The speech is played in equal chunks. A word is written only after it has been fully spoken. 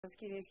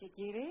Κυρίες και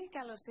κύριοι,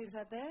 καλώς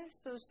ήρθατε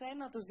στους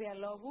ένατους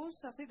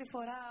διαλόγους. Αυτή τη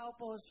φορά,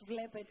 όπως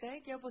βλέπετε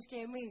και όπως και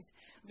εμείς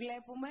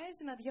βλέπουμε,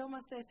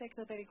 συναντιόμαστε σε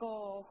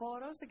εξωτερικό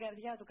χώρο, στην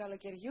καρδιά του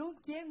καλοκαιριού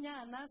και μια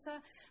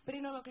ανάσα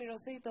πριν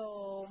ολοκληρωθεί το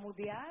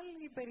Μουντιάλ.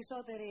 Οι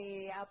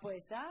περισσότεροι από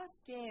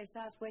εσάς και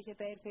εσάς που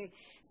έχετε έρθει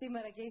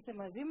σήμερα και είστε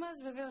μαζί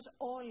μας, βεβαίως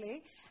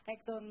όλοι εκ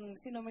των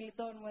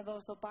συνομιλητών μου εδώ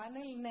στο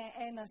πάνελ είναι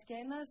ένας και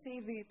ένας,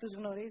 ήδη τους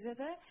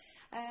γνωρίζετε.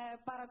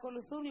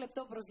 Παρακολουθούν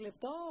λεπτό προς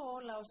λεπτό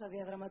όλα όσα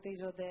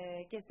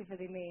διαδραματίζονται και στη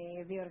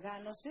φετινή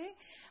διοργάνωση.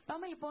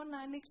 Πάμε λοιπόν να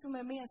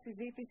ανοίξουμε μία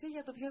συζήτηση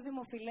για το πιο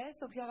δημοφιλές,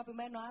 το πιο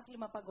αγαπημένο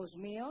άθλημα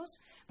παγκοσμίως.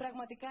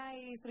 Πραγματικά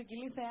η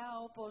στρογγυλή θεά,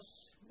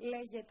 όπως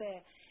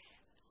λέγεται,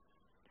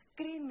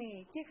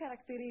 κρίνει και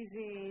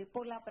χαρακτηρίζει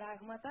πολλά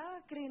πράγματα,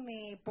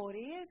 κρίνει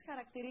πορείες,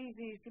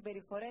 χαρακτηρίζει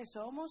συμπεριφορές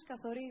όμως,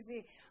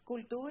 καθορίζει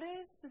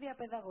κουλτούρες,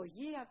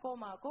 διαπαιδαγωγή,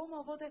 ακόμα,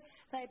 οπότε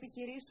θα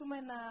επιχειρήσουμε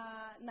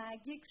να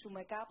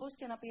αγγίξουμε κάπως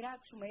και να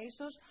πειράξουμε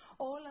ίσως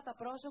όλα τα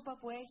πρόσωπα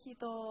που έχει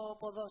το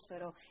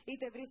ποδόσφαιρο.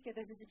 Είτε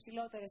βρίσκεται στις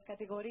υψηλότερες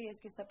κατηγορίες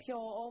και στα πιο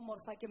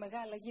όμορφα και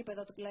μεγάλα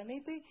γήπεδα του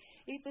πλανήτη,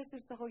 είτε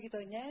στις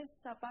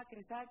φτωχογειτονιές, απ'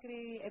 άκρη σ'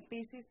 άκρη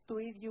επίσης του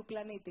ίδιου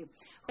πλανήτη.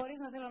 Χωρίς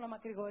να θέλω να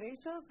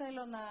μακρηγορήσω,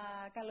 θέλω να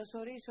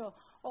καλωσορίσω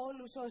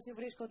όλους όσοι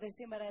βρίσκονται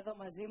σήμερα εδώ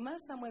μαζί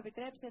μας. Θα μου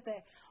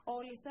επιτρέψετε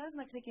όλοι σας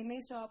να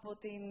ξεκινήσω από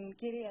την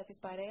κυρία της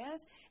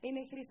παρέας. Είναι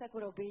η Χρύσα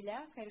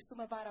Κουρομπίλια.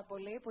 Ευχαριστούμε πάρα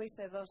πολύ που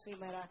είστε εδώ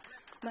σήμερα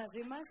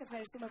μαζί μας.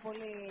 Ευχαριστούμε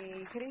πολύ,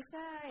 Χρύσα.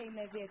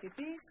 Είναι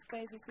διαιτητής,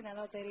 παίζει στην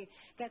ανώτερη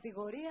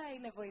κατηγορία,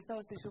 είναι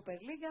βοηθός στη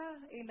Σούπερ Λίγκα,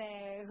 είναι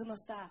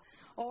γνωστά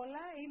όλα.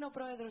 Είναι ο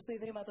πρόεδρος του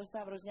Ιδρύματος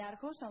Σταύρος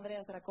Νιάρχος,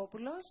 Ανδρέας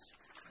Δρακόπουλος.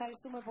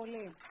 Ευχαριστούμε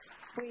πολύ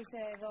που είσαι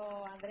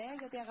εδώ, Ανδρέα,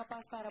 γιατί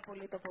αγαπάς πάρα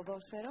πολύ το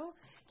ποδόσφαιρο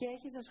και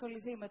έχεις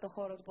ασχοληθεί με το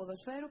χώρο του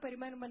ποδοσφαίρου.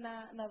 Περιμένουμε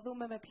να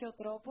δούμε με ποιο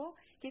τρόπο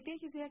και τι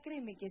έχεις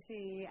διακρίνει κι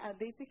εσύ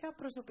αντίστοιχα,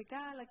 προσωπικά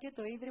αλλά και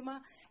το Ίδρυμα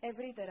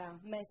ευρύτερα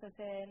μέσα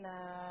σε ένα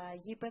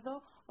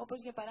γήπεδο.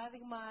 Όπως για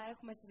παράδειγμα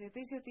έχουμε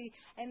συζητήσει ότι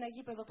ένα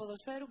γήπεδο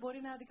ποδοσφαίρου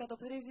μπορεί να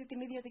αντικατοπτρίζει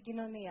την ίδια την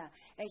κοινωνία.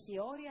 Έχει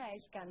όρια,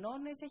 έχει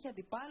κανόνες, έχει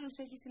αντιπάλους,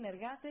 έχει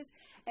συνεργάτες,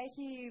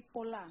 έχει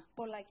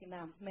πολλά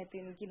κοινά με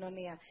την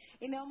κοινωνία.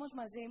 Είναι όμως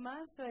μαζί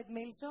μας ο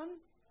Εντμίλσον.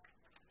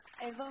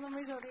 Εδώ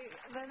νομίζω ότι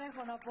δεν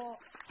έχω να πω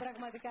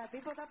πραγματικά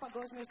τίποτα.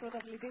 Παγκόσμιος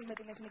πρωταθλητής με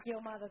την εθνική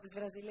ομάδα της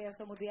Βραζιλίας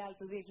στο Μουντιάλ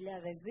του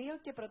 2002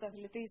 και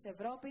πρωταθλητής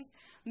Ευρώπης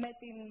με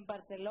την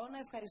Μπαρτσελώνα.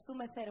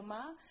 Ευχαριστούμε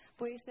θερμά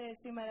που είστε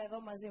σήμερα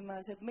εδώ μαζί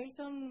μας.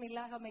 Εντμίλσον,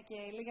 μιλάγαμε και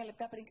λίγα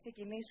λεπτά πριν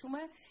ξεκινήσουμε.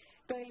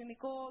 Το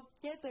ελληνικό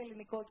και το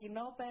ελληνικό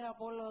κοινό, πέρα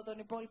από όλο τον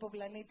υπόλοιπο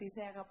πλανήτη,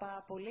 σε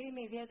αγαπά πολύ.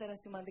 Είναι ιδιαίτερα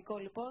σημαντικό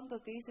λοιπόν το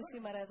ότι είσαι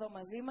σήμερα εδώ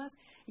μαζί μας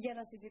για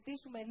να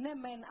συζητήσουμε, ναι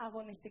μεν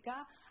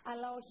αγωνιστικά,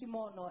 αλλά όχι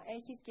μόνο.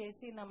 Έχεις και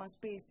εσύ να μας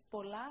πεις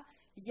πολλά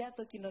για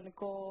το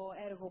κοινωνικό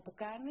έργο που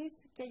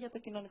κάνεις και για το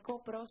κοινωνικό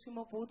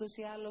πρόσημο που ούτως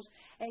ή άλλως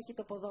έχει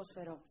το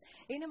ποδόσφαιρο.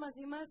 Είναι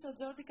μαζί μας ο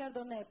Τζόρντι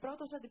Καρντονέ,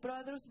 πρώτος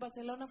αντιπρόεδρος του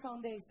Barcelona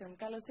Foundation.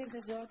 Καλώς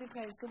ήρθες, Τζόρντι,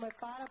 ευχαριστούμε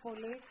πάρα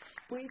πολύ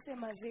που είσαι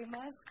μαζί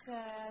μας.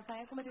 Θα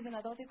έχουμε τη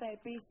δυνατότητα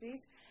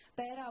επίσης,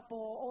 πέρα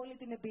από όλη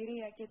την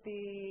εμπειρία και τη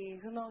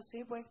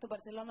γνώση που έχει το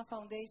Barcelona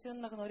Foundation,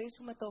 να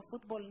γνωρίσουμε το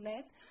Football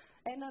Net,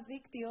 ένα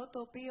δίκτυο το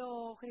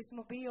οποίο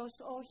χρησιμοποιεί ως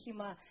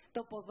όχημα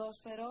το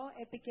ποδόσφαιρο,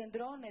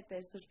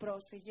 επικεντρώνεται στους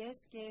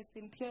πρόσφυγες και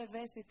στην πιο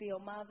ευαίσθητη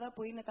ομάδα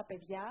που είναι τα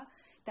παιδιά,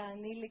 τα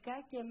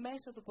ανήλικα, και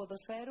μέσω του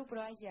ποδοσφαίρου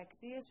προάγει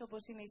αξίες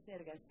όπως είναι η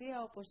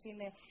συνεργασία, όπως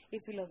είναι η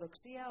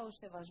φιλοδοξία, ο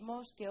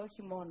σεβασμός και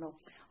όχι μόνο.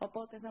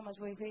 Οπότε θα μας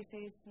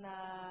βοηθήσεις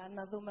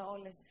να δούμε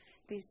όλες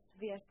τις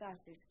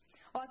διαστάσεις.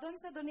 Ο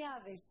Αντώνης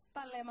Αντωνιάδης,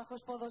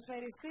 παλέμαχος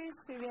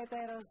ποδοσφαιριστής,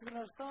 ιδιαίτερος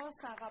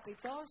γνωστός,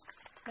 αγαπητός,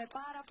 με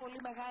πάρα πολύ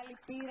μεγάλη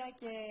πείρα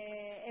και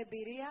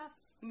εμπειρία,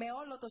 με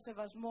όλο το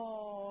σεβασμό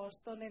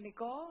στον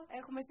ενικό.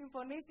 Έχουμε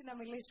συμφωνήσει να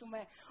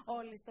μιλήσουμε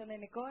όλοι στον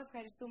ενικό.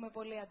 Ευχαριστούμε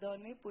πολύ,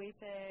 Αντώνη, που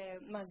είσαι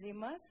μαζί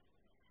μας.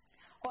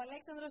 Ο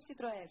Αλέξανδρος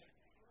Κιτροέφ,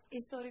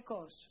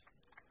 ιστορικός.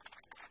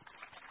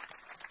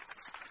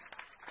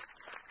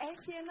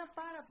 Έχει ένα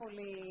πάρα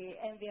πολύ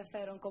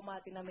ενδιαφέρον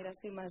κομμάτι να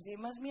μοιραστεί μαζί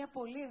μας, μια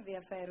πολύ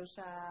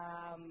ενδιαφέρουσα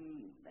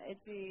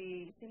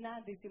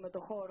συνάντηση με το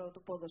χώρο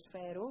του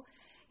ποδοσφαίρου.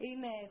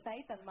 Θα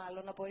ήταν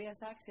μάλλον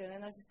απορίας άξιον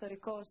ένας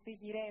ιστορικός τι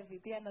γυρεύει,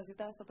 τι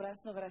αναζητά στο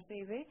πράσινο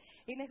γρασίδι.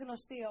 Είναι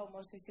γνωστή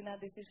όμως η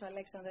συνάντησή σου,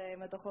 Αλέξανδρε,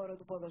 με το χώρο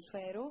του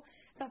ποδοσφαίρου.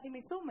 Θα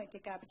θυμηθούμε και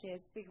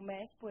κάποιες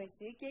στιγμές που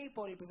εσύ και οι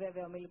υπόλοιποι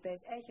βέβαια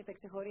ομιλητές έχετε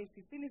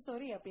ξεχωρίσει στην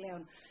ιστορία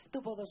πλέον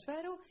του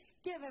ποδοσφαίρου.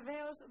 Και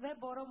βεβαίως δεν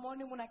μπορώ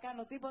μόνη μου να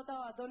κάνω τίποτα.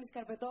 Ο Αντώνης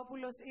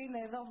Καρπετόπουλος είναι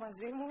εδώ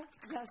μαζί μου.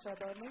 Γεια σου,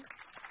 Αντώνη.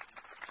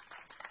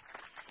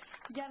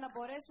 Για να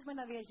μπορέσουμε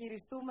να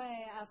διαχειριστούμε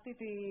αυτή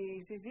τη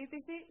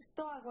συζήτηση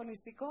στο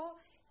αγωνιστικό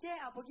και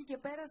από εκεί και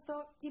πέρα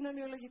στο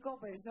κοινωνιολογικό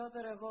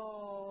περισσότερο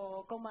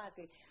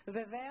κομμάτι.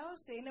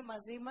 Βεβαίως είναι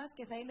μαζί μας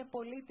και θα είναι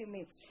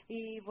πολύτιμη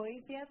η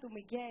βοήθεια του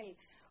Μιγγέλ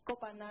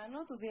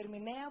Κοπανάνο, του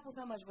διερμηνέα, που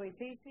θα μας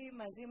βοηθήσει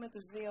μαζί με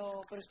τους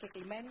δύο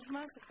προσκεκλημένους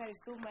μας.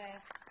 Ευχαριστούμε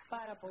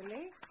πάρα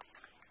πολύ.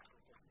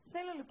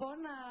 Θέλω λοιπόν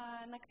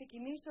να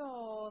ξεκινήσω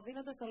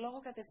δίνοντας το λόγο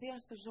κατευθείαν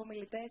στους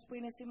ομιλητές που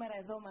είναι σήμερα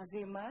εδώ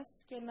μαζί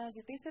μας και να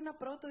ζητήσω ένα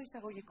πρώτο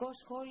εισαγωγικό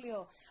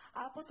σχόλιο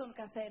από τον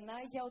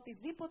καθένα για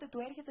οτιδήποτε του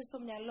έρχεται στο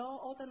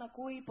μυαλό όταν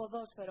ακούει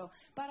ποδόσφαιρο.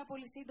 Πάρα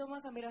πολύ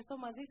σύντομα θα μοιραστώ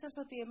μαζί σας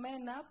ότι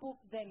εμένα, που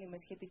δεν είμαι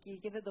σχετική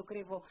και δεν το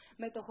κρύβω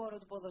με το χώρο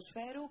του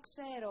ποδοσφαίρου,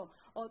 ξέρω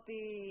ότι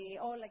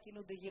όλα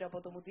κινούνται γύρω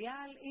από το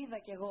Μουντιάλ. Είδα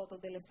κι εγώ τον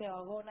τελευταίο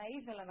αγώνα,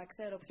 ήθελα να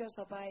ξέρω ποιος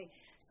θα πάει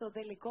στον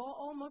τελικό,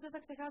 όμως δεν θα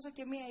ξεχάσω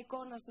και μία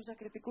εικόνα στους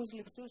ακριτικούς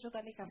λειψούς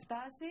όταν είχα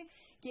φτάσει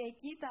και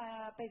εκεί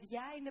τα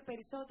παιδιά είναι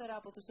περισσότερα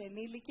από τους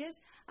ενήλικες.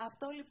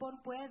 Αυτό λοιπόν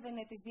που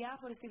έδαινε τις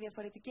διάφορες και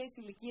διαφορετικές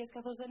ηλικίες,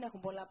 καθώς δεν έχουν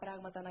πολλά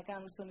πράγματα να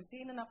κάνουν στο νησί,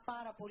 είναι ένα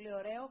πάρα πολύ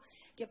ωραίο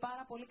και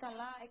πάρα πολύ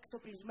καλά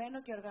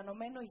εξοπλισμένο και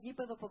οργανωμένο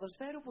γήπεδο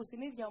ποδοσφαίρου που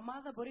στην ίδια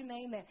ομάδα μπορεί να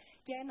είναι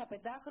και ένα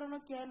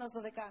 5χρονο και ένας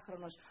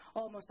 12χρονος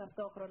όμως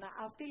ταυτόχρονα.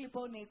 Αυτή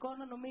λοιπόν η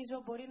εικόνα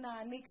νομίζω μπορεί να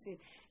ανοίξει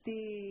τη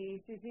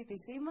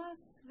συζήτησή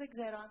μας. Δεν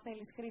ξέρω αν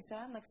θέλεις,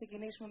 Χρύσα, να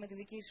ξεκινήσουμε με τη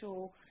δική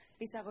σου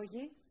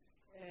εισαγωγή.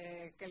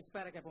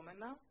 Καλησπέρα και από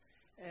μένα.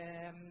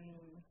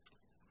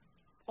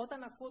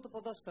 Όταν ακούω το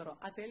ποδόσφαιρο,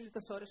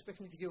 ατέλειωτες ώρες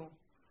παιχνιδιού,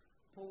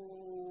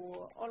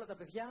 που όλα τα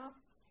παιδιά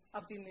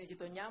από την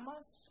γειτονιά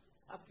μας,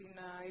 από την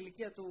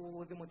ηλικία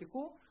του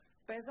δημοτικού,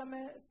 παίζαμε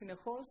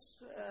συνεχώς,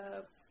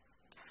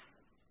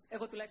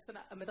 εγώ τουλάχιστον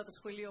μετά το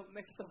σχολείο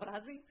μέχρι το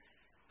βράδυ,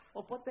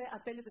 οπότε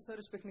ατέλειωτες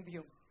ώρες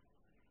παιχνιδιού.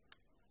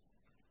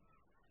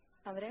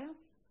 Ανδρέα.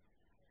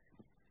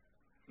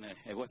 Ναι,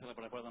 εγώ ήθελα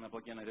πρώτα να πω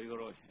και ένα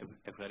γρήγορο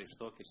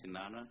ευχαριστώ και στην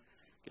Άννα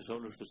και σε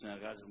όλους τους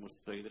συνεργάτες μου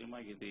στο Ίδρυμα,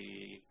 γιατί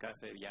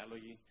κάθε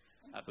διάλογοι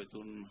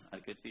απαιτούν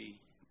αρκετή,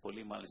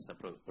 πολύ μάλιστα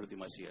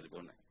προετοιμασία.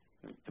 Λοιπόν,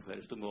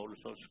 ευχαριστούμε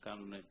όλους όσους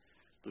κάνουν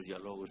τους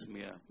διαλόγους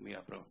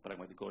μια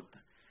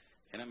πραγματικότητα.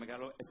 Ένα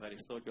μεγάλο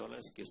ευχαριστώ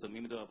κιόλας και στον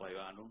Μίμη του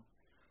Παπαϊωάννου,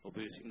 ο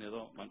οποίος είναι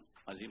εδώ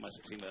μαζί μας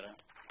σήμερα.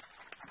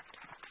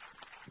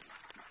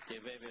 Και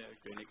βέβαια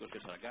και ο Νίκος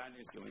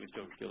Κεσαργάνης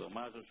και ο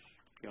Δωμάζος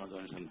και ο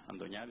Αντώνης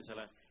Αντωνιάδης,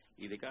 αλλά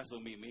ειδικά στο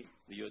Μίμη,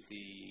 διότι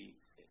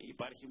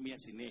υπάρχει μια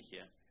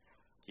συνέχεια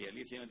και η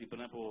αλήθεια είναι ότι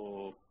πριν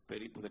από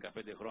περίπου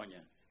 15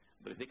 χρόνια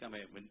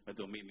βρεθήκαμε με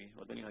το Μίμη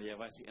όταν είχα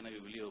διαβάσει ένα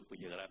βιβλίο που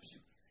είχε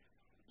γράψει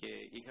και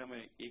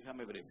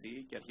είχαμε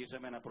βρεθεί και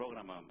αρχίσαμε ένα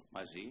πρόγραμμα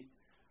μαζί,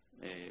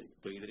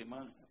 το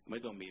Ίδρυμα με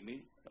το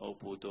Μίμη,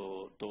 όπου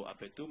το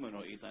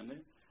απαιτούμενο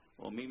ήταν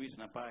ο Μίμης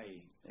να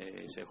πάει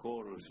σε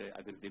χώρους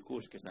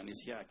ακριτικούς και στα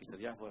νησιά και σε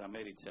διάφορα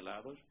μέρη της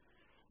Ελλάδος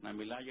να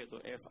μιλάει για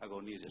το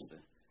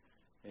αγωνίζεστε.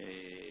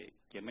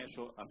 Και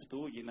μέσω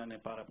αυτού γίνανε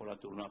πάρα πολλά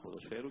τουρνουά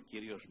ποδοσφαίρου,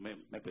 κυρίως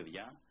με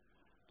παιδιά,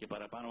 και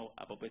παραπάνω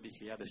από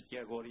 5.000 και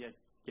αγόρια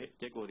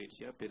και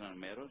κορίτσια πήραν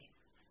μέρος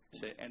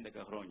σε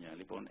 11 χρόνια.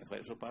 Λοιπόν,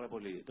 ευχαριστώ πάρα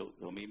πολύ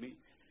το Μίμη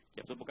και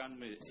αυτό που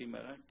κάνουμε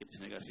σήμερα και τη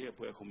συνεργασία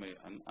που έχουμε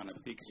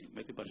αναπτύξει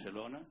με την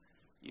Μπαρσελώνα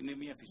είναι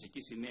μια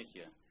φυσική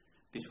συνέχεια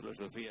της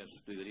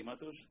φιλοσοφίας του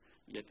Ιδρύματος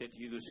για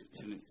τέτοιου είδους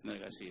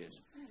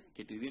συνεργασίες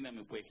και τη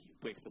δύναμη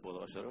που έχει το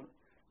ποδόσφαιρο,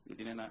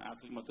 γιατί είναι ένα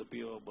άθλημα το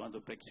οποίο μπορεί να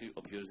το παίξει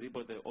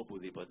οποιοδήποτε,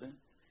 οπουδήποτε,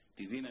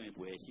 τη δύναμη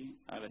που έχει,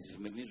 αλλά στη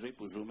σημερινή ζωή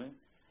που ζούμε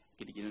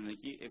και την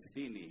κοινωνική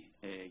ευθύνη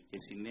και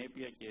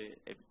συνέπεια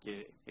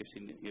και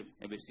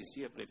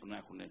ευαισθησία πρέπει να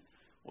έχουν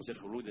όσοι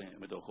ασχολούνται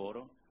με τον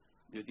χώρο,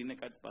 διότι είναι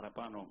κάτι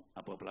παραπάνω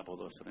από απλά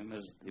ποδόσφαιρο. Είναι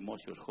ένας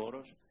δημόσιος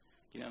χώρος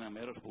και είναι ένα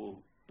μέρος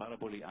που πάρα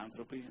πολλοί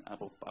άνθρωποι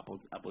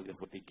από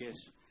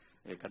διαφορετικές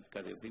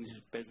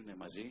κατευθύνσεις παίζουν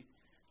μαζί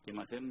και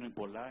μαθαίνουν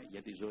πολλά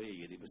για τη ζωή,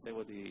 γιατί πιστεύω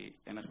ότι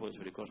ένας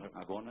ποδοσφαιρικός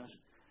αγώνας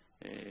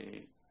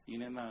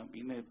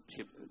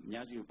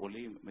μοιάζει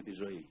πολύ με τη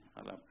ζωή,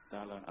 αλλά τα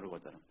άλλα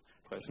αργότερα.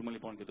 Ευχαριστούμε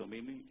λοιπόν και το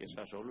Μίμη και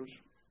εσάς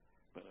όλους.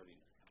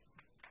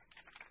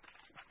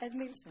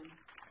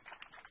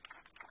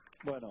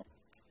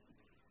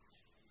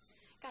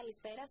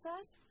 Καλησπέρα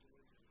σας.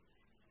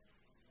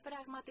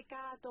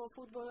 Πραγματικά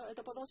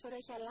το ποδόσφαιρο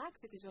έχει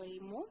αλλάξει τη ζωή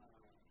μου.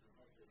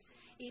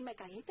 Είμαι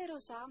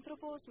καλύτερος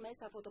άνθρωπος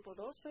μέσα από το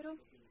ποδόσφαιρο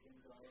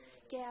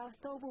και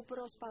αυτό που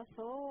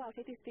προσπαθώ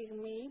αυτή τη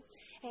στιγμή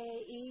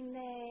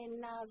είναι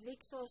να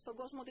δείξω στον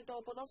κόσμο ότι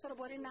το ποδόσφαιρο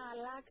μπορεί να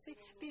αλλάξει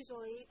τη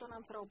ζωή των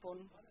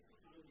ανθρώπων.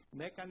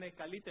 Με έκανε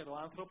καλύτερο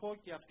άνθρωπο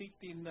και αυτή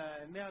τη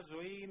νέα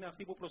ζωή είναι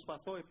αυτή που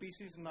προσπαθώ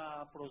επίσης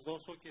να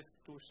προσδώσω και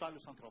στους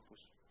άλλους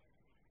ανθρώπους.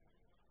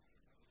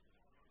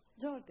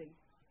 Jordi.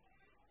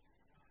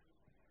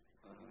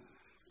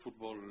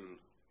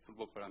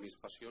 Fútbol para mí es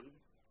pasión.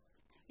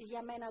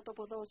 Για μένα το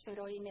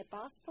ποδόσφαιρο είναι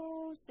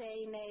πάθος,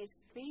 είναι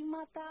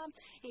αισθήματα,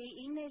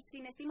 είναι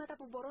συναισθήματα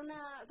που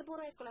δεν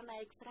μπορώ εύκολα να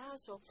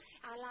εκφράσω.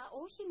 Αλλά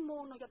όχι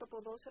μόνο για το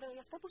ποδόσφαιρο,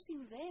 για αυτά που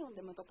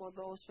συνδέονται με το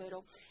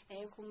ποδόσφαιρο.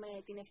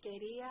 Έχουμε την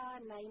ευκαιρία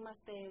να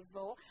είμαστε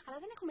εδώ, αλλά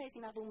δεν έχουμε έρθει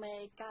να δούμε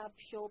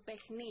κάποιο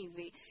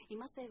παιχνίδι.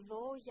 Είμαστε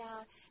εδώ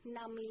για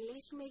να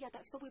μιλήσουμε για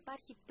αυτό που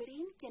υπάρχει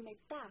πριν και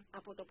μετά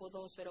από το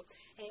ποδόσφαιρο.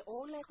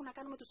 Όλα έχουν να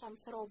κάνουν με τους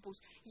ανθρώπους.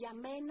 Για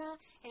μένα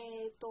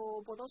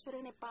το ποδόσφαιρο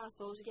είναι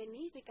πάθος.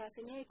 Γεννήθηκα γεννήθηκα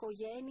σε μια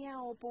οικογένεια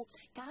όπου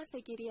κάθε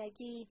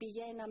Κυριακή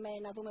πηγαίναμε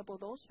να δούμε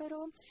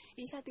ποδόσφαιρο.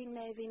 Είχα την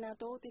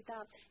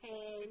δυνατότητα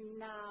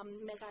να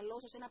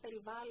μεγαλώσω σε ένα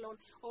περιβάλλον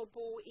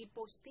όπου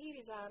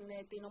υποστήριζαν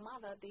την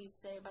ομάδα της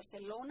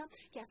Μπαρσελόνα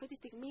και αυτή τη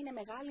στιγμή είναι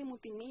μεγάλη μου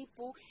τιμή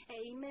που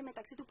είμαι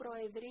μεταξύ του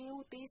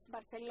Προεδρείου της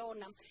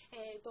Μπαρσελόνα,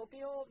 το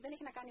οποίο δεν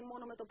έχει να κάνει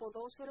μόνο με το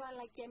ποδόσφαιρο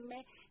αλλά και με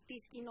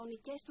τις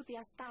κοινωνικές του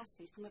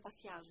διαστάσεις που με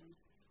παθιάζουν.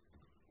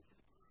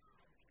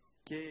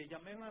 Και για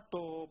μένα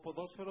το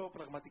ποδόσφαιρο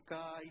πραγματικά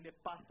είναι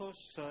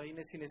πάθος,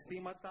 είναι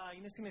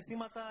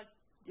συναισθήματα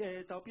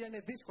τα οποία είναι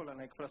δύσκολα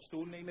να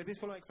εκφραστούν, είναι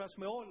δύσκολο να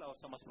εκφράσουμε όλα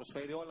όσα μας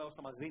προσφέρει, όλα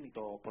όσα μας δίνει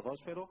το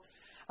ποδόσφαιρο.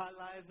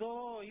 Αλλά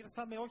εδώ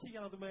ήρθαμε όχι για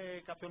να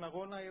δούμε κάποιον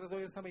αγώνα, εδώ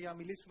ήρθαμε για να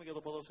μιλήσουμε για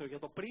το ποδόσφαιρο, για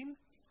το πριν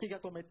και για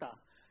το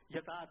μετά.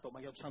 Για τα άτομα,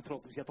 για τους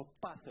ανθρώπους, για το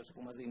πάθος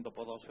που μας δίνει το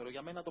ποδόσφαιρο.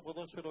 Για μένα το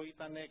ποδόσφαιρο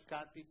ήταν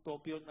κάτι το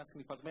οποίο ήταν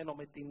συνυφασμένο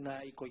με την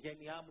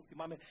οικογένειά μου.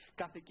 Θυμάμαι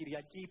κάθε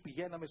Κυριακή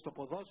πηγαίναμε στο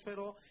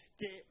ποδόσφαιρο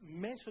και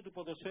μέσω του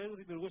ποδοσφαίρου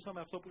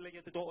δημιουργούσαμε αυτό που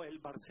λέγεται το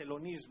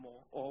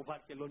ελμπαρσελονίσμο, ο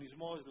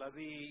βαρκελονισμός,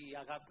 δηλαδή η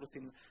αγάπη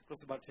προς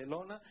την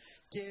Μπαρσελόνα.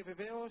 Και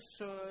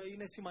βεβαίως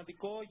είναι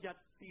σημαντικό για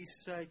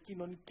τις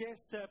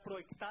κοινωνικές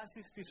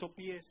προεκτάσεις τις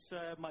οποίες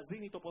μας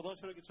δίνει το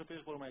ποδόσφαιρο και τις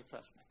οποίες μπορούμε να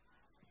εκφράσουμε.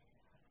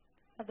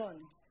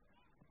 Αντώνη.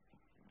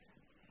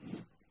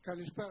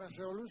 Καλησπέρα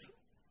σε όλους.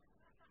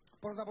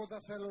 Πρώτα απ'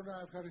 όλα θέλω να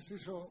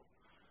ευχαριστήσω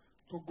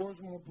τον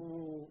κόσμο που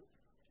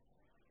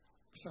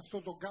σε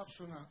αυτό το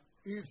κάψωνα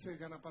ήρθε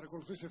για να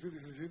παρακολουθήσει αυτή τη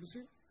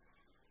συζήτηση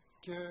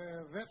και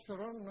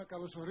δεύτερον να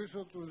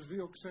καλωσορίσω τους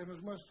δύο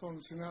ξένους μας,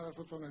 τον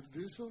συνάδελφο των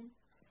εκδήλωσεων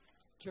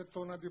και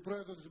τον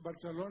αντιπρόεδρο της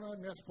Μπαρσελόνα,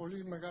 μιας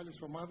πολύ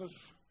μεγάλης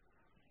ομάδας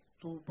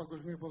του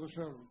Παγκοσμίου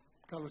Ποδοσφαίρου.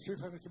 Καλώς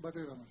ήρθαν στην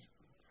πατρίδα μας.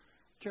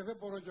 Και δεν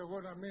μπορώ κι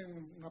εγώ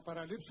να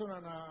παραλείψω να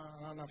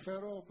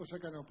αναφέρω, όπως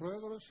έκανε ο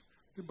Πρόεδρος,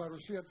 την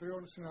παρουσία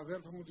τριών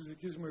συναδέλφων μου της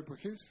δικής μου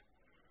εποχής,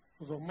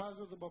 τον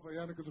Δωμάζο, τον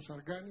Παπαγιάννη και τον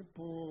Σαργάνη,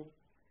 που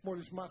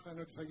μόλις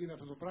μάθανε ότι θα γίνει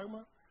αυτό το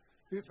πράγμα,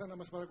 ήρθαν να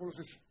μας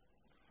παρακολουθήσουν.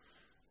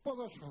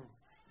 Ποδόσφαιρο.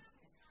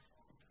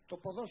 Το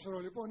ποδόσφαιρο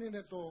λοιπόν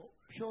είναι το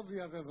πιο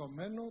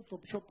διαδεδομένο, το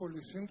πιο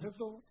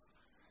πολυσύνθετο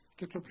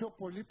και το πιο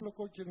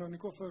πολύπλοκο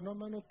κοινωνικό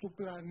φαινόμενο του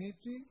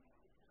πλανήτη,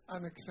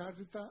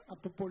 ανεξάρτητα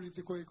από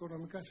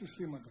πολιτικο-οικονομικά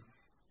συστήματα.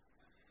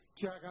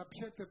 Και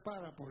αγαπιέται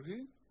πάρα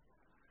πολύ,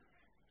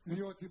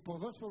 διότι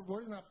ποδόσφαιρο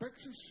μπορεί να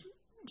παίξεις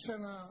σε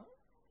ένα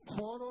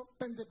χώρο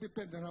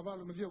 5x5, να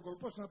βάλουμε δύο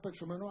κολπός να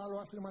παίξουμε, ενώ άλλο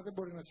άθλημα δεν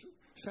μπορεί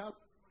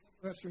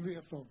να συμβεί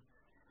αυτό.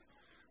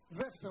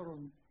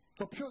 Δεύτερον,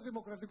 το πιο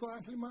δημοκρατικό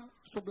άθλημα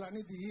στον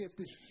πλανήτη Γη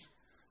επίσης.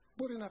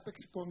 Μπορεί να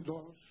παίξει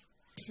κοντός,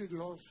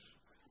 ψηλός,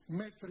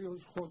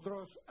 μέτριος,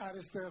 χοντρός,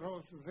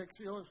 αριστερός,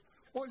 δεξιός,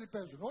 όλοι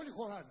παίζουν, όλοι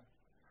χωράνε.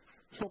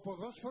 Στο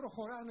ποδόσφαιρο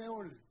χωράνε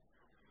όλοι.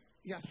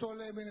 Γι' αυτό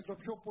λέμε είναι το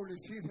πιο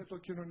πολυσύνθετο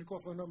κοινωνικό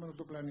φαινόμενο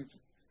του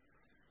πλανήτη.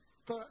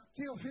 Τώρα,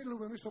 τι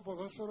οφείλουμε εμείς στο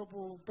ποδόσφαιρο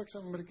που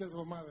παίξαμε μερικές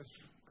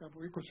εβδομάδες, κάπου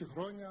 20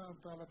 χρόνια,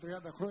 άλλα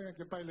 30 χρόνια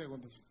και πάει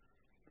λέγοντας.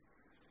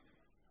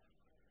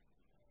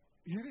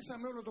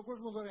 Γυρίσαμε όλο τον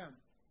κόσμο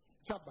δωρεάν.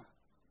 Τσάμπα.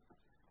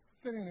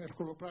 Δεν είναι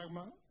εύκολο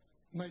πράγμα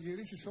να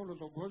γυρίσεις όλο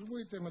τον κόσμο,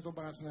 είτε με τον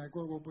Παναθηναϊκό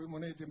εγώ που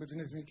ήμουν, είτε με την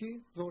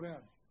Εθνική,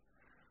 δωρεάν.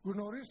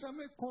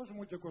 Γνωρίσαμε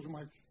κόσμο και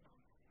κοσμάκι.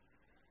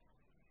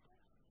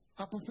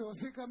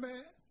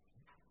 Αποθεωθήκαμε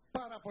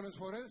πάρα πολλές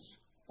φορές,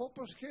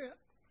 όπως και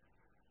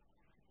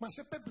μας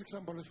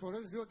επέπληξαν πολλές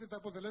φορές, διότι τα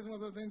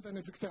αποτελέσματα δεν ήταν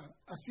εφικτά.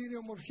 Αυτή είναι η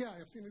ομορφιά,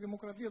 αυτή είναι η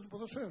δημοκρατία του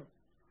ποδοσφαίρου.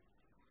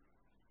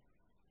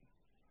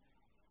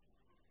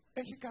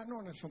 Έχει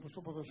κανόνες όμως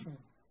το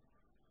ποδοσφαίρο.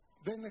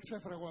 Δεν είναι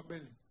ξέφραγο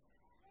αμπέλι.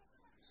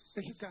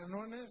 Έχει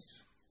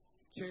κανόνες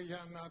και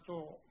για να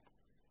το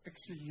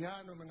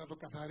εξηγιάνουμε, να το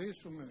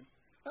καθαρίσουμε,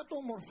 να το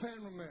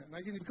ομορφαίνουμε, να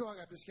γίνει πιο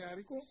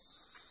αγαπησιάρικο,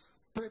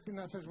 πρέπει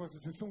να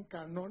θεσμοθετηθούν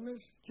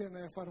κανόνες και να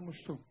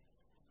εφαρμοστούν.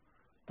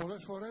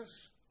 Πολλές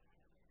φορές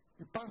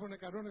υπάρχουν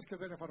κανόνες και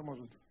δεν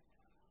εφαρμόζονται.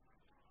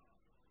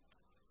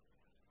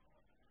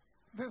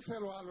 Δεν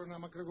θέλω άλλο να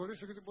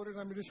μακρηγορήσω γιατί μπορεί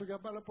να μιλήσω για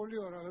πάρα πολλή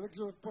ώρα, αλλά δεν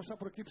ξέρω πώς θα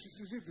προκύψει η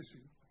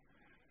συζήτηση.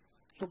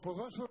 Το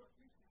ποδόσφαιρο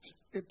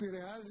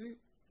επηρεάζει την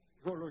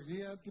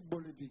οικολογία, την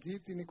πολιτική,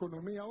 την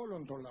οικονομία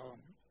όλων των λαών.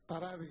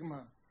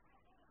 Παράδειγμα,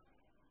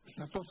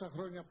 στα τόσα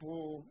χρόνια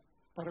που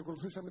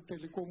παρακολουθήσαμε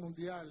τελικό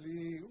Μουντιάλ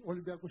ή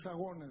Ολυμπιακούς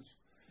Αγώνες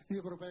ή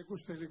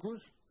Ευρωπαϊκούς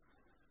τελικούς,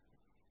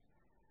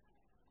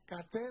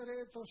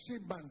 κατέρεε το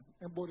σύμπαν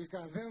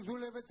εμπορικά. Δεν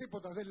δούλευε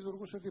τίποτα, δεν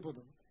λειτουργούσε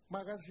τίποτα.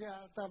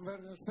 Μαγαζιά,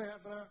 ταβέρνες,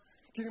 θέατρα,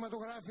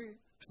 κινηματογράφοι,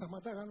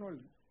 σταματάγαν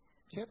όλοι.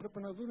 Και έπρεπε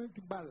να δούνε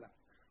την μπάλα.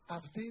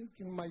 Αυτή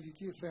την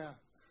μαγική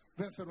θεά.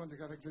 Δεν θέλω να την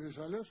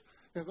χαρακτηρίσω αλλιώς.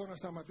 Εδώ να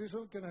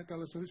σταματήσω και να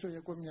καλωσορίσω για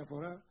ακόμη μια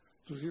φορά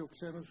τους δύο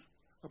ξένους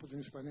από την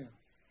Ισπανία.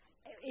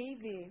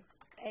 Ήδη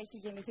έχει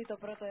γεννηθεί το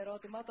πρώτο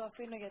ερώτημα, το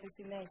αφήνω για τη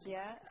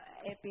συνέχεια.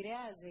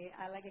 Επηρεάζει,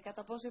 αλλά και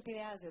κατά πόσο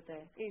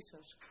επηρεάζεται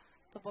ίσως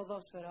το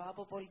ποδόσφαιρο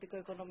από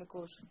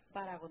πολιτικο-οικονομικούς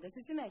παράγοντες.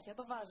 Στη συνέχεια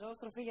το βάζω ως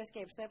τροφή για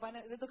σκέψη.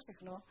 Δεν το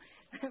ξεχνώ.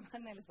 Θα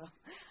επανέλθω.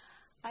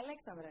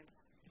 Αλέξανδρε.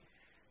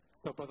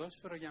 Το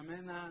ποδόσφαιρο για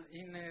μένα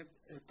είναι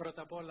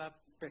πρώτα απ' όλα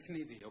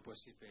παιχνίδι,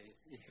 όπως είπε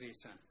η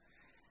Χρύσα.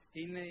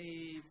 Είναι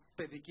η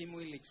παιδική μου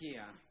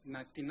ηλικία.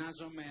 Να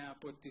τεινάζομαι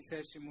από τη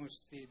θέση μου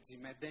στη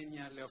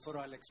Τζιμεντένια Λεωφόρο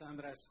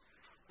Αλεξάνδρας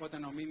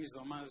όταν ο Μίμης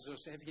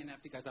Δωμάζος έβγαινε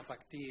από την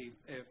καταπακτή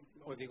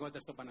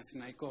οδηγώντας τον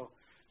Παναθηναϊκό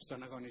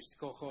στον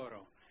αγωνιστικό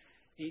χώρο.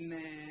 Είναι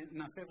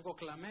να φεύγω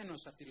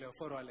κλαμμένος από τη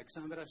Λεωφόρο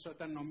Αλεξάνδρας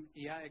όταν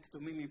η ΑΕΚ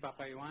του Μίμη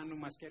Παπαϊωάννου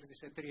μας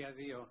κέρδισε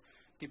 3-2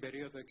 την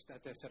περίοδο 64-65.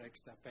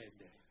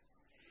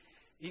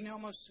 Είναι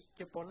όμως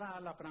και πολλά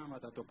άλλα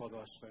πράγματα το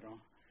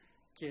ποδόσφαιρο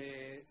και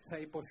θα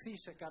υποθεί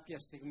σε κάποια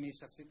στιγμή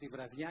σε αυτή τη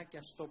βραδιά και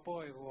ας το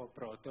πω εγώ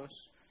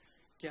πρώτος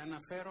και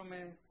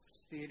αναφέρομαι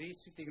στη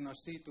ρίση τη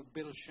γνωστή του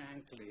Bill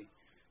Shankly,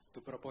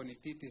 του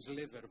προπονητή της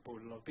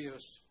Liverpool, ο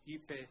οποίος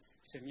είπε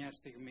σε μια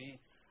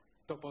στιγμή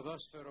το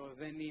ποδόσφαιρο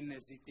δεν είναι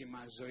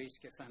ζήτημα ζωής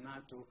και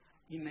θανάτου,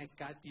 είναι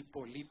κάτι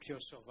πολύ πιο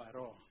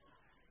σοβαρό.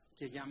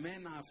 Και για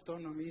μένα αυτό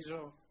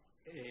νομίζω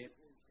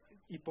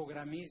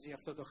υπογραμμίζει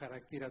αυτό το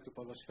χαρακτήρα του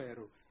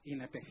ποδοσφαίρου.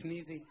 Είναι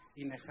παιχνίδι,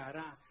 είναι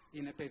χαρά,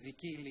 είναι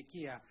παιδική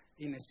ηλικία,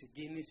 είναι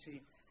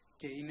συγκίνηση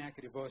και είναι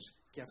ακριβώς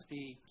και αυτή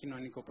η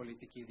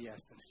κοινωνικοπολιτική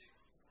διάσταση.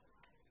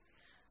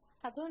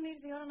 Αντώνη,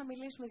 ήρθε η ώρα να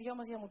μιλήσουμε δυο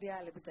μας για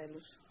Μουντιάλ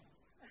επιτέλους.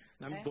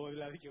 Να μην πω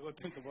δηλαδή και εγώ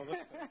τι είναι το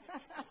ποδόσφαιρο.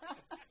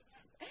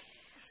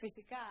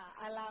 Φυσικά,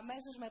 αλλά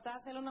αμέσως μετά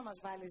θέλω να μας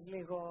βάλεις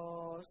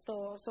λίγο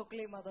στο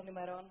κλίμα των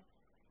ημερών.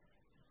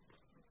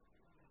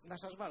 Να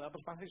σας βάλω, θα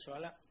προσπαθήσω,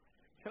 αλλά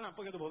θέλω να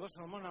πω για το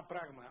ποδόσφαιρο μόνο ένα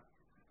πράγμα.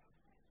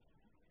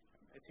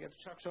 Έτσι, γιατί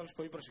τους άκουσα όλους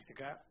πολύ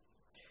προσεκτικά.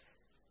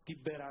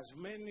 Την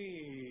περασμένη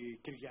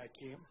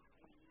Κυριακή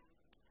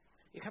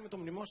είχαμε το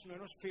μνημόσυνο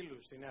ενός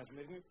φίλου στη Νέα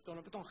Σμύρνη, τον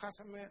οποίο τον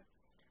χάσαμε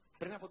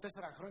πριν από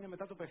 4 χρόνια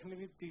μετά το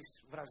παιχνίδι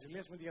της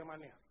Βραζιλίας με τη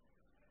Γερμανία.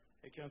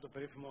 Εκείνο το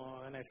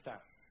περίφημο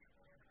 1-7.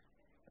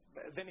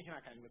 Δεν είχε να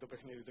κάνει με το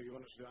παιχνίδι το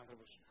γεγονός ότι ο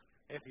άνθρωπος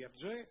έφυγε από τη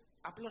ζωή,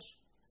 απλώς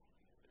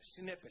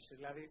συνέπεσε.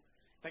 Δηλαδή,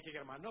 ήταν και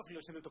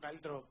Γερμανόφιλος, είδε το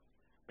καλύτερο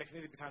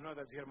παιχνίδι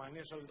πιθανότητα της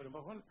Γερμανίας όλων των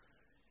εποχών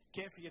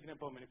και έφυγε την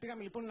επόμενη.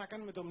 Πήγαμε λοιπόν να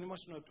κάνουμε το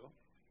μνημόσυνο του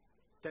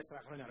 4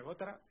 χρόνια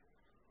αργότερα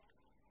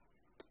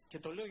και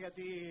το λέω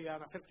γιατί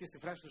αναφέρθηκε στη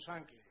φράση του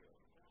Σάνκλη,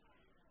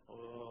 ο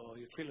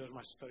φίλος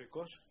μας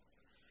ιστορικός.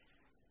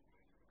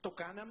 Το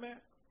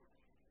κάναμε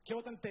και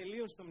όταν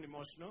τελείωσε το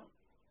μνημόσυνο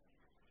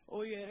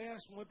ο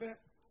ιερέας μου είπε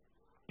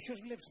ποιος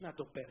βλέπεις να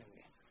το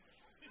παίρνει,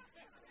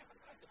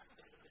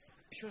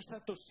 ποιος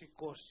θα το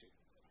σηκώσει.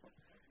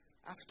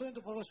 Αυτό είναι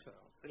το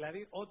ποδόσφαιρο.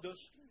 Δηλαδή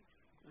όντως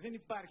δεν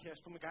υπάρχει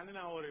ας πούμε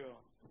κανένα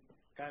όριο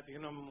κατά τη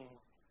γνώμη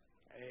μου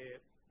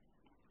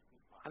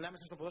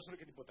ανάμεσα στο ποδόσφαιρο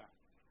και τίποτα.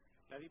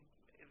 Δηλαδή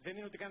δεν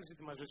είναι ότι κάνεις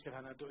ζήτημα ζωής και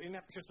θανάτου,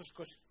 είναι ποιος το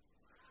σηκώσει.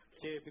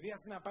 Και επειδή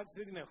αυτή την απάντηση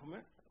δεν την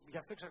έχουμε, γι'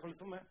 αυτό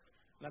εξακολουθούμε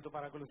να το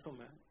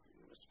παρακολουθούμε.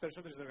 Στις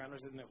περισσότερες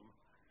διοργανώσεις δεν την έχουμε.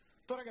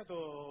 Τώρα για το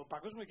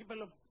Παγκόσμιο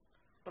Κύπελλο,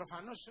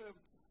 προφανώς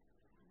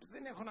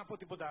δεν έχω να πω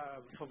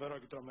τίποτα φοβερό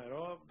και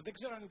τρομερό. Δεν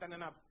ξέρω αν ήταν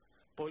ένα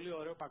πολύ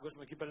ωραίο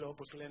Παγκόσμιο Κύπελλο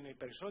όπως λένε οι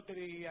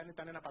περισσότεροι, ή αν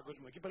ήταν ένα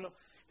Παγκόσμιο Κύπελλο.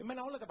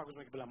 Εμένα όλα τα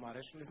Παγκόσμια Κύπελλα μου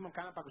αρέσουν. Δεν θυμάμαι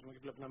κανένα Παγκόσμιο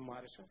Κύπελλο που να μου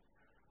άρεσε.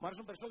 Μου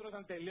αρέσουν περισσότερο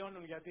όταν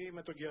τελειώνουν, γιατί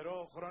με τον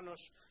καιρό ο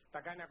χρόνος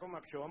τα κάνει ακόμα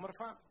πιο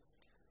όμορφα.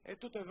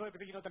 Τούτο εδώ,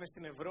 επειδή γινόταν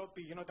στην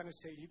Ευρώπη, γινόταν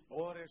σε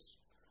ώρες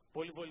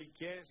πολύ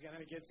βολικές, για να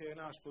είναι και έτσι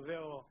ένα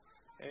σπουδαίο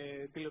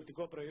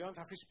τηλεοπτικό προϊόν,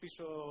 θα αφήσει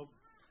πίσω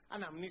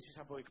αναμνήσεις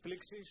από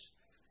εκπλήξεις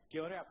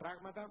και ωραία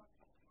πράγματα.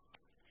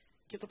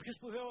 Και το πιο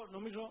σπουδαίο,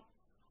 νομίζω,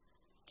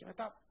 και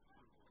μετά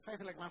θα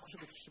ήθελα και να ακούσω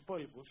και τους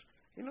υπόλοιπους,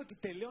 είναι ότι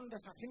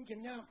τελειώνοντας αφήνει και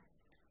μια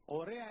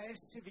ωραία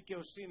αίσθηση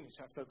δικαιοσύνης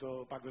σε αυτό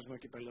το Παγκόσμιο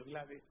Κύπελλο.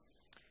 Δηλαδή,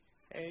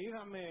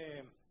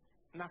 είδαμε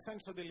να φτάνει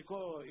στον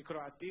τελικό η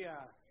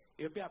Κροατία,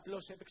 η οποία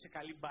απλώς έπαιξε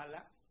καλή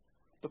μπάλα,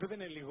 το οποίο δεν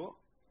είναι λίγο,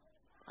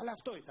 αλλά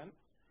αυτό ήταν.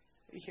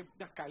 Είχε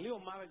μια καλή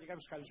ομάδα και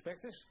κάποιους καλούς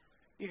παίχτες.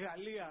 Η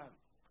Γαλλία,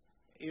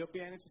 η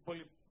οποία είναι έτσι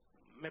πολύ,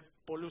 με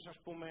πολλούς ας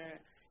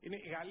πούμε, η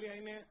Γαλλία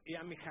είναι η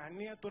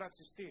αμηχανία του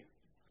ρατσιστή.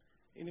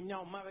 Είναι μια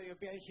ομάδα η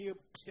οποία έχει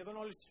σχεδόν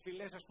όλες τις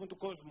φυλές ας πούμε, του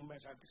κόσμου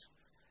μέσα της.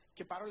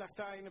 Και παρόλα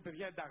αυτά είναι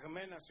παιδιά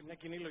ενταγμένα σε μια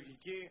κοινή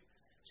λογική,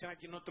 σε ένα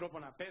κοινό τρόπο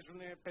να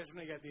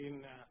παίζουν για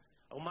την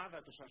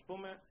ομάδα τους ας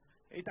πούμε.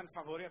 Ήταν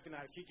φαβορί από την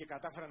αρχή και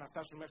κατάφεραν να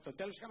φτάσουν μέχρι το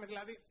τέλος. Είχαμε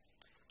δηλαδή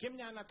και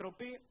μια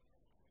ανατροπή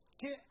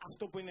και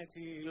αυτό που είναι έτσι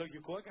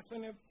λογικό και αυτό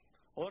είναι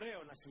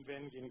ωραίο να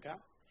συμβαίνει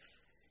γενικά.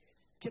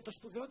 Και το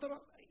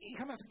σπουδαιότερο,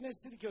 είχαμε αυτή την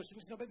αίσθηση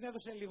δικαιοσύνης, την οποία την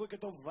έδωσε λίγο και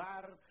το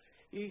VAR,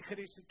 η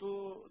χρήση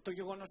του, το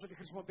γεγονός ότι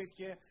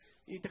χρησιμοποιήθηκε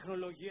η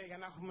τεχνολογία για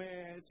να έχουμε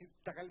έτσι,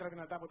 τα καλύτερα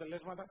δυνατά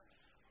αποτελέσματα.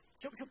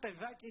 Και όποιο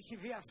παιδάκι έχει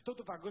δει αυτό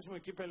το Παγκόσμιο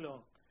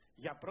Κύπελλο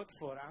για πρώτη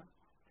φορά,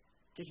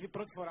 και έχει δει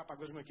πρώτη φορά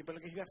Παγκόσμιο Κύπελλο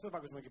και έχει δει αυτό το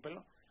Παγκόσμιο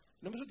Κύπελλο,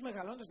 νομίζω ότι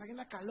μεγαλώντας θα γίνει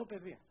ένα καλό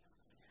παιδί.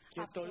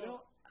 Και αυτό... το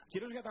λέω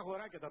κυρίως για τα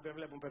αγοράκια τα οποία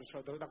βλέπουν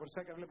περισσότερο. Τα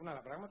κοριτσάκια βλέπουν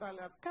άλλα πράγματα,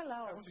 αλλά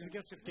έχουν τις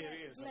δικές τους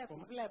ευκαιρίες.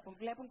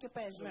 Βλέπουν και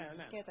παίζουν.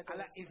 Ναι. Και τα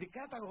αλλά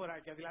ειδικά τα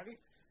αγοράκια, δηλαδή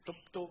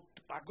το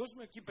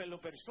Παγκόσμιο Κύπελλο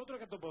περισσότερο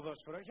και από το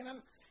ποδόσφαιρο έχει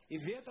έναν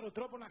ιδιαίτερο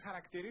τρόπο να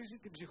χαρακτηρίζει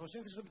την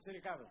ψυχοσύνθεση των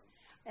πιτσιρικάδων.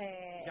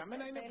 Για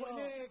μένα είναι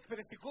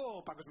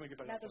εκπαιδευτικό Παγκόσμιο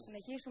Κύπελλο. Να το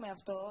συνεχίσουμε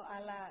αυτό,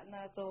 αλλά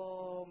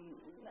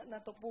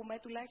να το πούμε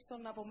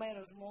τουλάχιστον από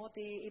μέρος μου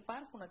ότι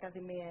υπάρχουν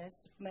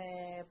ακαδημίες με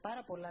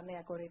πάρα πολλά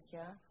νέα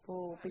κορίτσια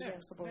που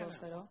πηγαίνουν στο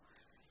ποδόσφαιρο.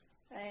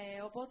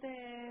 Οπότε...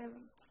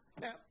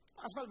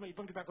 Ας βάλουμε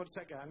λοιπόν και τα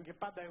κοριτσάκια. Και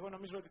πάντα εγώ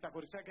νομίζω ότι τα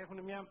κοριτσάκια έχουν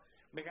μια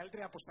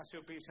μεγαλύτερη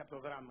αποστασιοποίηση από το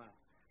δράμα.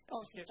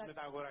 Σε σχέση με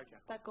τα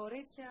αγοράκια. Τα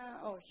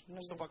κορίτσια, όχι.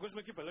 Νομίζω. Στο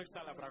Παγκόσμιο Κύπελλο, όχι στα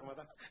άλλα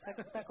πράγματα.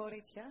 Τα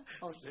κορίτσια,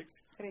 όχι.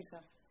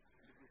 Χρύσα.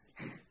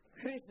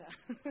 Χρύσα.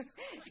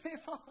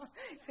 Λοιπόν,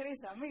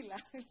 Χρύσα, μίλα.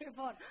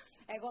 Λοιπόν,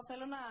 εγώ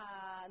θέλω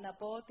να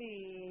πω ότι,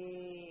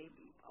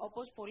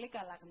 όπως πολύ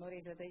καλά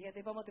γνωρίζετε, γιατί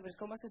είπαμε ότι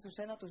βρισκόμαστε στους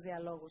ένατους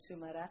διαλόγου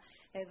σήμερα,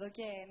 εδώ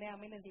και 9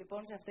 μήνες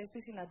λοιπόν σε αυτές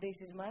τις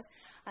συναντήσεις μας,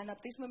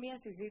 αναπτύσσουμε μια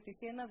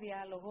συζήτηση, ένα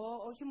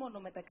διάλογο, όχι μόνο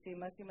μεταξύ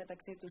μας ή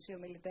μεταξύ τους οι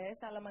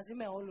ομιλητές, αλλά μαζί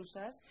με όλους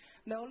σας,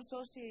 με όλους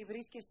όσοι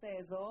βρίσκεστε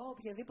εδώ,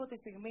 οποιαδήποτε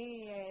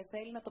στιγμή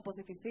θέλει να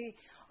τοποθετηθεί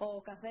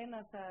ο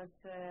καθένας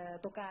σας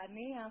το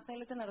κάνει, αν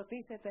θέλετε να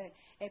ρωτήσετε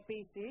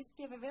επίσης,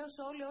 και βεβαίως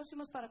όλοι όσοι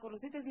μας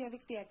παρακολουθείτε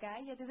διαδικτυακά,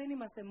 γιατί δεν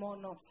είμαστε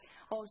μόνο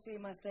όσοι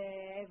είμαστε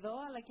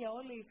εδώ, αλλά και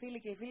όλοι οι φίλοι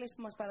και οι φίλες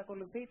που μας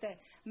παρακολουθείτε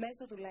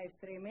μέσω του live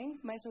streaming,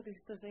 μέσω της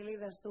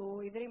ιστοσελίδας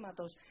του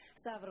Ιδρύματος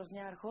Σταύρος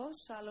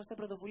Νιάρχος. Άλλωστε,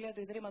 πρωτοβουλία του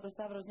Ιδρύματος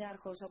Σταύρος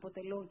Νιάρχος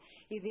αποτελούν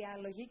οι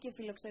διάλογοι και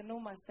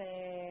φιλοξενούμαστε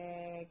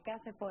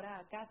κάθε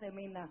φορά, κάθε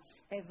μήνα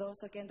εδώ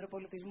στο Κέντρο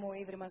Πολιτισμού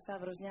Ίδρυμα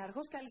Σταύρος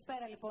Νιάρχος.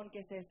 Καλησπέρα λοιπόν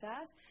και σε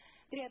εσάς.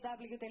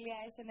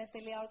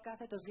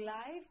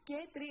 www.snf.org/live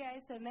και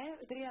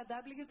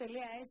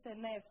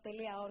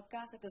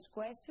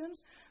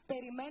www.snf.org/questions.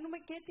 Περιμένουμε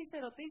και τις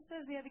ερωτήσεις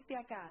σας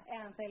διαδικτυακά,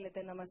 εάν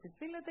θέλετε να μας τις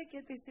στείλετε,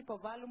 και τις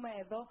υποβάλλουμε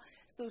εδώ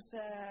στους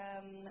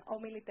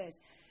ομιλητές.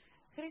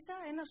 Χρύσα,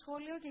 ένα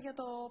σχόλιο και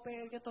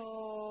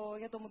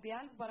για το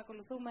Μουντιάλ που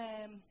παρακολουθούμε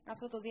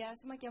αυτό το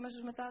διάστημα, και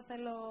αμέσως μετά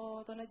θέλω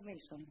τον Ed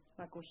Milson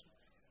να ακούσει.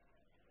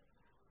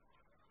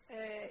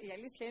 Η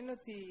αλήθεια είναι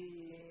ότι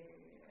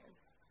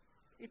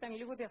ήταν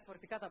λίγο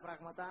διαφορετικά τα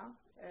πράγματα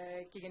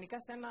και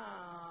γενικά σε ένα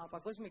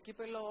παγκόσμιο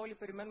κύπελλο όλοι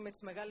περιμένουμε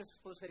τις μεγάλες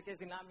ποδοσφαιρικές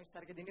δυνάμεις,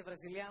 Αργεντινή,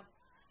 Βραζιλία,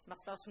 να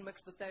φτάσουν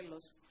μέχρι το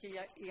τέλος. Και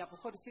η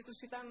αποχώρησή τους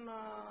τα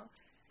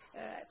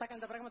έκανε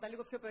τα πράγματα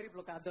λίγο πιο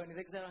περίπλοκα, Αντώνη,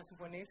 δεν ξέρω αν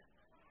συμφωνείς.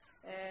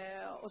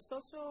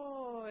 Ωστόσο,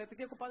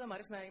 επειδή εγώ πάντα μου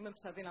αρέσει να είμαι με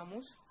τους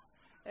αδύναμους,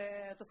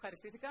 το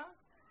ευχαριστήθηκα,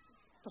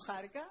 το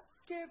χάρηκα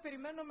και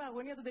περιμένω με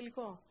αγωνία τον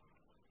τελικό.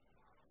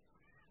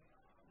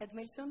 Ed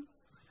Milson.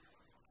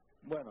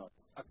 Bueno,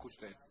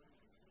 ακούστε.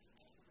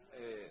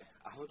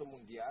 Αυτό το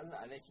Μουντιάλ,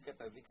 αν έχει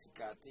καταδείξει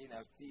κάτι, είναι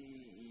αυτή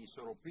η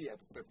ισορροπία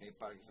που πρέπει να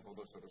υπάρχει στο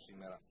ποδόσφαιρο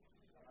σήμερα.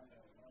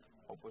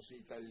 Όπως η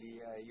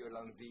Ιταλία, η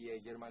Ολλανδία, η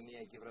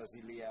Γερμανία και η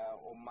Βραζιλία,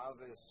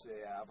 ομάδες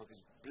από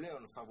τις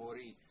πλέον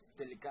φαβορί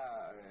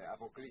τελικά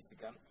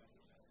αποκλείστηκαν.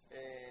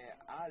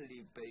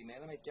 Άλλοι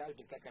περιμέναμε και άλλοι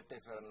τελικά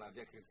κατέφεραν να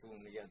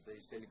διακριθούν για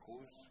τους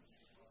τελικούς.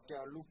 Και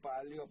αλλού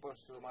πάλι,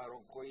 όπως το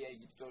Μαρόκο ή η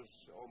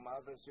Αίγυπτος,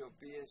 ομάδες οι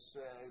οποίες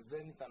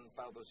δεν ήταν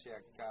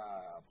παραδοσιακά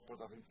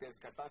πρωταθλητές,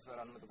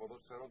 κατάφεραν με το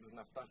ποδόσφαιρό τους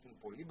να φτάσουν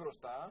πολύ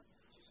μπροστά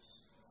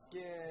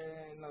και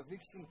να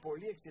δείξουν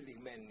πολύ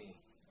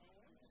εξελιγμένη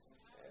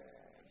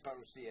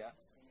παρουσία.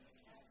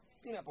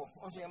 Τι να πω,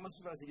 όσο για εμάς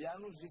τους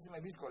Βραζιλιάνους ζήσαμε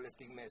δύσκολες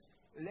στιγμές.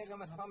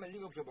 Λέγαμε θα πάμε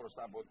λίγο πιο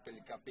μπροστά από ό,τι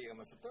τελικά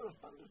πήγαμε. Στο τέλος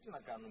πάντως τι να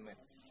κάνουμε.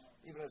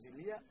 Η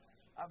Βραζιλία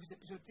άφησε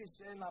πίσω της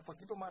ένα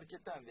αποτύπωμα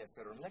αρκετά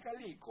ενδιαφέρον. Μια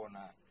καλή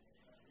εικόνα.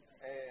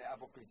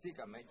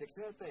 Αποκλειστήκαμε και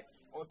ξέρετε,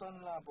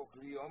 όταν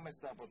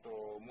αποκλειόμαστε από το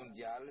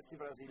Μουντιάλ, στη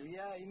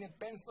Βραζιλία είναι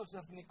πένθος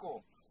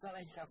εθνικό, σαν να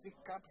έχει χαθεί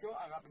κάποιο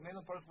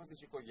αγαπημένο πρόσωπο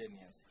της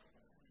οικογένειας.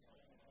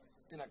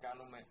 Τι να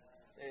κάνουμε,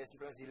 στη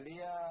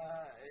Βραζιλία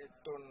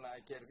το να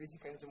κερδίσει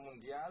κανείς το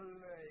Μουντιάλ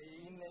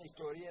είναι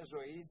ιστορία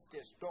ζωής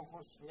και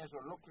στόχος μιας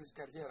ολόκληρης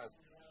καριέρας.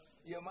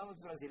 Η ομάδα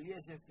της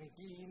Βραζιλίας η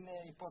εθνική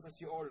είναι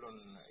υπόθεση όλων,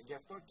 γι'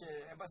 αυτό και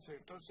εν πάση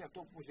περιπτώσει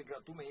αυτό που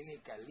συγκρατούμε είναι η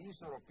καλή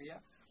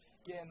ισορροπία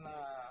και να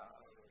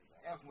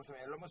έχουμε στο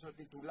μυαλό μας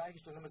ότι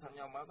τουλάχιστον είμαστε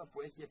μια ομάδα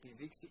που έχει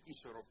επιδείξει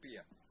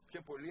ισορροπία.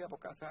 Πιο πολύ από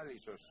κάθε άλλη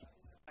ίσως.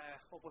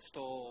 Όπως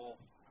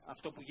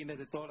αυτό που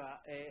γίνεται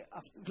τώρα,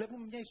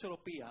 βλέπουμε μια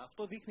ισορροπία.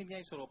 Αυτό δείχνει μια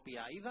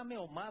ισορροπία. Είδαμε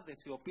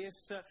ομάδες οι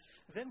οποίες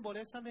δεν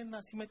μπορέσαν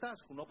να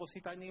συμμετάσχουν, όπως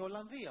ήταν η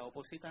Ολλανδία,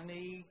 όπως ήταν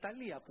η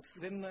Ιταλία, που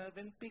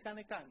δεν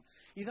πήγανε καν.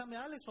 Είδαμε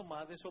άλλες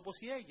ομάδες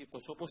όπως η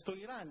Αίγυπτος, όπως το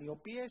Ιράν, οι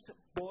οποίες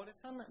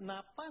μπόρεσαν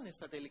να πάνε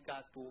στα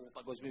τελικά του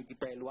Παγκοσμίου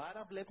Κυπέλλου.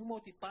 Άρα βλέπουμε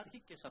ότι υπάρχει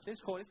και σε αυτές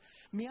τις χώρες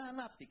μια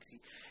ανάπτυξη.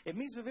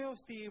 Εμείς βεβαίως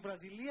στη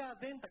Βραζιλία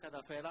δεν τα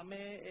καταφέραμε.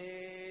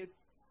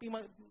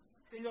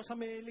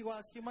 Τελειώσαμε λίγο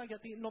άσχημα,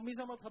 γιατί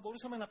νομίζαμε ότι θα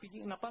μπορούσαμε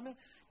να πάμε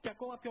και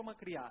ακόμα πιο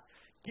μακριά.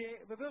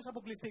 Και βεβαίως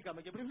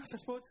αποκλειστήκαμε. Και πρέπει να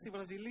σας πω ότι στη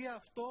Βραζιλία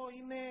αυτό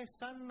είναι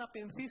σαν να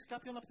πενθείς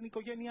κάποιον από την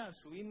οικογένειά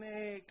σου.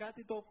 Είναι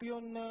κάτι το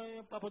οποίο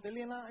αποτελεί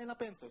ένα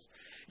πένθος.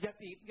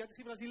 Γιατί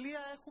στη Βραζιλία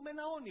έχουμε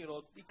ένα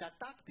όνειρο. Η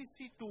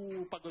κατάκτηση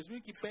του Παγκοσμίου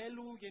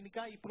Κυπέλλου,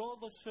 γενικά η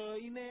πρόοδος,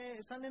 είναι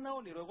σαν ένα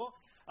όνειρο. Εγώ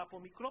από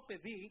μικρό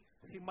παιδί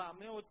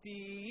θυμάμαι ότι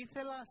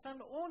ήθελα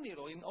σαν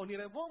όνειρο,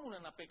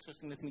 ονειρευόμουν να παίξω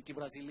στην Εθνική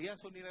Βραζιλία,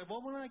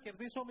 ονειρευόμουν να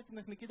κερδίσω με την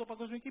Εθνική το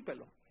Παγκόσμιο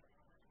Κύπελλο.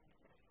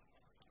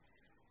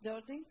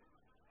 Τζόρντι.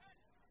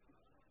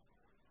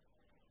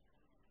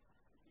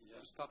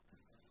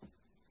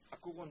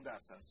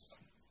 Ακούγοντάς σας,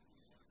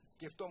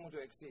 σκεφτόμουν το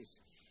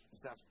εξής.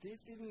 Σε αυτή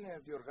την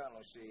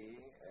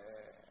διοργάνωση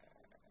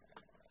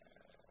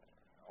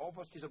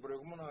όπως και στον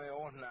προηγούμενο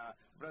αιώνα,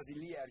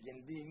 Βραζιλία,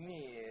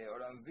 Αργεντινή,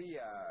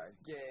 Ολλανδία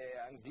και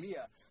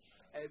Αγγλία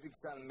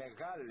έδειξαν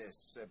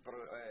μεγάλες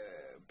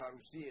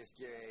παρουσίες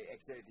και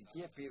εξαιρετική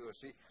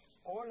επίδοση.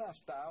 Όλα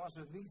αυτά μας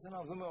οδήγησαν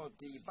να δούμε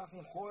ότι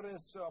υπάρχουν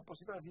χώρες όπως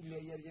η Βραζιλία,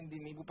 η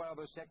Αργεντινή που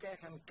παραδοσιακά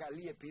είχαν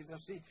καλή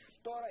επίδοση,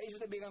 τώρα ίσως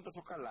δεν πήγαν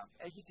τόσο καλά.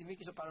 Έχει συμβεί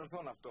και στο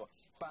παρελθόν αυτό.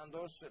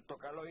 Πάντως το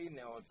καλό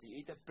είναι ότι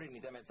είτε πριν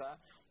είτε μετά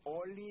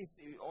όλοι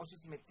όσοι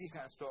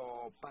συμμετείχαν στο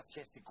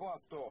παθιαστικό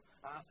αυτό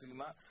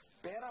άθλημα,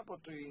 πέρα από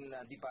την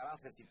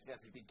αντιπαράθεση την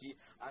αθλητική,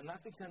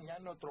 ανάπτυξαν μια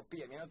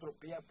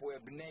νοοτροπία που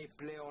εμπνέει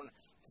πλέον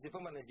τις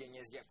επόμενες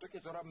γενιές. Γι' αυτό και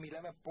τώρα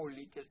μιλάμε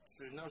πολύ και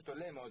στους νέους το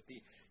λέμε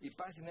ότι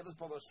υπάρχει ένα είδος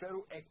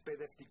ποδοσφαίρου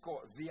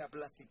εκπαιδευτικό,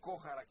 διαπλαστικό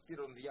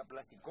χαρακτήρων,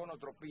 διαπλαστικό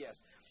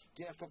νοοτροπίας.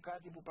 Και είναι αυτό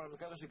κάτι που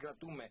πραγματικά το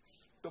συγκρατούμε.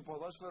 Το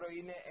ποδόσφαιρο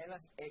είναι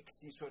ένας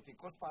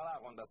εξισωτικός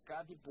παράγοντας,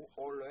 κάτι που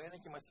όλο ένα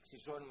και μας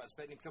εξισώνει, μας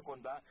φέρνει πιο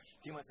κοντά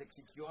και μας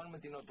εξοικειώνει με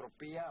την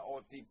νοοτροπία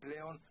ότι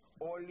πλέον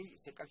όλοι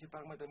σε κάποια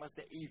πράγματα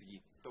είμαστε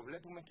ίδιοι. Το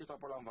βλέπουμε και το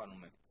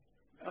απολαμβάνουμε.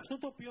 Αυτό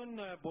το οποίο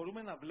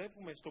μπορούμε να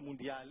βλέπουμε στο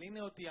Μουντιάλ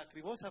είναι ότι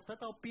ακριβώς αυτά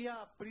τα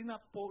οποία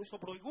στο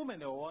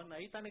προηγούμενο αιώνα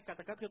ήταν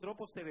κατά κάποιο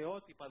τρόπο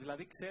στερεότυπα.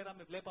 Δηλαδή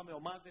βλέπαμε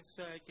ομάδες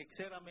και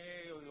ξέραμε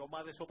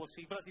ομάδες όπως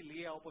η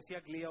Βραζιλία, όπως η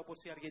Αγγλία,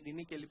 όπως η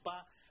Αργεντινή κλπ.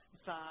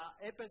 Θα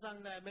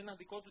έπαιζαν με έναν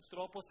δικό τους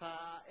τρόπο,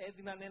 θα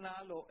έδιναν ένα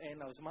άλλο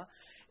έναυσμα.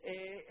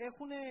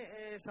 Έχουν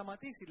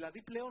σταματήσει,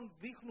 δηλαδή πλέον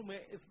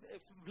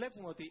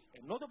βλέπουμε ότι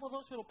ενώ το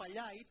ποδόσφαιρο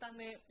παλιά ήταν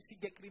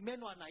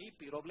συγκεκριμένο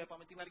αναήπειρο,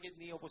 βλέπαμε την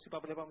Αργεντινή, όπως είπα,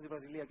 βλέπαμε την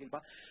Βραζιλία κλπ.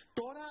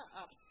 Τώρα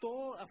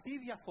αυτή η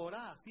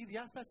διαφορά, αυτή η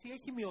διάσταση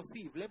έχει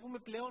μειωθεί. Βλέπουμε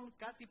πλέον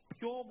κάτι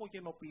πιο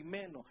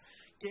ομογενοποιημένο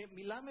και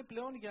μιλάμε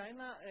πλέον για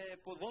ένα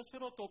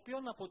ποδόσφαιρο το οποίο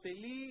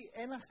αποτελεί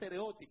ένα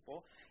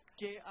στερεότυπο.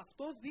 Και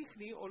αυτό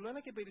δείχνει όλο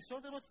ένα και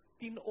περισσότερο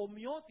την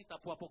ομοιότητα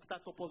που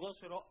αποκτά το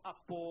ποδόσφαιρο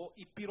από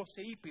ήπειρο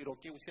σε ήπειρο.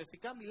 Και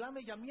ουσιαστικά μιλάμε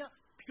για μια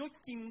πιο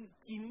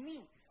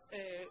κοινή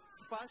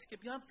φάση και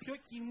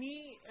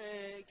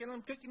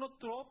έναν πιο κοινό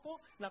τρόπο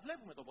να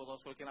βλέπουμε το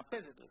ποδόσφαιρο και να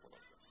παίζεται το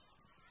ποδόσφαιρο.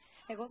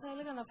 Εγώ θα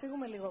έλεγα να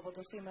φύγουμε λίγο από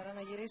το σήμερα,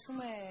 να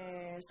γυρίσουμε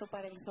στο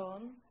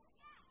παρελθόν,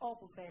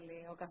 όπου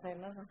θέλει ο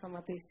καθένας να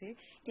σταματήσει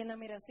και να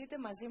μοιραστείτε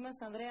μαζί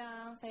μας, Ανδρέα,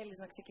 αν θέλεις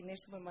να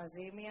ξεκινήσουμε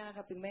μαζί, μια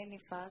αγαπημένη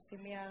φάση,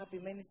 μια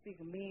αγαπημένη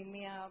στιγμή,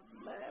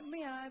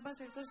 εν πάση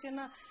περιπτώσει,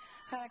 ένα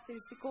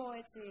χαρακτηριστικό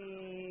έτσι,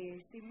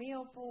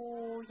 σημείο που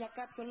για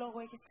κάποιο λόγο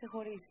έχεις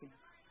ξεχωρίσει.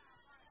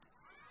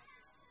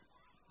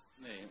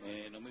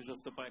 Ναι, νομίζω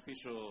αυτό πάει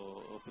πίσω,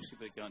 όπως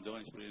είπε και ο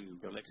Αντώνης πριν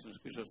και ο Λέξινος,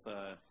 πίσω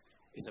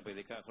στα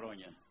παιδικά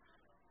χρόνια.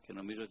 Και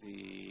νομίζω ότι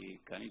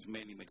κανείς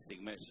μένει με τις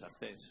στιγμές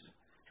αυτές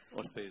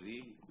ως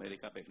παιδί,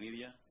 μερικά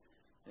παιχνίδια.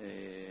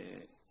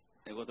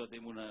 Εγώ τότε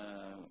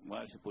μου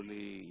άρεσε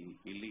πολύ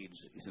η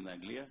Leeds στην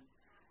Αγγλία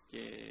και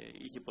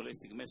είχε πολλές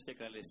στιγμές και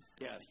καλές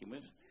και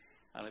άσχημες,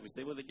 αλλά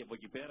πιστεύω ότι και από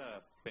εκεί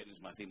πέρα παίρνεις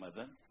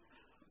μαθήματα.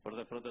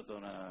 Πρώτα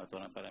το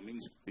να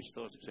παραμείνεις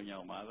πιστός σε μια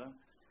ομάδα,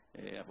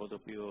 αυτό το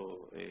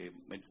οποίο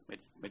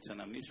με τις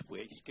αναμνήσεις που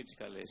έχεις και τις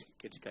καλές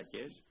και τις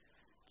κακές,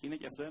 και είναι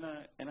και αυτό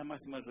ένα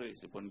μάθημα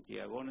ζωής. Λοιπόν, και οι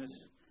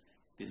αγώνες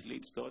της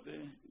Leeds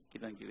τότε, και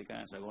ήταν και ειδικά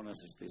ένας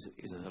αγώνας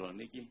στη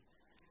Θεσσαλονίκη,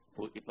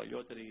 που οι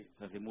παλιότεροι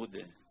θα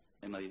θυμούνται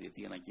ένα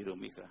διαιτητή, έναν κύριο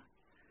Μίχα,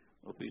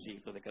 ο οποίος είχε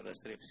τότε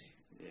καταστρέψει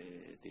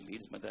τη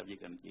Leeds, μετά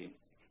βγήκαν και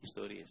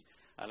ιστορίες.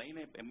 Αλλά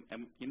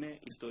είναι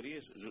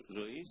ιστορίες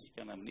ζωής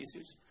και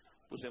αναμνήσεις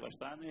που σε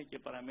βαστάνε και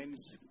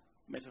παραμένεις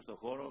μέσα στον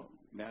χώρο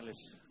με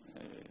άλλες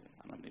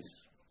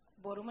αναμνήσεις.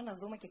 Μπορούμε να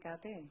δούμε και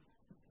κάτι?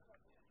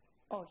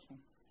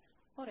 Όχι.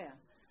 Ωραία.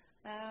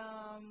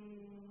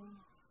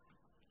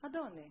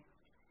 Αντώνη.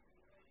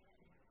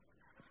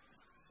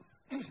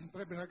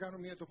 Πρέπει να κάνω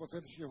μια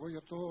τοποθέτηση εγώ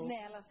για το... Ναι,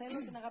 αλλά θέλω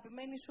την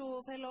αγαπημένη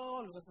σου, θέλω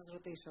όλους να σας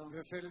ρωτήσω.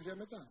 Δεν θέλεις για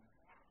μετά?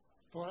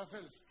 Τώρα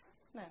θέλεις?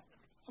 Ναι.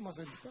 Άμα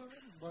θέλεις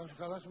τώρα, να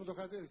χαλάσουμε το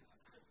χατήρι.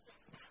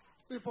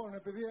 Λοιπόν,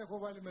 επειδή έχω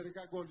βάλει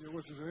μερικά γκολ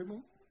εγώ στη ζωή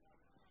μου,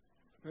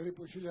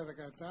 περίπου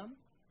 1017,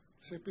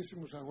 σε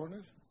επίσημους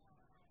αγώνες,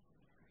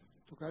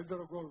 το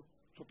καλύτερο γκολ,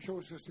 το πιο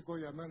ουσιαστικό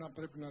για μένα,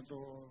 πρέπει να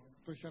το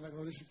έχει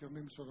αναγνωρίσει και ο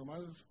Μίμης ο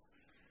Δωμάδος,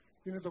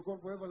 είναι το γκολ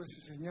που έβαλε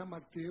στις 9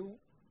 Μαρτίου,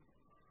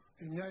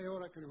 9 η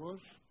ώρα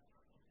ακριβώς,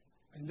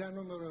 9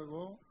 νούμερο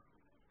εγώ,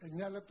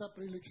 9 λεπτά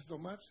πριν λήξει το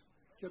μάτς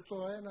και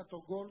το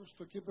ένατο γκολ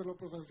στο κύπελλο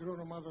πρωταθλητριών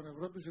ομάδων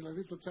Ευρώπης,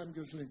 δηλαδή το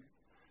Champions League.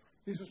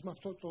 Ίσως με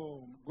αυτό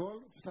το γκολ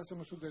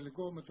φτάσαμε στο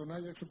τελικό με τον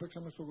Άγιαξ που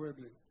παίξαμε στο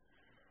Γουέμπλι.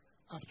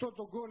 Αυτό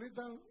το γκολ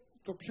ήταν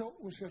το πιο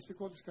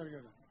ουσιαστικό της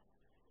καριέρας.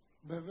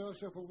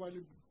 Βεβαίως έχω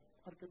βάλει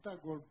αρκετά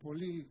γκολ,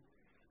 πολύ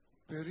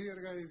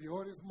περίεργα,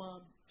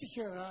 ιδιόρυθμα,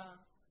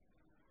 τυχερά.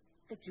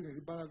 Έτσι είναι,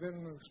 την μπάλα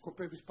δεν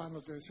σκοπεύεις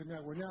πάνω σε μια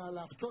γωνιά,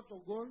 αλλά αυτό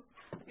το γκολ,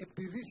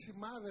 επειδή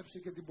σημάδεψε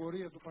και την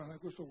πορεία του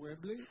Παναθηναϊκού στο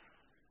Γουέμπλι,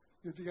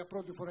 γιατί για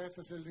πρώτη φορά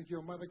έφτασε η ελληνική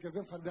ομάδα και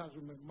δεν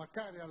φαντάζομαι,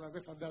 μακάρι αλλά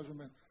δεν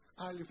φαντάζομαι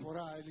άλλη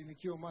φορά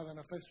ελληνική ομάδα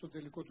να φτάσει στο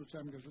τελικό του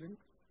Champions League.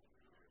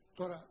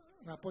 Τώρα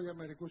να πω για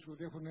μερικούς που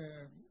έχουν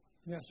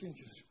μια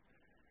σύγχυση.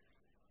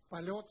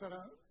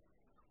 Παλαιότερα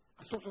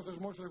αυτός ο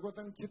θεσμός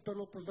λεγόταν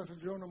Κύπελλο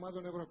Ποδοσφαίρου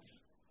Ομάδων Ευρώπης.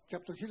 Και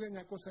από το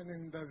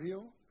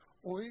 1992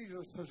 ο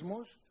ίδιος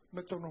θεσμός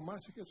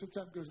μετονομάστηκε στο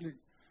Champions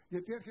League.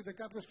 Γιατί έρχεται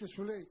κάποιος και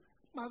σου λέει,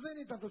 μα δεν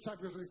ήταν το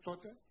Champions League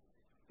τότε,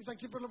 ήταν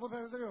κύπελλο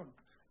ποδαρετριών.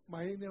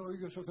 Μα είναι ο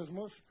ίδιος ο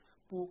θεσμός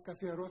που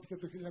καθιερώθηκε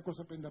το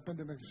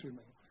 1955 μέχρι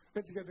σήμερα.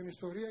 Έτσι για την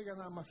ιστορία, για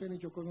να μαθαίνει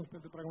και ο κόσμος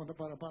 5 πράγματα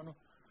παραπάνω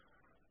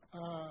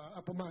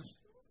από εμάς.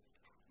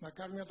 Να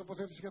κάνουμε μια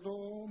τοποθέτηση για το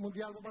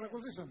Μουντιάλ που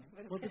παρακολουθήσαμε.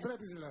 Μου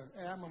επιτρέπεις δηλαδή?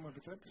 Άμα μου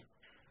επιτρέπεις.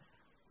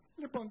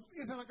 Λοιπόν,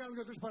 ήθελα να κάνω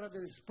 2-3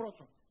 παρατηρήσεις.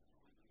 Πρώτον,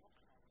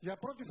 για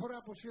πρώτη φορά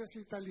αποσίασε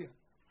η Ιταλία.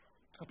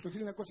 Από το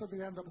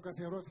 1930 που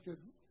καθιερώθηκε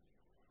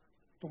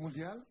το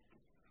Μουντιάλ,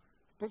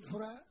 πρώτη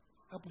φορά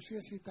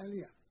αποσίασε η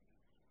Ιταλία.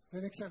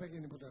 Δεν έχει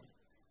ξαναγίνει ποτέ.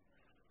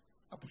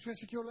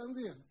 Αποσίασε και η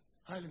Ολλανδία.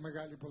 Άλλη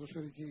μεγάλη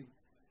ποδοσφαιρική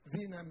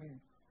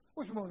δύναμη,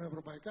 όχι μόνο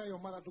ευρωπαϊκά. Η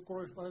ομάδα του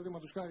Κρόιφ,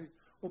 παραδείγματος χάρη,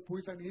 όπου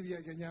ήταν η ίδια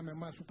γενιά με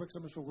εμάς που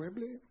παίξαμε στο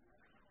Γουέμπλεϊ,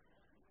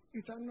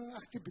 ήταν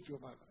αχτύπητη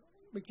ομάδα.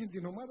 Με εκείνη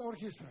την ομάδα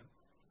ορχήστρα.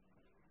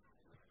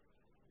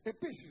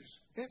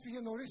 Επίσης, έφυγε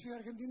νωρίς η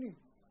Αργεντινή.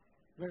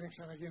 Δεν έχει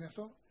ξαναγίνει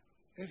αυτό.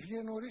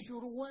 Έφυγε νωρίς η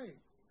Ουρουγουάη.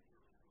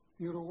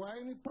 Η Ουρουγουάη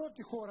είναι η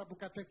πρώτη χώρα που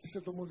κατέκτησε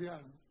το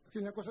Μουντιάλ, το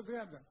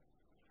 1930.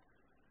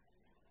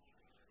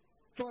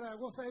 Τώρα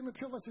εγώ θα είμαι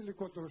πιο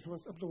βασιλικότερος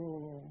από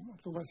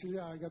το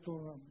βασιλιά, για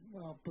το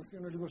να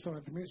απευθύνω λίγο στον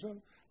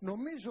ατιμήσεων.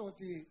 Νομίζω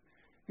ότι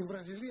η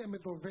Βραζιλία με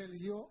το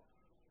Βέλγιο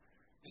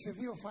σε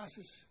 2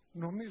 φάσεις,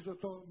 νομίζω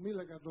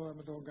μίλαγα τώρα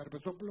με τον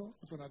Καρπετόπουλο,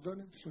 με τον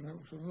Αντώνη,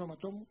 στον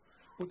ονόματό μου,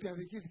 ότι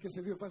αδικήθηκε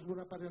σε 2 φάσεις, μπορεί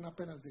να πάρει ένα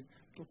πέναλτι.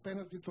 Το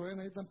πέναλτι το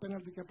ένα ήταν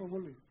πέναλτι και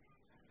αποβολή.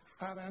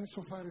 Άρα αν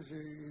σοφάριζε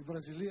η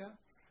Βραζιλία,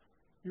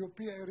 η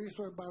οποία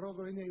ερίστο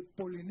εμπαρόδο είναι η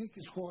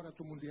πολυνίκης χώρα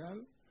του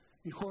Μουντιάλ,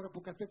 η χώρα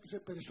που κατέκτησε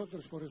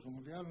περισσότερες φορές το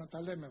Μουντιάλ, να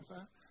τα λέμε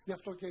αυτά, γι'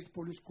 αυτό και έχει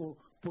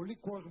πολύ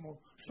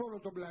κόσμο σε όλο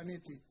τον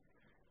πλανήτη.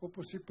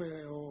 Όπως είπε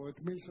ο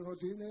Εκμίλσον,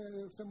 ότι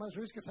είναι θέμα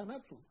ζωής και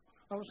θανάτου.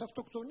 Αλλά σε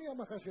αυτοκτονία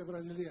άμα χάσει η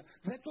Βραζιλία.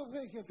 Δεν το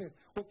δέχεται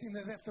ότι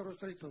είναι δεύτερος,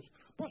 τρίτος.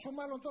 Πόσο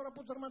μάλλον τώρα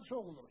που τερμάτισε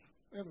 8ος,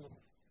 7ος.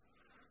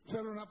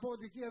 Θέλω να πω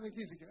ότι εκεί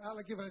αδικήθηκε.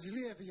 Αλλά και η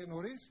Βραζιλία έφυγε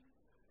νωρίς.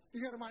 Η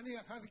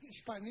Γερμανία χάθηκε, η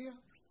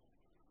Ισπανία.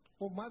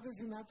 Ομάδες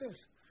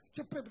δυνατές.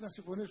 Και πρέπει να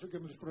συμφωνήσω και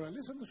με τους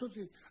προαλήσαντες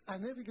ότι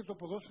ανέβηκε το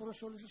ποδόσφαιρο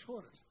σε όλες τις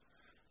χώρες.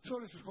 Σε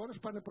όλες τις χώρες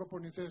πάνε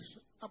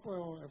προπονητές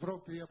από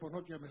Ευρώπη ή από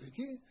Νότια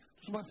Αμερική,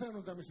 τους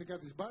μαθαίνουν τα μυστικά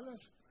της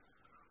μπάλας.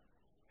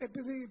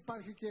 Επειδή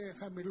υπάρχει και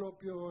χαμηλό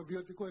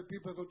βιωτικό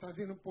επίπεδο, τα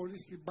δίνουν πολύ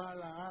στην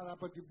μπάλα, άρα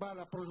από την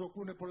μπάλα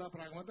προσδοκούν πολλά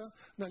πράγματα,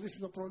 να λύσουν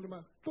το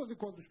πρόβλημα το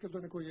δικό τους και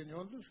των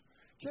οικογενειών τους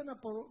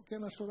και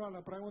ένα σωρό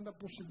άλλα πράγματα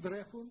που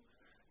συντρέχουν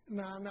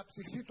να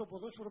αναπτυχθεί το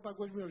ποδόσφαιρο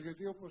παγκοσμίως.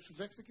 Γιατί όπως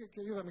δέχτηκε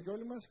και είδαμε και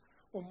όλοι μας,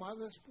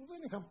 ομάδες που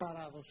δεν είχαν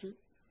παράδοση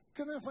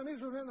και να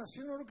εμφανίζουν ένα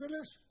σύνορο και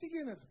λες τι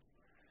γίνεται.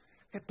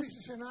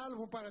 Επίσης ένα άλλο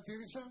που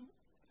παρατήρησα,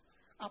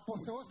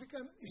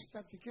 αποθεώθηκαν οι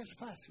στατικές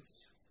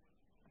φάσεις.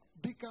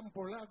 Μπήκαν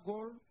πολλά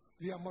γκολ,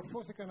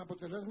 διαμορφώθηκαν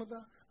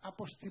αποτελέσματα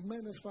από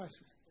στημένες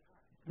φάσεις.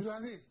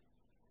 Δηλαδή,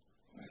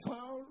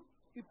 φάουλ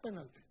ή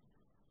πέναλτι.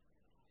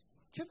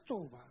 Και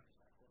το βαρ.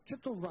 Και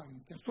το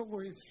βαν. Και αυτό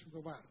βοήθησε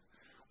το βαρ.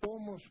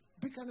 Όμως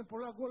μπήκανε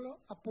πολλά γκολ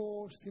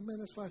από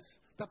στημένες φάσεις.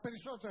 Τα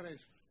περισσότερα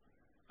ίσως.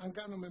 Αν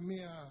κάνουμε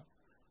μία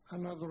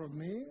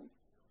αναδρομή,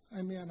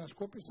 μία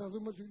ανασκόπηση, θα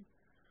δούμε ότι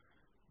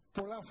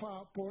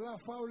πολλά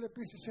φάουλ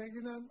επίσης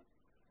έγιναν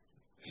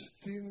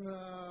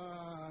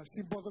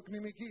στην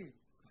ποδοκνημική.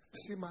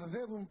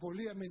 Σημαδεύουν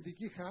πολύ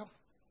αμυντική χαφ.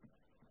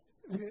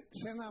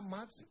 Σε ένα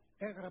μάτς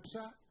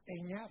έγραψα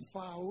 9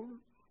 φάουλ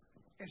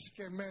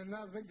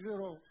εσκεμμένα. Δεν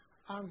ξέρω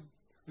αν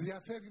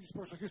διαθέτει της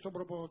προσοχής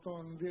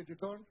των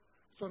διαιτητών,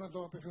 στο να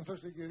το απευθυνθώ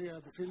στην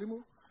κυρία του φίλη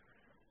μου.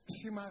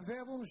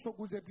 Σημαδεύουν στο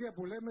κουντεπιά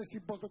που λέμε,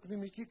 στην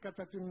ποδοκνημική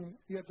κατά την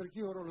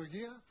ιατρική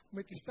ορολογία,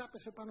 με τις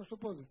τάπες επάνω στο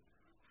πόδι.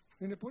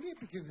 Είναι πολύ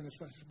επικίνδυνες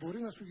φάσεις. Μπορεί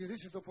να σου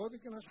γυρίσει το πόδι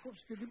και να σου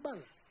κόψει και την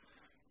μπάλα.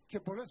 Και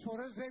πολλές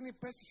φορές δεν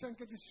υπέστησαν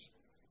και τις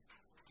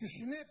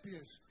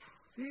συνέπειες.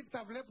 Ή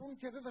τα βλέπουν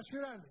και δεν τα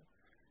σφυράνε.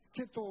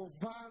 Και το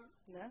βαρ,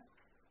 ναι,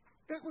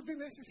 έχω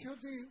την αίσθηση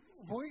ότι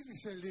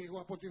βοήθησε λίγο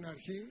από την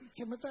αρχή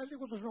και μετά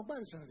λίγο το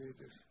σνομπάρισαν οι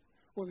διαιτητές.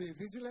 Ο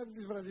διαιτητής δηλαδή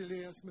της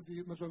Βραζιλίας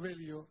με το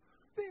Βέλγιο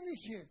δεν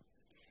είχε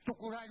το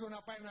κουράγιο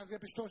να πάει να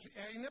διαπιστώσει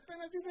είναι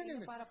απέναντι ή δεν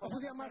είναι. Αφού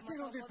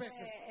διαμαρτύρονται οι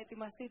παίκτες.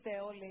 Ετοιμαστείτε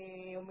όλοι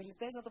οι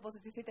ομιλητές να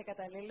τοποθετηθείτε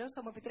καταλήλως.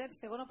 Θα μου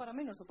επιτρέψετε εγώ να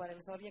παραμείνω στο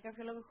παρελθόν. Για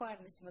κάποιο λόγο έχω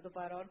άρνηση με το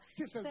παρόν.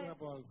 Τι θέλετε να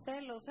πω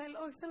άλλο?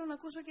 Όχι, θέλω να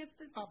ακούσω και.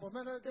 Από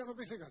μένα δεν θα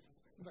πεις κάτι.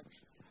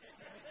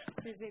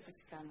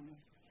 Συζήτηση κάνουμε.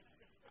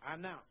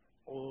 Ανά,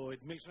 ο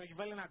Εντμίλσον έχει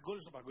βάλει ένα γκολ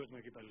στο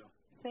Παγκόσμιο Κύπελλο.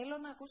 Θέλω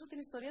να ακούσω την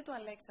ιστορία του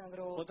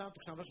Αλέξανδρου. Όταν του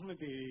ξαναδώσουμε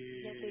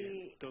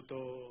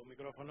το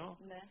μικρόφωνο,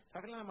 ναι, θα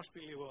ήθελα να μας πει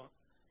λίγο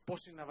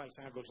πώς είναι να βάλεις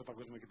ένα γκολ στο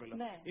Παγκόσμιο Κύπελλο.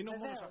 Ναι, είναι ο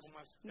μόνος από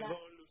εμάς, εδώ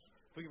όλους,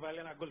 που έχει βάλει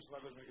ένα γκολ στο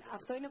Παγκόσμιο Κύπελλο.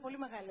 Αυτό είναι πολύ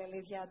μεγάλη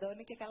αλήθεια,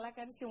 Αντώνη, και καλά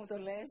κάνεις και μου το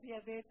λες,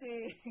 γιατί έτσι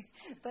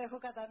το έχω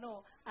κατά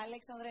νου.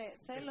 Αλέξανδρε,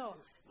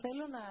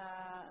 θέλω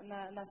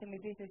να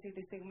θυμηθείς εσύ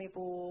τη στιγμή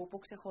που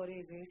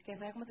ξεχωρίζεις και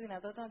θα έχουμε τη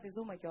δυνατότητα να τη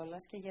δούμε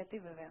κιόλας, και γιατί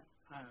βέβαια.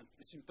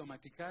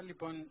 Συμπτωματικά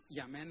λοιπόν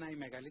για μένα η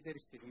μεγαλύτερη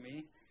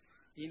στιγμή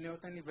είναι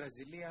όταν η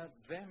Βραζιλία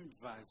δεν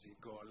βάζει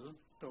γκολ,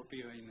 το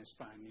οποίο είναι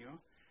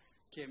σπάνιο,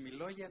 και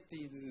μιλώ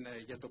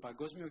για το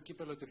Παγκόσμιο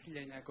Κύπελλο του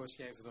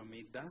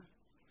 1970,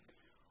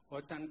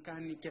 όταν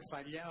κάνει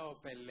κεφαλιά ο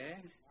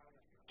Πελέ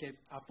και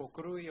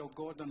αποκρούει ο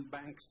Gordon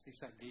Banks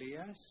της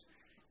Αγγλίας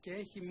και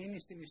έχει μείνει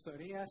στην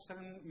ιστορία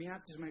σαν μια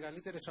από τις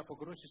μεγαλύτερες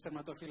αποκρούσεις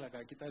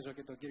τερματοφύλακα. Κοιτάζω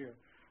και τον κύριο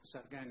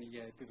Σαργάνη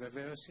για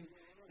επιβεβαίωση.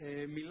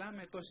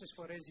 Μιλάμε τόσες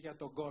φορές για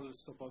το γκολ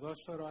στο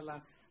ποδόσφαιρο,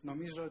 αλλά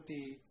νομίζω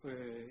ότι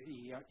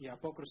η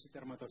απόκρουση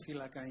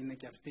τερματοφύλακα είναι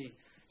και αυτή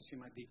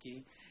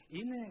σημαντική.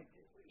 Είναι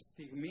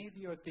στιγμή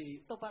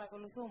διότι... Το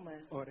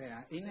παρακολουθούμε.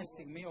 Ωραία. Είναι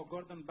στιγμή, ο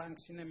Gordon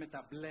Banks είναι με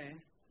τα μπλε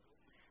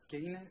και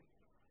είναι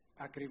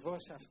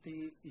ακριβώς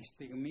αυτή η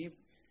στιγμή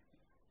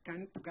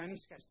που κάνει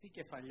σκαστή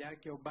κεφαλιά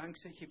και ο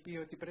Banks έχει πει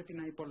ότι πρέπει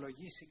να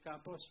υπολογίσει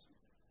κάπως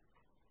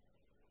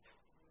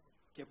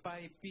και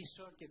πάει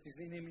πίσω και της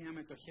δίνει μια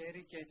με το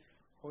χέρι και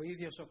ο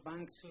ίδιος ο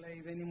Banks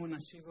λέει δεν ήμουν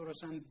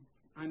σίγουρος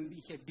αν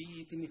είχε μπει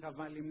ή την είχα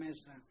βάλει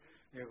μέσα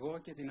εγώ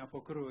και την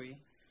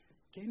αποκρούει.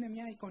 Και είναι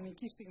μια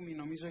εικονική στιγμή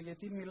νομίζω,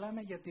 γιατί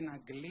μιλάμε για την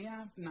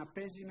Αγγλία να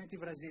παίζει με τη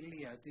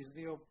Βραζιλία, τις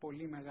δύο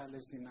πολύ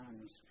μεγάλες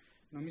δυνάμεις.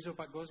 Νομίζω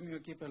Παγκόσμιο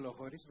Κύπελλο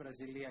χωρίς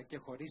Βραζιλία και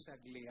χωρίς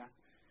Αγγλία,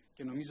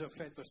 και νομίζω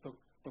φέτος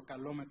το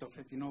καλό με το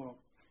φετινό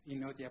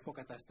είναι ότι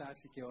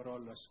αποκαταστάθηκε ο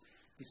ρόλος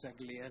της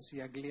Αγγλίας.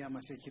 Η Αγγλία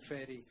μας έχει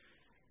φέρει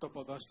το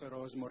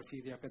ποδόσφαιρο ως μορφή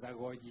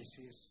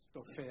διαπαιδαγώγησης,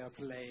 το fair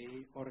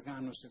play,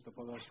 οργάνωσε το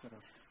ποδόσφαιρο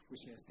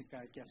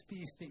ουσιαστικά. Και αυτή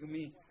η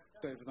στιγμή,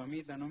 το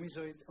 70,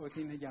 νομίζω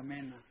ότι είναι για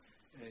μένα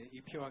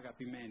η πιο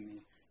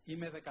αγαπημένη.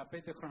 Είμαι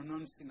 15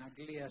 χρονών στην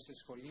Αγγλία σε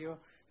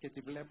σχολείο και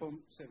τη βλέπω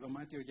σε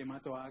δωμάτιο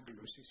γεμάτο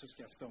Άγγλους. Ίσως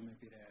και αυτό με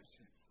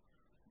επηρέασε.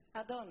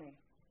 Αντώνη.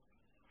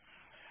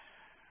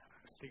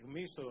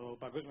 Στιγμή στο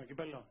Παγκόσμιο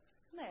Κύπελλο.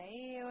 Ναι,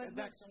 ή ο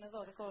Εντάξον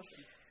εδώ, δικό σου.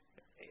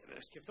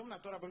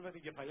 Σκεφτόμουν τώρα που είδα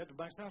την κεφαλιά του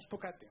Μπάνκς, να σου πω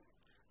κάτι.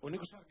 Ο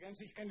Νίκος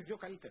Αργάνης έχει κάνει 2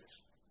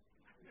 καλύτερες.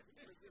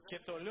 Και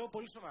το λέω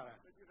πολύ σοβαρά.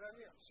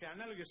 Σε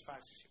ανάλογες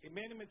φάσεις. Η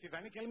μία είναι με τη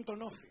Δανία και άλλη με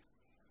τον Όφη.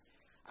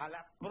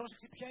 Αλλά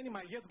πρόσεξε ποια είναι η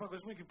μαγεία του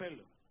Παγκοσμίου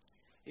Κυπέλλου.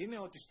 Είναι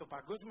ότι στο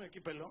Παγκόσμιο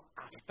Κύπελλο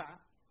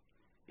αυτά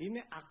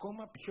είναι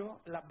ακόμα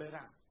πιο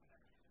λαμπερά.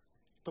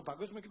 Το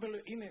Παγκόσμιο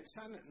Κύπελλο είναι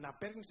σαν να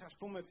παίρνεις, ας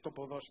πούμε, το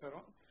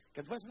ποδόσφαιρο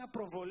και του βάζεις ένα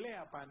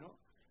προβολέα πάνω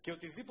και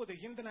οτιδήποτε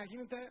γίνεται να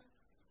γίνεται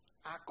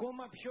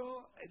ακόμα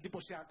πιο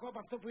εντυπωσιακό από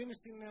αυτό που είναι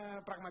στην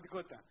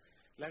πραγματικότητα.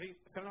 Δηλαδή,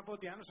 θέλω να πω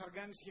ότι αν ο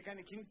Σαργάνης είχε κάνει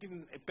εκείνη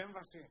την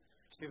επέμβαση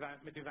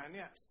με τη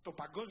Δανία στο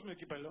Παγκόσμιο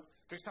Κύπελλο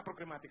και όχι στα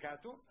προκριματικά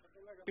του,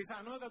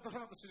 πιθανότατα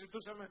θα το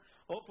συζητούσαμε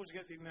όπως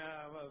για την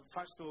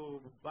φάση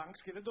του Banks,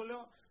 και δεν το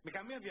λέω με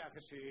καμία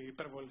διάθεση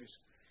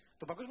υπερβολής.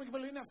 Το Παγκόσμιο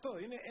Κύπελλο είναι αυτό.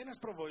 Είναι ένας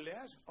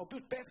προβολέας ο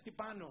οποίος πέφτει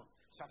πάνω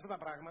σε αυτά τα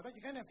πράγματα και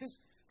κάνει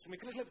αυτές τις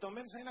μικρές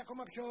λεπτομέρειες να είναι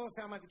ακόμα πιο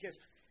θεαματικές.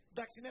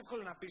 Εντάξει, είναι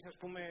εύκολο να πεις, ας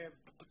πούμε,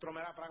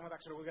 τρομερά πράγματα,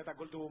 ξέρω εγώ, για τα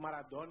γκολ του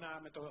Μαραντόνα,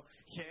 με το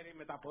χέρι,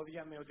 με τα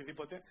πόδια, με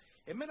οτιδήποτε.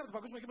 Εμένα από το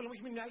Παγκόσμιο Κύπελλο μου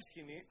έχει μείνει μια άλλη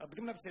σκηνή, επειδή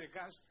ήμουν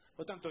πιτσιρικάς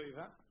όταν το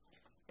είδα.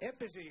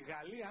 Έπαιζε η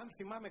Γαλλία, αν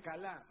θυμάμαι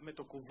καλά, με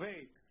το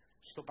Κουβέιτ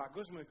στο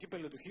Παγκόσμιο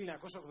Κύπελλο του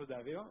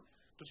 1982.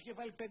 Τους είχε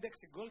βάλει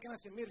 5-6 γκολ και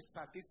ένας εμμύρης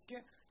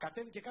τσατίστηκε,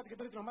 κατέβηκε κάτω και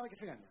πήρε την ομάδα και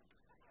φύγανε.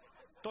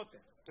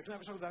 Τότε, το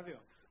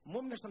 1982. Μου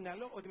έμεινε στο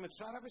μυαλό ότι με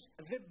τους Άραβες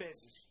δεν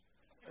παίζεις.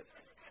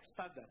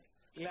 Στάνταρ.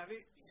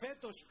 Δηλαδή,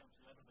 φέτος.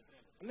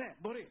 Ναι,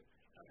 μπορεί.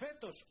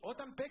 Φέτος,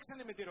 όταν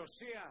παίξανε με τη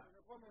Ρωσία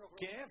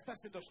και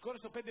έφτασε το σκορ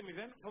στο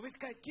 5-0,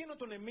 φοβήθηκα εκείνο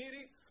τον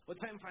εμμύρη ότι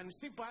θα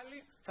εμφανιστεί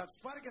πάλι, θα τους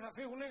πάρει και θα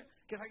φύγουνε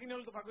και θα γίνει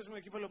όλο το Παγκόσμιο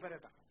Κύπελλο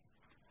περέτα.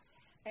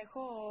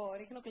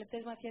 Ρίχνω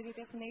κλεφτές ματιές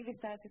γιατί έχουν ήδη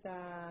φτάσει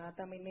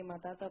τα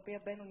μηνύματα, τα οποία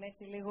μπαίνουν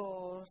έτσι λίγο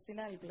στην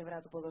άλλη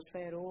πλευρά του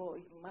ποδοσφαίρου,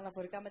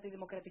 αναφορικά με τη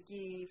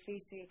δημοκρατική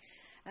φύση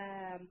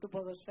του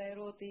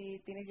ποδοσφαίρου,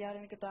 ότι την ίδια ώρα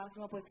είναι και το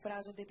άθλημα που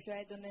εκφράζονται οι πιο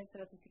έντονες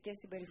ρατσιστικές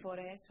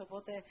συμπεριφορές.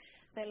 Οπότε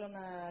θέλω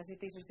να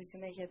ζητήσω στη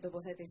συνέχεια την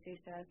τοποθέτησή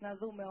σας. Να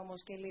δούμε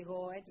όμως και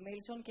λίγο Ed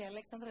Milson και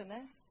Αλέξανδρε,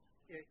 ναι.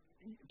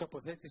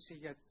 Τοποθέτηση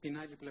για την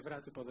άλλη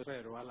πλευρά του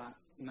ποδοσφαίρου, αλλά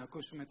να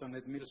ακούσουμε τον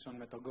Ed Milson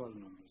με τον γκολ,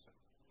 νομίζω.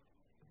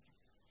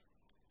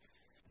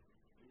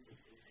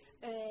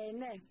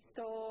 Ναι,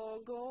 το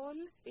γκολ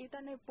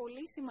ήταν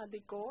πολύ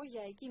σημαντικό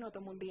για εκείνο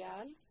το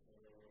Μουντιάλ.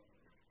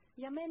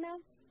 Για μένα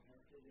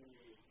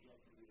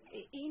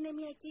είναι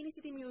μια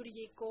κίνηση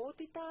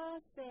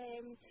δημιουργικότητας,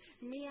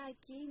 μια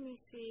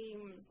κίνηση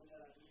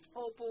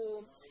όπου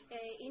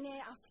είναι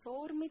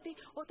αυθόρμητη.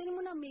 Όταν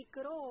ήμουν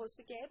μικρός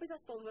και έπαιζα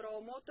στον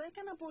δρόμο, το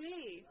έκανα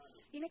πολύ.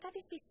 Είναι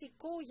κάτι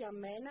φυσικό για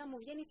μένα, μου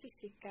βγαίνει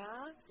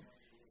φυσικά.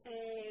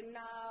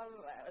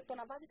 Το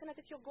να βάζεις ένα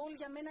τέτοιο γκολ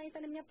για μένα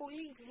ήταν μια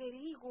πολύ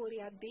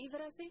γρήγορη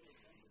αντίδραση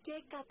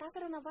και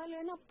κατάφερα να βάλω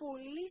ένα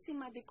πολύ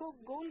σημαντικό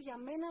γκολ για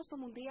μένα στο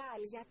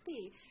Μουντιάλ.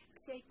 Γιατί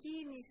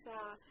ξεκίνησα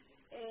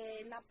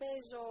να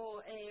παίζω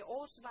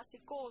ως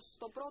βασικός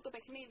στο πρώτο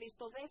παιχνίδι,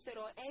 στο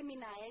δεύτερο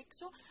έμεινα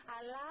έξω,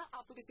 αλλά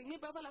από τη στιγμή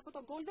που έβαλα αυτό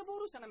το γκολ δεν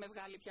μπορούσα να με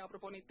βγάλει πια ο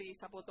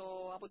προπονητής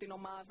από την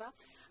ομάδα.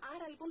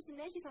 Άρα λοιπόν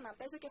συνέχισα να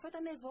παίζω και αυτό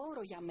ήταν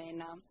δώρο για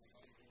μένα.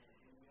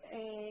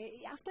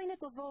 Αυτό είναι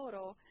το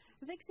δώρο.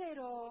 Δεν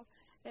ξέρω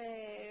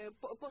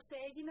πώς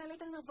έγινε, αλλά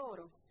ήταν ένα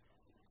δώρο.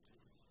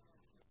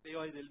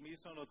 Ο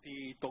Εντελμίσον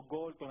ότι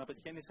το να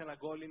πετυχαίνεις ένα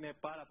γκολ είναι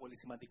πάρα πολύ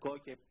σημαντικό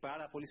και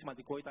πάρα πολύ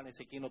σημαντικό ήταν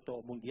σε εκείνο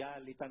το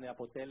Μουντιάλ, ήταν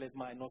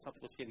αποτέλεσμα ενός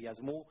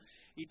αυτοσχεδιασμού,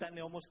 ήταν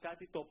όμως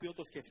κάτι το οποίο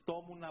το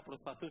σκεφτόμουν,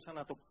 προσπαθούσα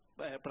να το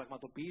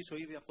πραγματοποιήσω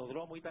ήδη από το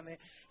δρόμο, ήταν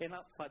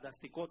ένα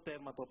φανταστικό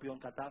τέρμα το οποίο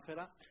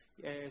κατάφερα.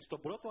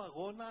 Στον πρώτο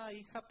αγώνα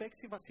είχα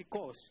παίξει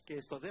βασικός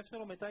και στο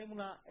δεύτερο μετά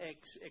ήμουνα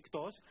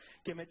εκτός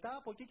και μετά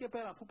από εκεί και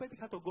πέρα αφού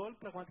πέτυχα τον γκολ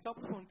πραγματικά ο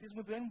προπονητής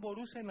μου δεν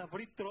μπορούσε να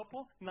βρει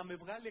τρόπο να με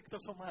βγάλει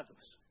εκτός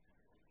ομάδος.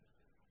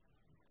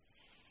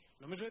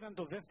 Νομίζω ήταν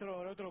το δεύτερο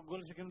ωραιότερο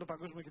γκολ σε εκείνο το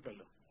Παγκόσμιο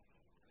Κύπελλο.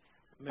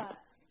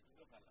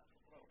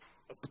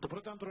 Το πρώτο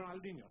ήταν το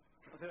Ροναλντίνιο.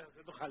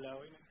 Δεν το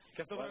χαλάω, είναι.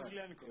 Και αυτό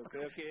βραζιλιάνικο.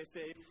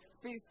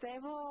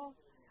 Πιστεύω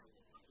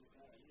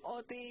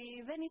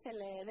ότι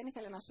δεν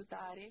ήθελε να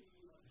σουτάρει.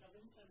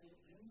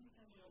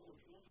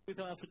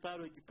 Ήθελα να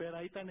σουτάρω εκεί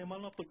πέρα, ήταν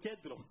μάλλον από το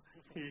κέντρο.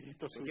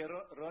 Και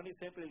Ρόνι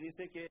sempre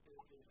dice que...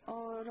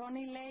 Ο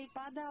Ρόνι λέει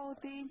πάντα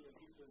ότι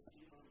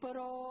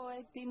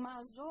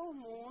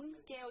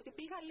προετοιμαζόμουν και ότι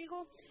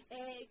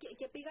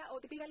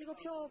πήγα λίγο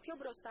πιο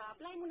μπροστά.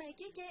 Απλά ήμουν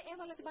εκεί και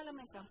έβαλα την μπάλα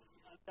μέσα.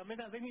 Για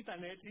μένα δεν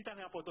ήταν έτσι,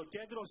 ήταν από το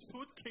κέντρο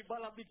σουτ και η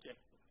μπάλα μπήκε.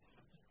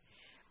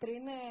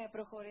 Πριν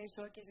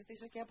προχωρήσω και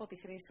ζητήσω και από τη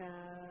Χρύσα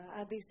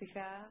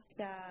αντίστοιχα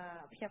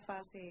ποια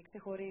φάση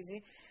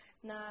ξεχωρίζει,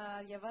 να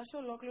διαβάσω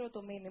ολόκληρο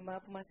το μήνυμα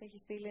που μας έχει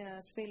στείλει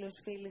ένας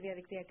φίλη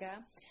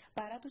διαδικτυακά.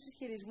 Παρά τους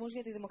ισχυρισμούς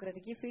για τη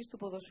δημοκρατική φύση του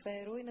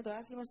ποδοσφαίρου, είναι το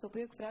άθλημα στο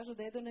οποίο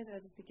εκφράζονται έντονες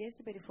ρατσιστικές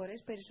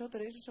συμπεριφορές,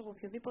 περισσότερο ίσως από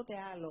οποιοδήποτε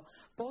άλλο.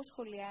 Πώς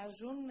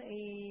σχολιάζουν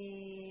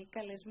οι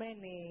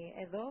καλεσμένοι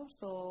εδώ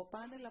στο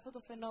πάνελ αυτό το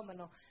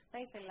φαινόμενο? Θα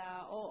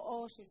ήθελα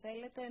όσοι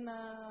θέλετε να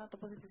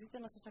τοποθετηθείτε,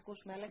 να σας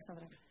ακούσουμε.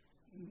 Αλέξανδρε.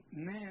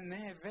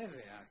 Ναι,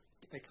 βέβαια.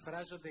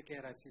 Εκφράζονται και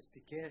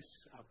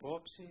ρατσιστικές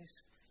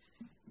απόψεις.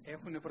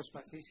 Έχουν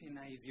προσπαθήσει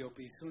να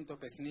ιδιοποιηθούν το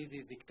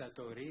παιχνίδι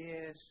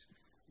δικτατορίες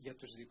για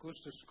τους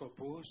δικούς τους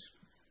σκοπούς,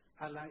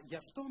 αλλά γι'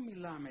 αυτό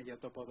μιλάμε για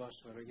το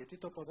ποδόσφαιρο, γιατί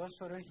το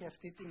ποδόσφαιρο έχει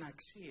αυτή την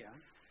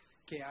αξία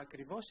και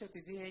ακριβώς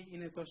επειδή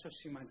είναι τόσο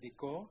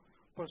σημαντικό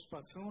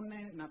προσπαθούν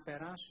να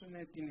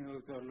περάσουν την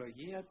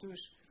ιδεολογία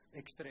τους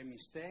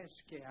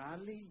εξτρεμιστές και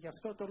άλλοι. Γι'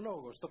 αυτό το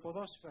λόγο στο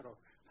ποδόσφαιρο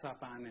θα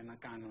πάνε να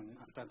κάνουν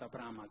αυτά τα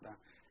πράγματα.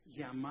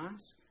 Για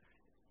μας,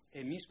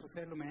 εμείς που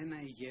θέλουμε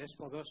ένα υγιές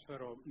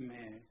ποδόσφαιρο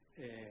με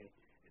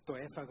το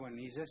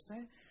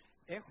εφαγωνίζεστε,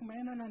 έχουμε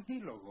έναν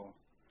αντίλογο.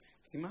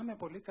 Θυμάμαι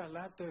πολύ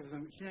καλά το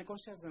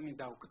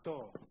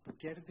 1978 που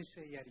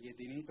κέρδισε η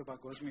Αργεντινή το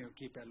Παγκόσμιο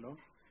Κύπελλο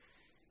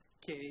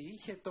και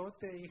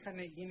είχαν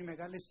γίνει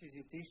μεγάλες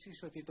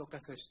συζητήσεις ότι το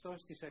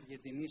καθεστώς της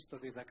Αργεντινής, το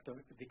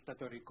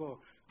δικτατορικό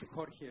του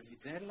Χόρχε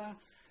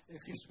Βιντέλα,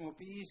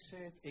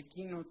 χρησιμοποίησε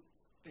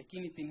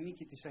εκείνη την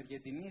νίκη της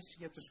Αργεντινής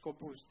για τους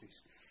σκοπούς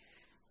της.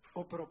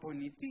 Ο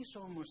προπονητής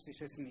όμως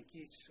της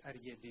Εθνικής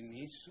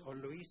Αργεντινής, ο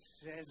Λουίς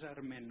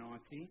Σέζαρ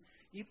Μενότι,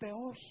 είπε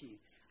όχι,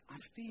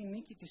 αυτή η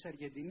νίκη της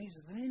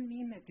Αργεντινής δεν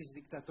είναι της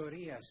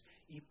δικτατορίας.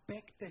 Οι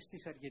παίκτες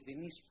της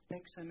Αργεντινής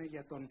παίξανε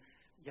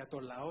για το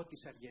λαό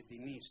της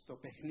Αργεντινής. Το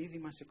παιχνίδι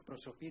μας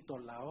εκπροσωπεί το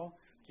λαό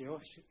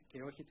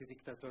και όχι τη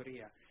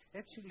δικτατορία.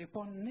 Έτσι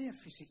λοιπόν, ναι,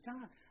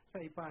 φυσικά θα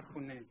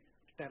υπάρχουν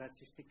τα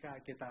ρατσιστικά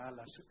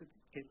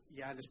και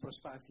οι άλλες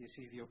προσπάθειες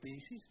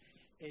ιδιοποίησης.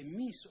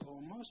 Εμείς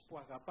όμως που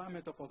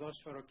αγαπάμε το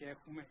ποδόσφαιρο και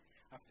έχουμε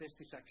αυτές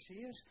τις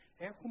αξίες,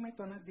 έχουμε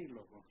τον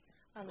αντίλογο.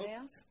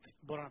 Ανδρέα.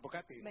 Μπορώ να πω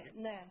κάτι?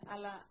 Ναι,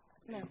 αλλά...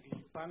 Ναι.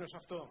 Πάνω σε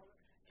αυτό,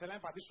 θέλω να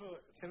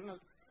απαντήσω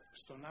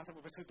στον άνθρωπο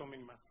που έστειλε το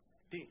μήνυμα.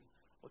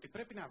 Ότι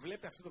πρέπει να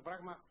βλέπει αυτό το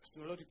πράγμα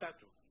στην ολότητά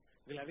του.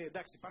 Δηλαδή,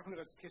 εντάξει, υπάρχουν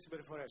ρατσιστικές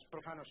συμπεριφορές.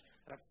 Προφανώς,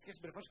 ρατσιστικές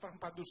συμπεριφορές υπάρχουν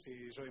παντού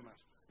στη ζωή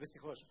μας.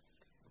 Δυστυχώς.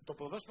 Το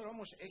ποδόσφαιρο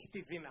όμως έχει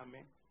τη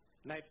δύναμη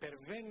να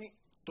υπερβαίνει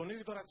τον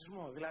ίδιο τον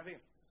ρατσισμό.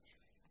 Δηλαδή,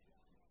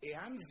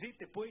 εάν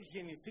δείτε που έχει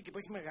γεννηθεί και που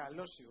έχει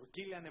μεγαλώσει ο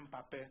Κίλιαν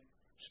Εμπαπέ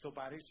στο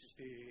Παρίσι,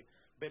 στη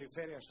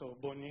περιφέρεια, στο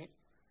Μπονί,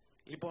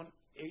 λοιπόν,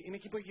 είναι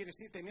εκεί που έχει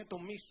γυριστεί η ταινία Το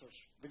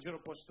Μίσος. Δεν ξέρω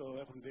πόσοι το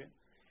έχουν δει.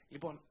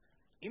 Λοιπόν,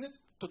 είναι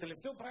το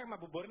τελευταίο πράγμα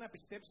που μπορεί να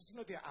πιστέψεις είναι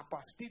ότι από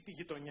αυτή τη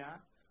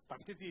γειτονιά,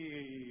 από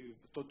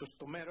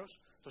το μέρος,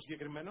 το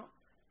συγκεκριμένο,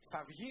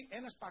 θα βγει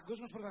ένας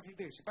παγκόσμιος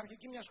πρωταθλητής. Υπάρχει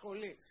εκεί μια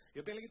σχολή, η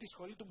οποία λέγεται η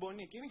σχολή του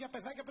Μπονί και είναι για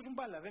παιδάκια που παίζουν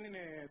μπάλα. Δεν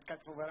είναι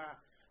κάτι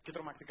φοβερά και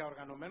τρομακτικά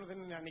οργανωμένο,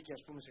 δεν είναι ανήκει,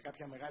 ας πούμε, σε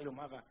κάποια μεγάλη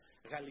ομάδα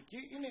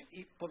γαλλική. Είναι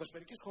η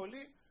ποδοσφαιρική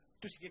σχολή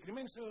του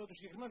συγκεκριμένου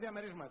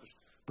διαμερίσματος.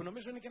 Που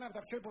νομίζω είναι και ένα από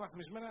τα πιο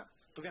υποβαθμισμένα,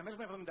 το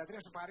διαμέρισμα 73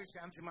 στο Παρίσι,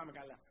 αν θυμάμαι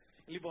καλά.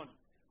 Λοιπόν,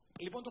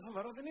 το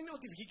φοβερό δεν είναι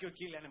ότι βγήκε ο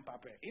Κίλιαν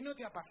Εμπαπέ. Είναι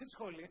ότι από αυτή τη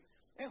σχολή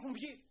έχουν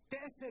βγει 4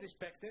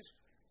 παίκτες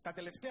τα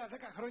τελευταία 10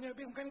 χρόνια οι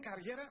οποίοι έχουν κάνει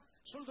καριέρα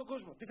σε όλο τον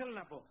κόσμο. Τι θέλω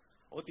να πω?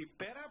 Ότι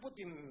πέρα από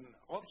την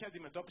όποια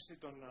αντιμετώπιση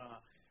των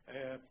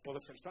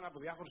ποδοσφαιριστών από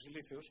διάφορους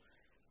ηλίθιους,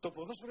 το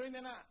ποδόσφαιρο είναι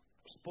ένα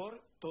σπορ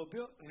το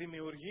οποίο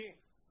δημιουργεί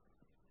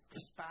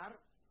στάρ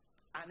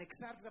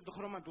ανεξάρτητα από το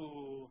χρώμα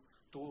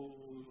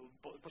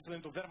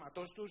του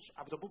δέρματός τους,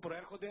 από το που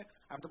προέρχονται,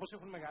 από το πώς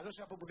έχουν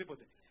μεγαλώσει, από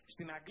οπουδήποτε.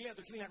 Στην Αγγλία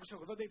το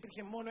 1980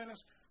 υπήρχε μόνο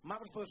ένας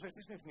μαύρος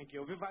ποδοσφαιριστής στην εθνική,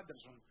 ο Viv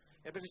Anderson.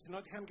 Έπαιζε στην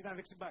Νότιχαμ και ήταν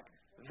δεξιμπάκ.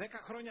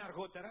 10 χρόνια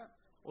αργότερα,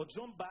 ο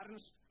John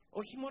Barnes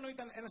όχι μόνο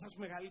ήταν ένας από τους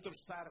μεγαλύτερους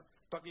στάρ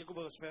του αγγλικού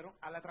ποδοσφαίρου,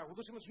 αλλά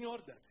τραγουδούσε με τους New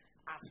Order.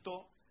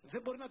 Αυτό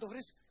δεν μπορεί να το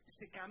βρεις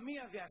σε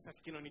καμία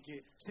διάσταση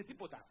κοινωνική, σε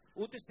τίποτα.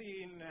 Ούτε σε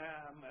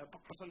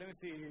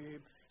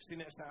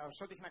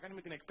ό,τι έχει να κάνει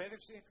με την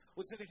εκπαίδευση,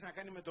 ούτε σε ό,τι έχει να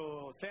κάνει με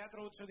το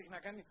θέατρο, ούτε σε ό,τι έχει να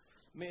κάνει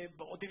με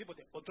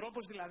οτιδήποτε. Ο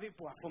τρόπος δηλαδή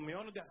που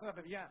αφομοιώνονται αυτά τα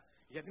παιδιά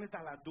γιατί είναι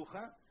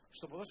ταλαντούχα,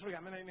 στο ποδόσφαιρο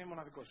για μένα είναι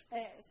μοναδικός.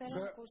 Θέλω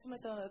να ακούσουμε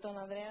τον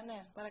Ανδρέα,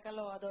 ναι,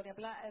 παρακαλώ Αντώνη.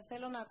 Απλά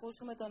θέλω να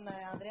ακούσουμε τον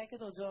Ανδρέα και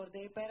τον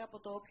Τζόρντι, πέρα από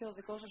το όποιο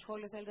δικό σας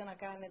σχόλιο θέλετε να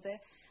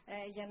κάνετε,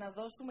 για να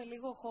δώσουμε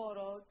λίγο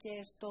χώρο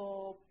και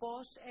στο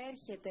πώς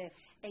έρχεται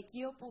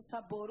εκεί όπου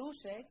θα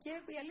μπορούσε, και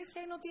η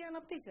αλήθεια είναι ότι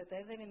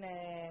αναπτύσσεται, δεν είναι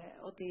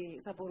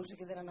ότι θα μπορούσε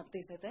και δεν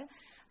αναπτύσσεται,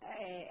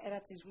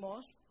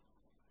 ρατσισμός.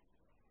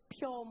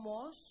 Πιο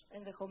όμως,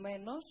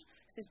 ενδεχομένως,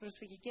 στις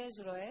προσφυγικές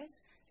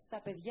ροές,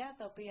 στα παιδιά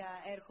τα οποία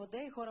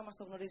έρχονται, η χώρα μας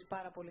το γνωρίζει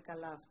πάρα πολύ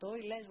καλά αυτό,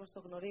 η Λέσβος το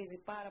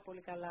γνωρίζει πάρα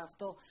πολύ καλά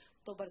αυτό,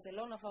 το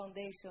Barcelona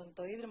Foundation,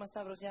 το Ίδρυμα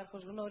Σταύρος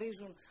Νιάρχος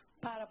γνωρίζουν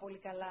πάρα πολύ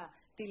καλά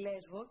τη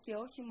Λέσβο και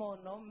όχι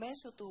μόνο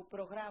μέσω του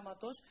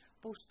προγράμματος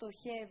που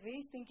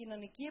στοχεύει στην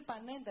κοινωνική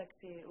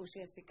επανένταξη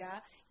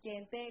ουσιαστικά και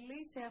εν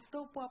τέλει σε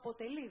αυτό που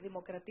αποτελεί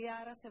δημοκρατία,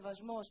 άρα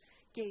σεβασμός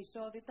και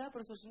ισότητα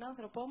προς τον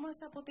συνάνθρωπό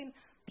μας από την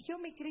πιο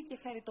μικρή και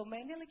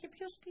χαριτωμένη αλλά και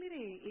πιο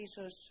σκληρή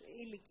ίσως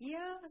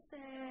ηλικία σε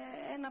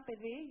ένα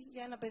παιδί,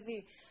 για ένα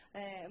παιδί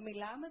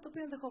μιλάμε, το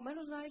οποίο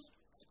ενδεχομένως να έχει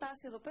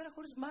φτάσει εδώ πέρα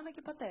χωρίς μάνα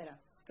και πατέρα.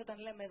 Και όταν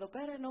λέμε εδώ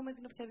πέρα εννοούμε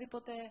την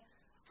οποιαδήποτε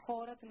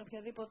χώρα, την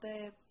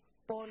οποιαδήποτε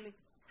πόλη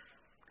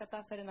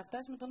κατάφερε να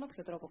φτάσει, με τον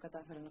όποιο τρόπο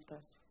κατάφερε να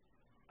φτάσει.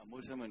 Αν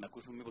μπορούσαμε να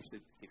ακούσουμε μήπως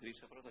τη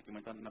Χρύσα πρώτα και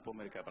μετά να πω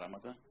μερικά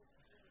πράγματα.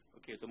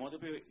 Το μόνο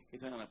που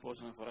ήθελα να πω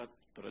όσον αφορά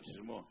το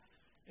ρατσισμό.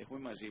 Έχουμε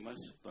μαζί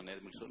μας τον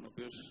Έντμιλσον, ο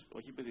οποίος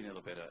όχι επειδή είναι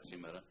εδώ πέρα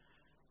σήμερα,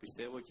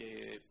 πιστεύω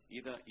και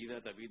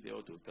είδα τα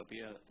βίντεο του, τα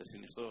οποία τα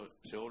συνιστώ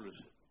σε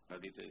όλους να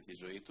δείτε τη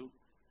ζωή του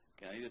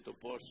και να δείτε το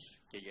πώς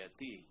και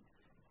γιατί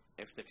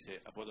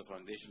έφταξε από το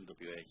foundation το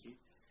οποίο έχει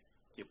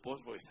και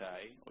πώς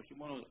βοηθάει, όχι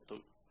μόνο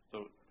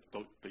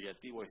το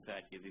γιατί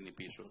βοηθάει και δίνει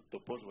πίσω, το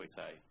πώς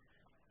βοηθάει.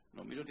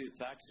 Νομίζω ότι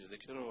θα άξιζε, δεν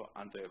ξέρω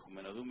αν το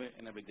έχουμε, να δούμε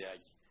ένα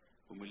βιντεάκι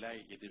που μιλάει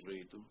για τη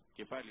ζωή του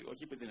και πάλι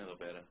όχι επειδή είναι εδώ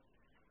πέρα.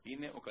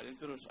 Είναι ο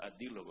καλύτερος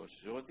αντίλογος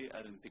σε ό,τι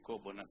αρνητικό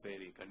μπορεί να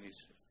φέρει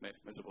κανείς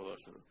με το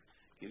ποδόσφαιρο.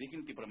 Και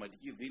δείχνει την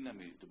πραγματική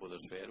δύναμη του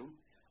ποδοσφαίρου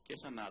και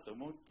σαν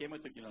άτομο και με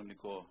το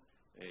κοινωνικό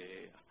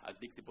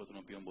αντίκτυπο τον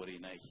οποίο μπορεί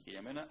να έχει. Και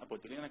για μένα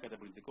αποτελεί ένα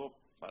καταπληκτικό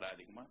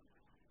παράδειγμα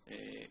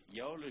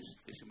για όλες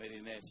τις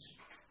σημερινές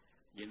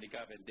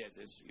γενικά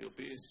βεντέτες, οι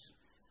οποίες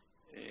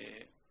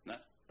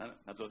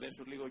να το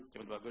δέσω λίγο και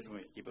με το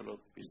Παγκόσμιο Κύπελλο.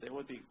 Πιστεύω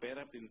ότι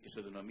πέρα από την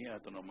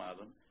ισοδυναμία των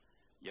ομάδων,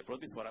 για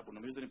πρώτη φορά που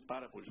νομίζω ότι είναι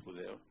πάρα πολύ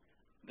σπουδαίο,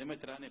 δεν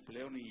μετράνε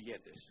πλέον οι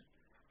ηγέτες.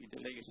 Είτε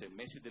λέγεσαι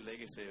Μέση, είτε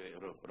λέγεσαι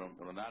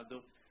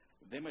Ρονάλντο,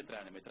 δεν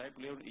μετράνε. Μετράει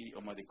πλέον η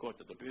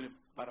ομαδικότητα, το οποίο είναι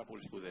πάρα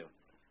πολύ σπουδαίο.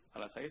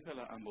 Αλλά θα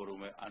ήθελα, αν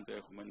μπορούμε, αν το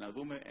έχουμε, να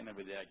δούμε ένα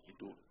βιντεάκι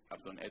του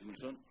από τον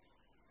Έντμιλσον,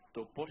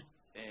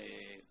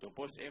 το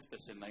πώς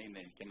έφτασε να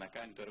είναι και να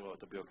κάνει το έργο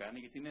το οποίο κάνει,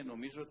 γιατί είναι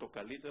νομίζω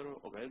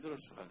ο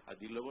καλύτερος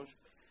αντίλογος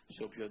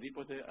σε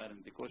οποιοδήποτε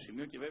αρνητικό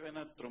σημείο και βέβαια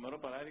ένα τρομερό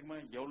παράδειγμα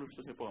για όλους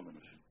τους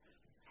επόμενους.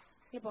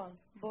 Λοιπόν,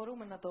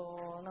 μπορούμε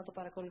να το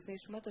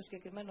παρακολουθήσουμε το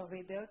συγκεκριμένο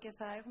βίντεο και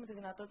θα έχουμε τη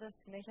δυνατότητα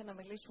στη συνέχεια να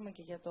μιλήσουμε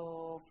και για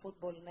το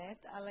Football Net,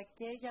 αλλά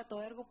και για το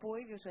έργο που ο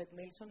ίδιος ο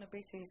Έντμιλσον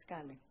επίσης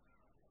κάνει.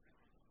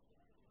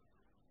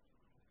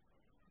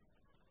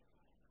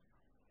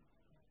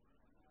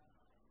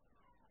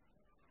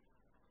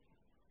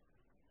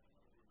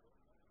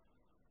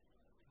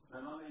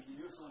 Meu nome é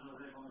Iulίου,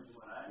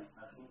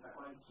 nasci em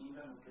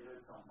Itacoatinga, no interior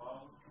de São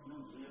Paulo, e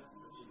dia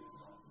eu tive o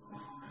som.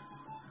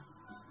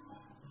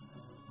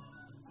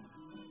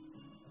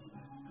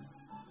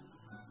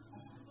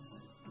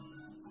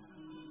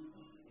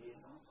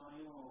 Esse é um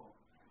sonho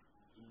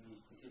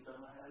que se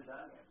tornou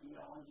realidade aqui,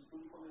 é onde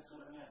tudo começou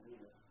na minha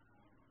vida.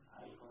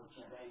 Aí quando eu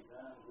tinha 10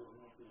 anos, eu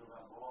vinha aqui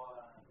jogar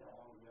bola, até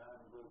 11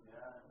 anos, 12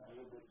 anos, aí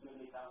eu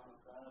deitava no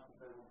campo,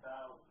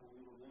 perguntava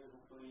comigo mesmo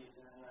o que eu ia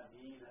ser na minha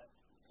vida.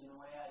 Se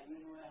não é aí,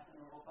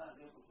 não vou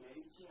fazer, porque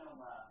aí tinha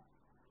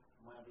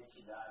uma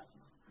identidade.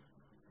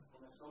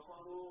 Começou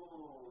quando,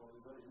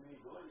 em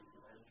 2002,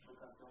 a gente foi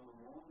campeão do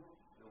mundo,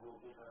 eu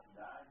voltei para a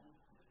cidade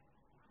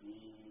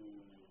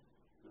e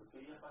eu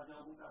queria fazer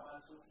algum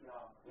trabalho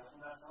social. E a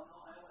fundação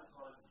não é uma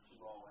escola de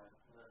futebol, a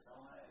fundação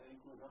é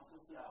inclusão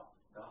social.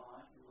 Então,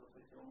 antes de você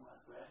ser um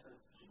atleta de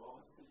futebol,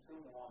 você tem que ser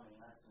um homem.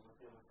 Antes de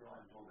você ser um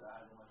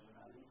advogado, uma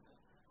jornalista,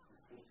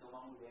 você tem que ser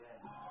uma mulher.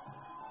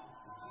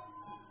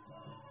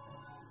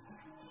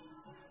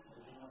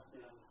 Nós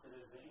temos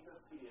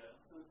 300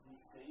 crianças de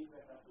 6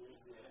 a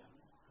 14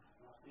 anos,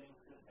 nós temos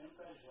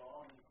 60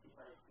 jovens que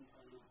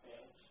participam do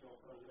PET, que é o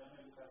Programa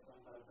de Educação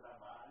para o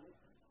Trabalho,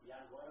 e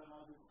agora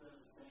nós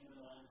estamos tendo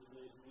no ano de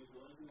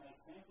 2012 mais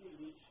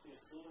 120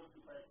 pessoas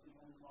que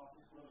participam dos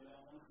nossos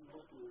programas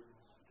noturnos.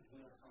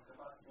 Vila São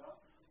Sebastião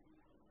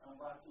é um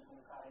bairro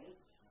com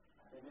carente,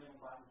 também um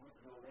bairro muito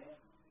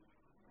violento,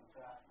 com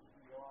tráfico de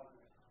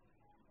drogas,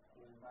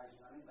 com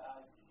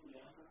marginalidade,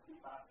 crianças que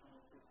passam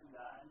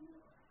necessidades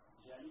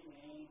de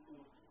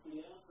alimento,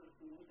 crianças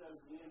que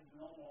muitas vezes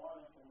não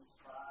moram com os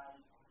pais.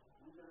 pais.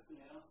 Muitas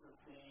crianças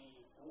têm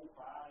ou o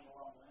pai ou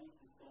a mãe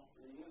que estão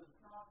presos.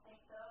 Nós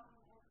tentamos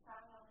buscar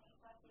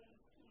realmente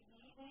aqueles que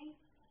vivem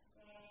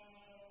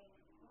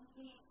um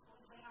risco,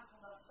 vem na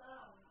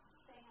fundação,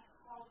 tem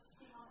uma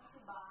autoestima muito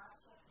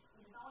baixa,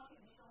 eles não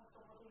acreditam no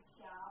seu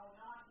potencial,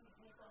 não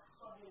acreditam na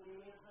sua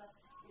beleza,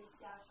 eles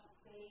se acham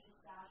feios,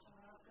 se acham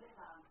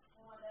menosprezados.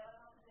 Uma delas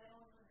nós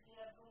fizemos no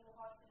dia do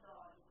hot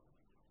dog.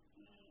 E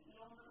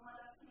uma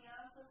das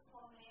crianças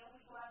comeu e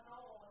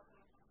guardou outro.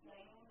 E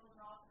aí um dos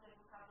nossos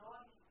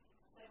educadores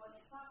chegou e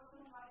disse, você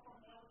não vai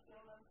comer o seu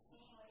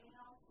lanchinho? Ele,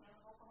 não, sim, eu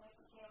não vou comer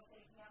porque eu sei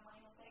que minha mãe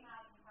não tem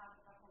nada em casa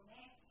para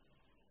comer.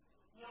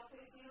 E eu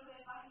prefiro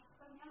levar isso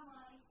para minha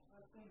mãe.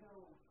 Meu filho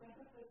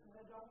sempre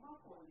precisa de alguma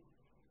coisa.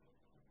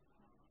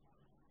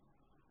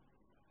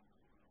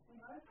 E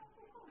nós não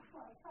temos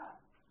condições, sabe?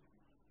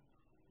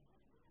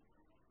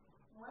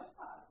 Não é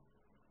fácil.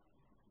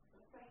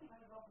 Eu sei que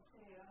nós vamos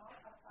ter a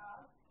nossa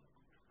casa,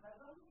 mas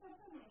vamos ser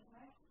felizes,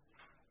 né?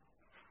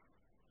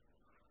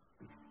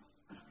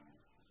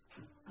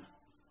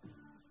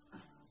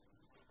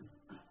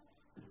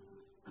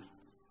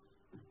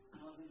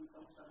 Nós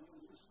educamos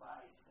também os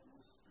pais,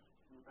 temos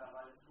um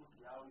trabalho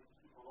social e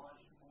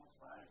psicológico com os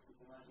pais,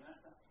 porque não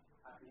adianta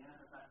a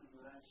criança estar aqui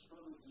durante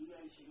todo o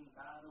dia e chega em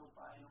casa, o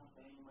pai não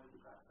tem uma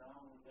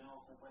educação, não tem um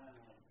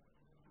acompanhamento.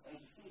 É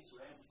difícil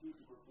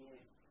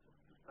porque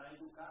para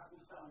educar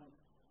custa 1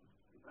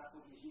 e para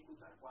corrigir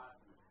custa 4.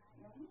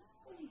 Eu não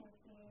tenho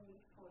assim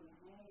escolha,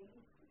 né?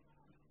 Eles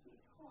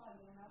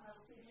escolhem, né? Mas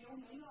eu queria o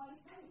melhor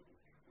para eles.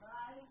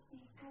 Lá eu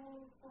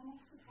sinto como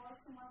se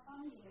fosse uma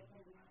família para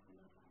mim.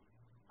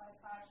 Faz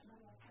parte da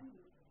minha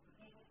família.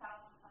 Visitar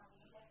uma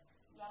família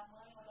e a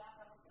mãe olhar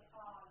para você e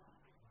falar, olha,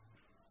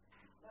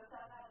 eu te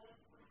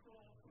agradeço porque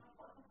se não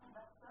fosse a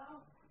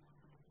fundação,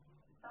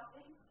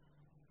 talvez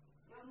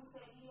eu não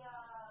teria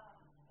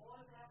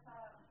hoje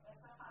essa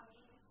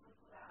família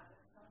estruturada.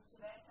 Se eu não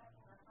tivesse a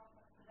fundação, se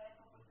eu não tivesse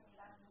a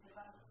oportunidade de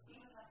levar meus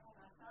filhos à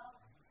fundação,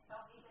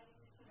 talvez eles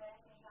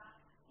estivessem já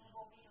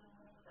envolvidos no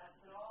mundo das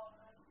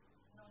drogas,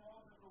 no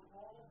mundo do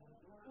roubo.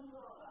 Quando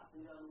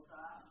aprende a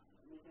lutar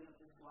em defesa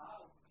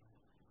pessoal,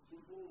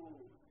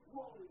 tipo,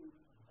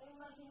 eu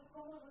imagino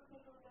como você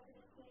vai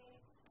crescer,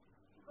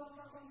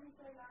 como eu vou me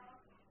entregar,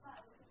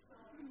 sabe,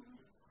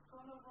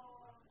 como eu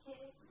vou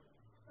querer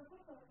qualquer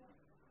coisa.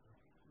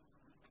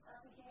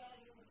 Assim que me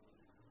ajuda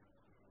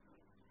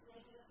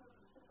as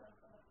outras pessoas.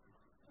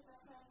 Eu tô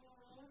saindo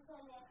muito, a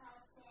minha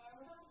cartela,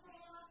 eu não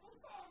peguei uma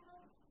princesa.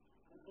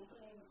 Eu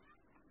sempre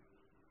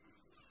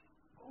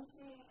como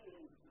se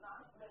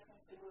nada pudesse me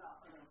segurar,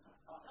 por exemplo.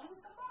 Só se a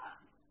música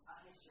parar. A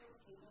gente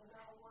que tudo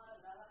é uma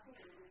da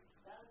lateira,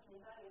 tanto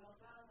daí no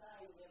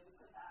canal, e deve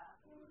escutar.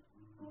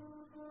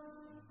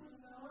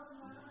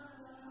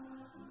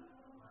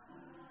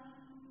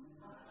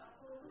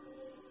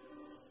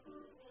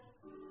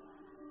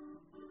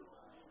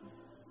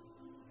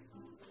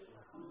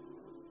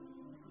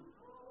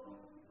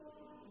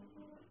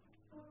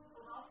 O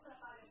nosso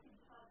trabalho aqui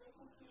de fazer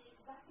com que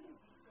eles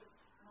acreditem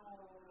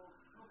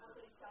no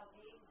potencial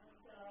deles, no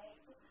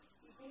intelecto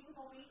e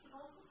principalmente no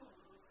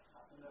futuro. A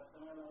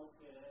fundação ela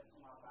oferece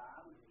uma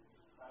base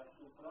para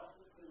que o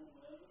próprio ser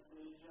humano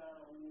seja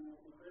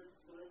o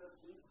precursor da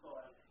sua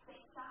história.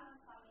 Pensar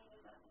nas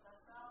famílias da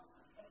fundação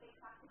é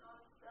pensar que nós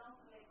estamos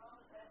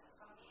levando para essas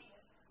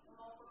famílias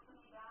uma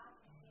oportunidade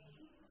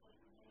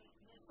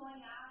de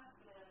sonhar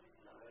grande.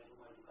 Através de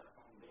uma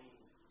educação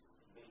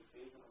bem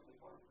feita, você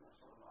pode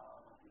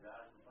transformar uma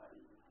cidade, um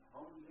país.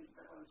 Vamos dizer que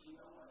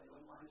Taquaritinga é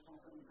uma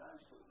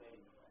responsabilidade que eu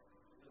tenho.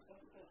 Eu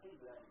sempre pensei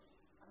grande.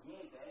 A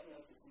minha ideia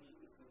é que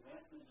esse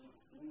método de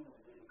ensino,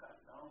 de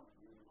educação,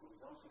 de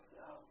inclusão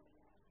social,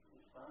 se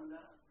expanda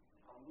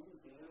ao mundo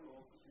inteiro,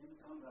 ou possível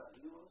só no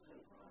Brasil, eu não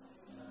sei.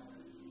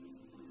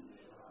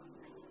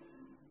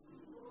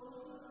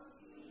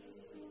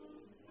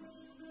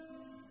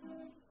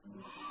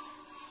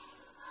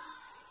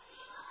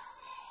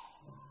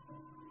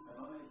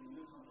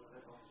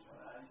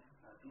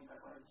 Nasci em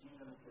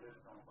Taquaritinga, no interior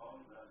de São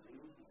Paulo,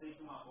 Brasil, e sei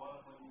que uma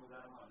bola pode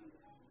mudar uma vida.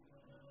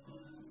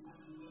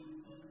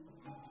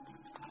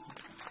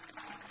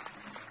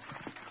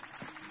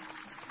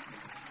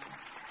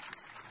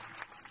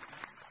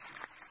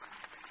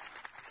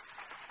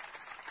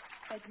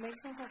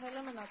 Εκμήξον, θα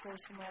θέλαμε να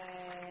ακούσουμε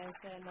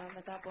εσένα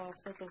μετά από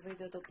αυτό το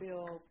βίντεο το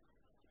οποίο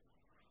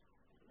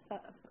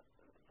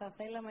θα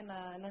θέλαμε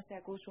να σε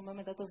ακούσουμε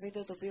μετά το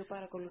βίντεο το οποίο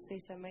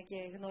παρακολουθήσαμε και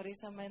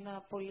γνωρίσαμε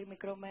ένα πολύ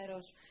μικρό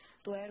μέρος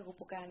του έργου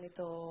που κάνει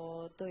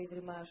το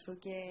Ίδρυμά σου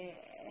και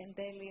εν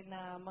τέλει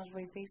να μας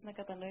βοηθήσει να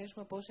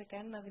κατανοήσουμε πώς σε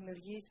κάνει να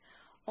δημιουργείς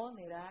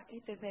όνειρα,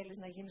 είτε θέλεις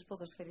να γίνεις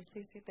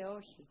ποδοσφαιριστής είτε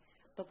όχι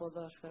το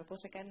ποδόσφαιρο, πώς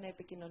σε κάνει να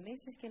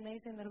επικοινωνήσεις και να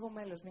είσαι ενεργό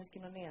μέλος μιας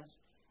κοινωνίας.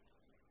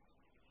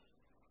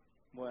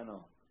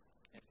 Bueno.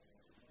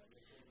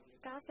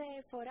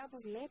 Κάθε φορά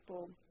που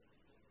βλέπω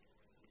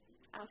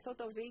αυτό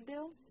το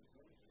βίντεο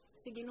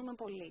συγκινούμε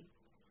πολύ.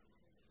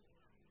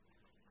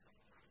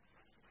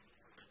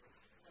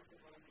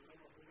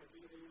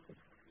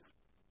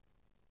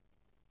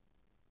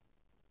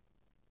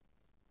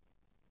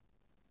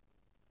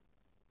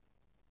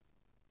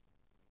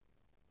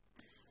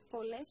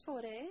 πολλές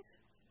φορές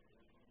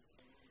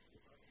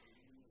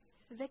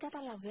δεν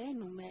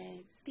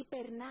καταλαβαίνουμε τι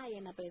περνάει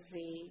ένα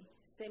παιδί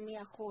σε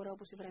μια χώρα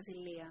όπως η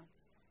Βραζιλία.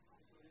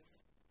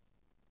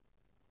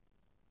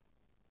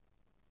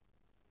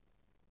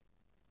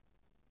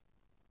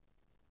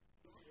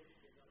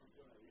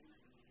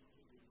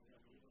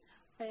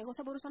 Εγώ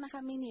θα μπορούσα να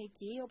είχα μείνει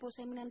εκεί, όπως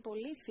έμειναν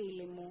πολλοί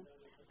φίλοι μου.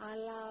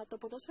 Αλλά το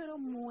ποδόσφαιρο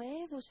μου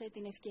έδωσε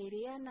την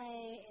ευκαιρία να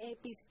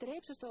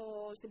επιστρέψω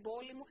στην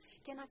πόλη μου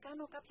και να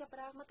κάνω κάποια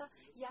πράγματα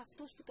για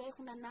αυτούς που το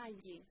έχουν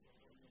ανάγκη.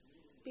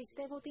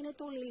 Πιστεύω ότι είναι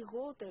το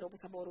λιγότερο που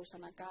θα μπορούσα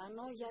να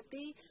κάνω,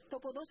 γιατί το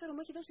ποδόσφαιρο μου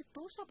έχει δώσει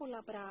τόσα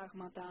πολλά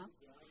πράγματα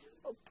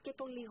και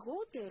το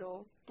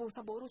λιγότερο που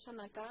θα μπορούσα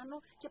να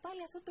κάνω, και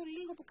πάλι αυτό το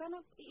λίγο που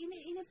κάνω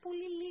είναι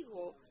πολύ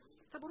λίγο.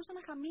 Θα μπορούσα να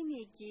είχα μείνει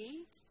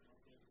εκεί,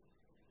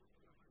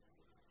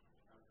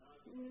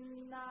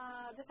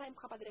 δεν θα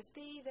είχα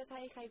παντρευτεί, δεν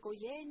θα είχα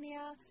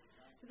οικογένεια,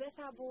 δεν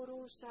θα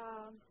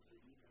μπορούσα...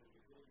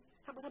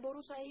 Θα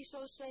μπορούσα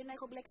ίσως να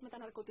έχω μπλέξει με τα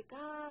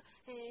ναρκωτικά,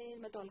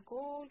 με το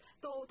αλκοόλ.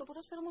 Το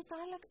ποδόσφαιρο όμως τα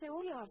άλλαξε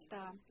όλα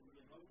αυτά.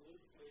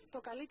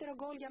 Το καλύτερο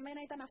γκολ για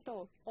μένα ήταν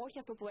αυτό, όχι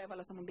αυτό που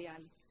έβαλα στο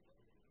Μουντιάλ.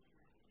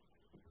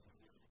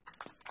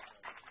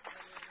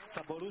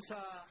 Θα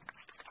μπορούσα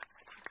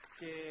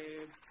και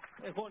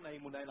εγώ να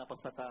ήμουν ένα από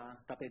αυτά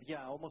τα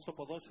παιδιά, όμως το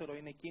ποδόσφαιρο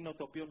είναι εκείνο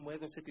το οποίο μου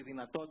έδωσε τη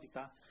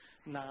δυνατότητα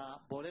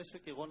να μπορέσω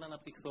και εγώ να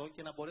αναπτυχθώ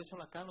και να μπορέσω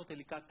να κάνω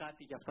τελικά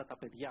κάτι για αυτά τα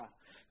παιδιά.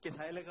 Και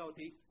θα έλεγα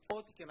ότι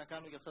ό,τι και να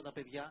κάνω για αυτά τα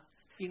παιδιά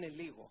είναι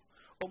λίγο.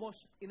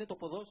 Όμως είναι το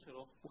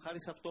ποδόσφαιρο που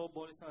χάρη σε αυτό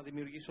μπόρεσα να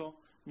δημιουργήσω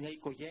μια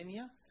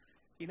οικογένεια.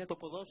 Είναι το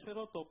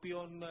ποδόσφαιρο το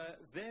οποίο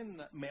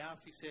δεν με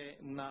άφησε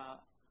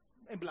να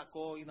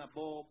εμπλακώ ή να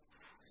μπω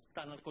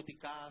στα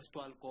ναρκωτικά,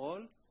 στο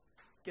αλκοόλ,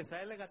 και θα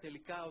έλεγα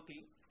τελικά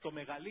ότι το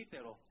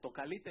μεγαλύτερο, το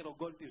καλύτερο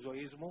γκολ της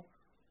ζωής μου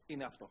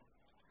είναι αυτό.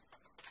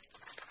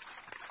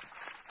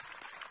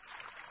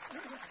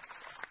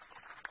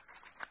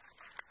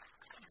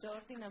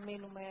 Τζόρντι, να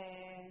μείνουμε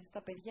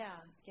στα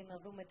παιδιά και να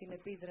δούμε την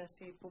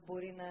επίδραση που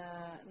μπορεί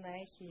να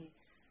έχει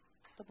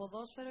το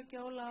ποδόσφαιρο και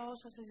όλα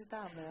όσα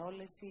συζητάμε,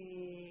 όλες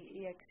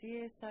οι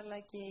αξίες αλλά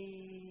και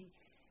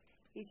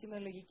η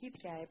σημειολογική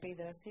πια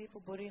επίδραση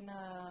που μπορεί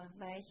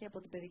να έχει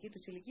από την παιδική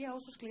τους ηλικία,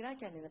 όσο σκληρά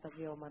και αν είναι τα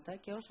βιώματα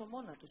και όσο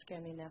μόνα τους και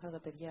αν είναι αυτά τα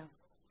παιδιά.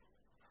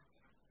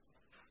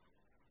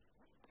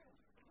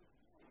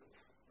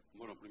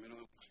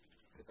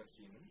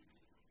 Καταρχήν,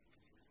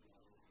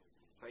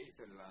 θα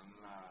ήθελα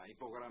να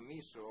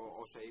υπογραμμίσω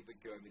όσα είπε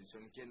και ο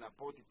Έμιλσον και να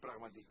πω ότι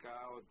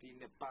πραγματικά ότι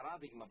είναι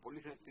παράδειγμα πολύ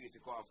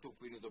χαρακτηριστικό αυτού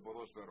που είναι το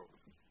ποδόσφαιρο.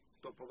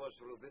 Το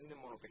ποδόσφαιρο δεν είναι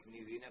μόνο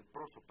παιχνίδι, είναι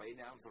πρόσωπα,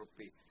 είναι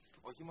άνθρωποι.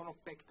 Όχι μόνο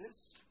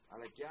παίκτες,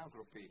 αλλά και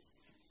άνθρωποι.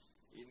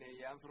 Είναι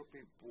οι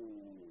άνθρωποι που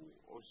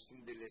ως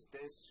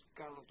συντελεστές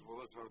κάνουν το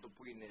ποδόσφαιρο αυτό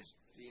που είναι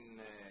στην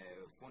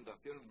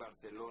Φουντασιόν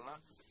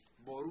Μπαρσελόνα.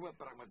 Μπορούμε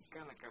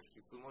πραγματικά να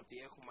καυχηθούμε ότι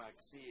έχουμε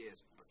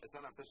αξίες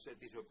σαν αυτές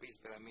τις οποίες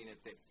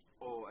περαμείνεται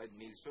ο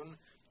Εντμίλσον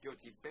και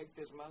ότι οι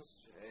παίκτες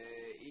μας,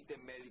 είτε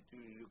μέλη του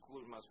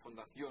δικού μας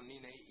Φουντασιόν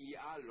είναι ή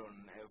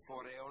άλλων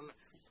φορέων,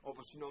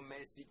 όπως είναι ο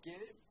Μέση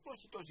και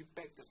τόσοι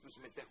παίκτες που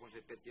συμμετέχουν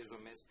σε τέτοιες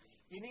δομές,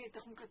 είναι γιατί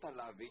έχουν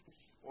καταλάβει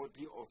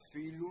ότι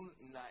οφείλουν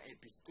να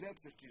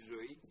επιστρέψουν στη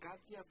ζωή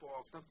κάτι από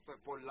αυτά τα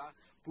πολλά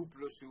που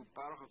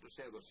πλουσιοπάροχα τους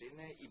έδωσε.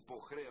 Είναι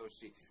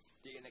υποχρέωση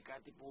και είναι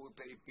κάτι που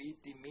περιποιεί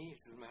τιμή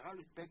στους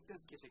μεγάλους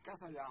παίκτες και σε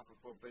κάθε άλλο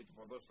άνθρωπο που παίζει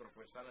ποδόσφαιρο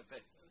που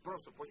αισθάνεται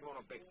πρόσωπο, όχι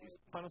μόνο παίκτης.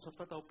 Πάνω σε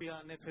αυτά τα οποία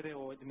ανέφερε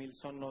ο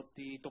Εντμίλσον,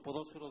 ότι το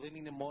ποδόσφαιρο δεν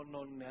είναι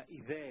μόνο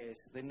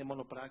ιδέες, δεν είναι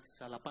μόνο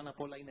πράξεις, αλλά πάνω απ'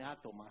 όλα είναι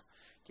άτομα.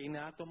 Και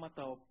είναι άτομα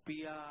τα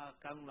οποία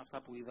κάνουν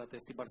αυτά που είδατε.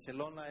 Στην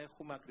Μπαρσελόνα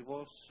έχουμε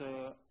ακριβώς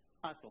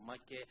άτομα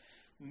και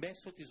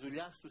μέσω της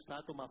δουλειάς τους τα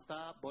άτομα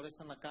αυτά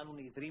μπορέσαν να κάνουν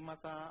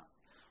ιδρύματα,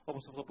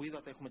 όπως αυτό που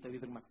είδατε. Έχουμε το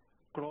Ίδρυμα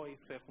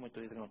Κρόιφ, έχουμε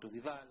το Ίδρυμα του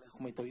Βιδάλ,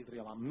 έχουμε το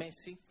Ίδρυμα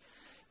Μέση,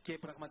 και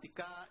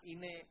πραγματικά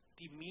είναι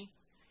τιμή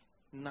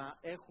να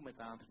έχουμε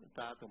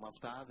τα άτομα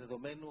αυτά,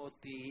 δεδομένου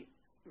ότι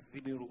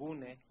δημιουργούν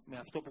με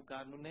αυτό που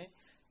κάνουν,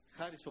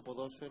 χάρη στο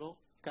ποδόσφαιρο,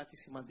 κάτι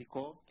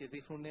σημαντικό και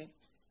δείχνουν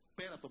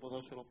πέρα από το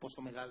ποδόσφαιρο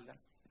πόσο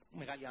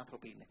μεγάλοι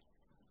άνθρωποι είναι.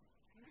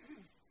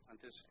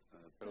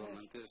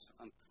 Και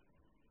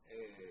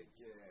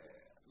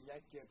μια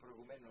και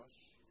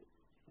προηγουμένως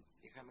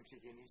είχαμε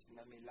ξεκινήσει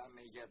να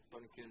μιλάμε για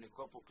τον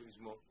κοινωνικό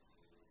αποκλεισμό,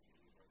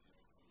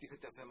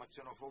 τίθεται θέμα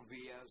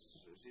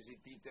ξενοφοβίας,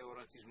 συζητείται ο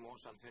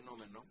ρατσισμός σαν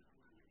φαινόμενο.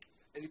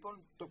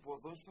 Λοιπόν, το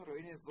ποδόσφαιρο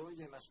είναι εδώ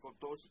για να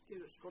σκοτώσει και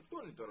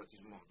σκοτώνει το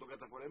ρατσισμό, τον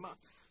καταπολεμά.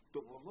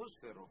 Το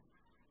ποδόσφαιρο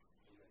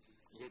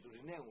για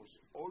τους νέους,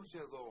 όλους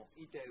εδώ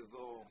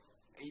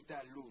είτε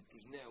αλλού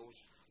τους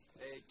νέους,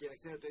 και να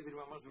ξέρετε, το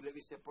Ίδρυμα μας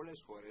δουλεύει σε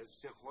πολλές χώρες,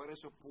 σε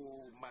χώρες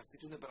όπου μας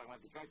στήξουν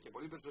πραγματικά και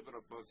πολύ περισσότερο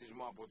από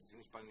ρατσισμό από την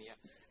Ισπανία.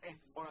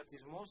 Ο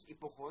ρατσισμός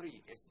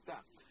υποχωρεί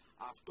αισθητά.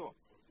 Αυτό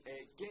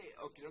και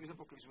ο κοινωνικός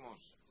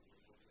αποκλεισμός.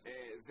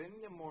 Δεν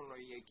είναι μόνο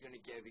η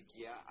κοινωνική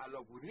αδικία, αλλά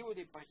οπουδήποτε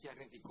υπάρχει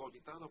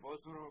αρνητικότητα, το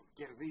ποδόσφαιρο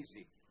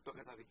κερδίζει. Το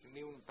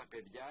καταδεικνύουν τα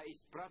παιδιά,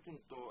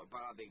 εισπράττουν το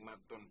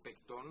παράδειγμα των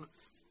παικτών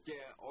και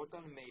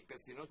όταν με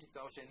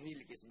υπευθυνότητα ως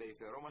ενήλικες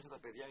συμπεριφερόμαστε, τα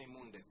παιδιά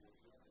μιμούνται.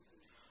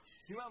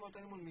 Θυμάμαι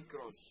όταν ήμουν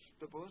μικρός,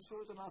 το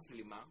ποδόσφαιρο ήταν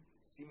άθλημα.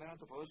 Σήμερα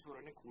το ποδόσφαιρο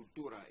είναι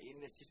κουλτούρα,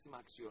 είναι σύστημα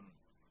αξιών.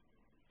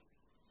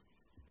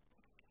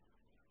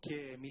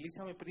 Και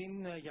μιλήσαμε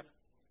πριν για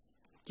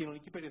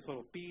κοινωνική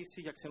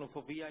περιθωριοποίηση, για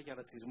ξενοφοβία, για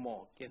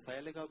ρατσισμό. Και θα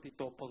έλεγα ότι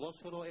το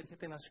ποδόσφαιρο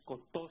έρχεται να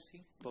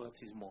σκοτώσει το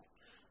ρατσισμό.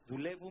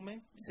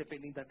 Δουλεύουμε σε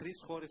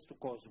 53 χώρες του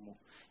κόσμου.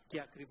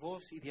 Και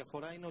ακριβώς η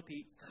διαφορά είναι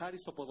ότι χάρη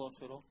στο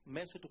ποδόσφαιρο,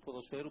 μέσω του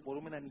ποδοσφαίρου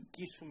μπορούμε να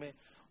νικήσουμε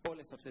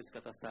όλες αυτές τις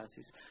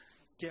καταστάσεις.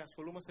 Και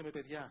ασχολούμαστε με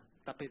παιδιά.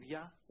 Τα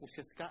παιδιά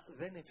ουσιαστικά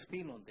δεν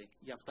ευθύνονται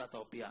για αυτά τα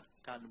οποία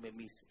κάνουμε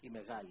εμείς οι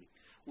μεγάλοι.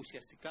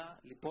 Ουσιαστικά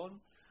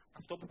λοιπόν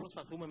αυτό που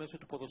προσπαθούμε μέσω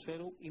του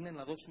ποδοσφαίρου είναι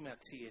να δώσουμε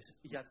αξίες.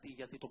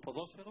 Γιατί το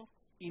ποδόσφαιρο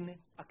είναι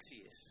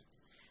αξίες.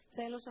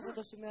 Θέλω σε αυτό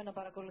το σημείο να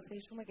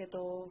παρακολουθήσουμε και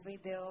το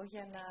βίντεο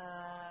για να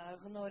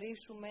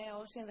γνωρίσουμε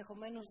όσοι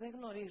ενδεχομένως δεν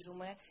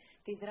γνωρίζουμε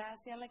τη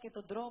δράση αλλά και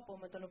τον τρόπο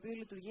με τον οποίο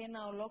λειτουργεί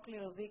ένα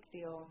ολόκληρο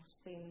δίκτυο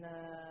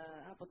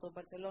από το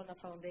Barcelona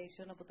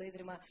Foundation, από το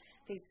Ίδρυμα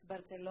της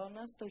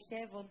Μπαρτσελώνας,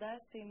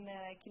 στοχεύοντας την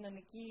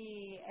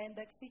κοινωνική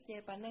ένταξη και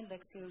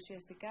επανένταξη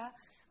ουσιαστικά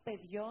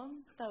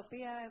παιδιών τα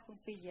οποία έχουν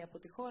φύγει από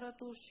τη χώρα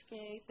τους και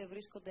είτε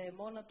βρίσκονται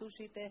μόνα τους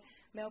είτε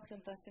με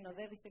όποιον τα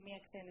συνοδεύει σε μια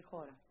ξένη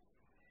χώρα.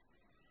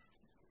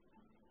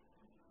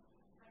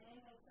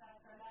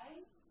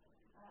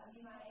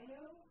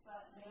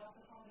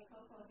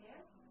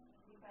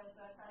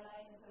 Because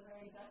Caroline is a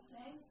very Dutch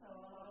name, so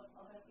a lot of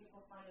other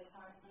people find it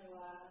hard to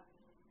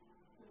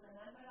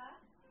remember that.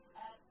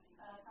 At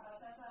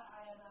Karateka,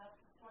 I am a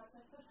sports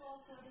and football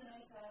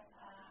coordinator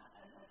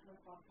and also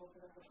responsible for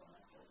the football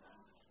next program.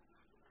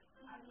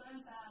 I've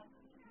learned that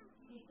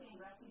teaching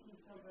refugee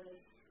children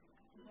is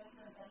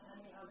different than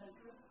any other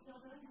group of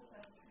children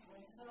because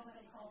there's so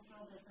many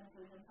cultural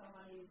differences and so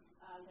many,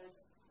 there's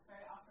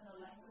very often a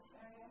language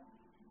barrier.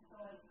 So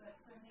it's,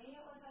 for me,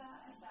 it was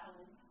a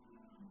challenge.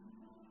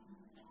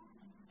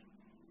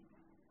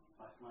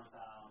 Vaig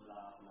començar amb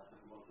la Fundació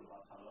Futbol Club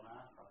Barcelona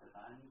fa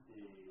 7 anys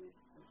i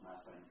és una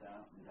experiència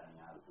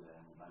genial poder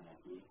venir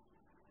aquí,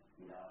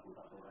 mirar la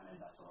puta torre net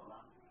de sorra,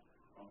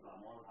 omple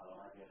molt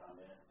alhora que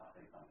també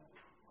s'afecta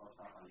molt.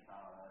 Costa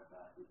pensar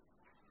que si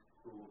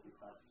tu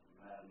estàs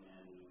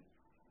realment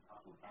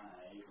aportant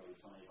a ells o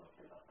són ells els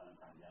que t'estan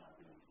canviant a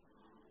tu.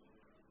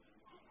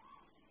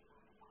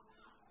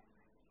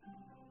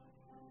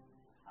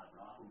 El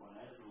programa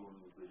Componer és un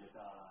projecte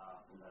de la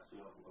Fundació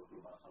Futbol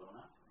Club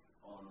Barcelona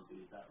on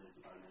utilitzar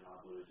principalment la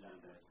metodologia en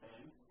 3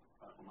 temps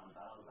per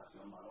fomentar l'educació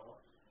en valors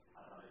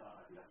a través de la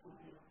pràctica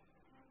esportiva.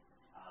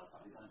 El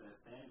partit en 3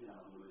 temps i la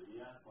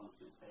metodologia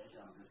consisteix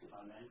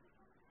principalment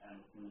en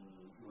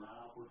donar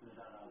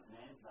l'oportunitat als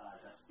nens de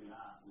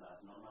gestionar les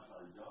normes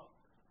del joc,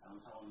 en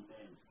un segon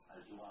temps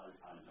es juga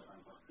al joc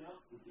en qüestió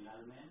i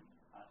finalment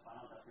es fa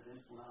en el tercer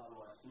temps una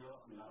avaluació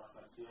i una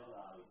reflexió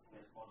del que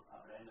es pot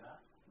aprendre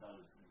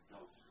dels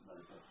jocs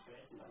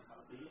fets i dels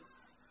partits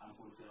en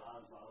funció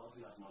dels valors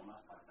i les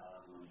normes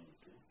pactades en un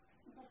inici.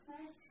 The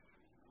first,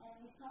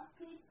 we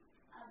talked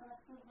about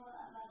football,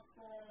 about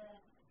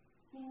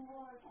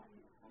teamwork and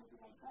something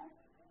like that.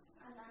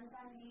 And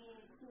then we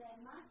play a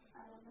match,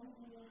 and then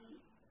we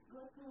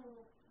go to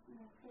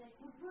play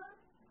football.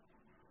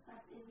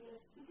 But if your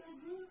speaker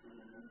agrees, we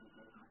then we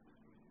play football.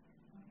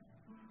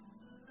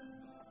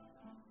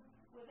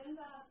 Within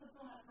the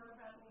football net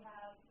program, we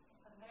have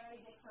a very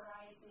big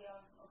variety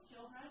of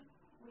children.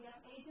 We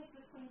have ages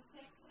between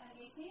 6 and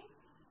 18.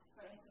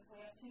 For instance, we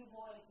have 2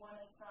 boys. One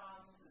is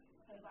from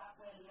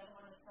Zimbabwe and the other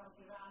one is from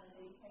Iran, and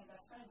they became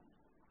best friends.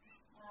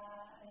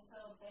 And so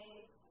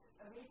they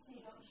originally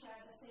don't share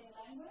the same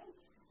language,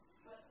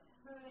 but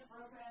through the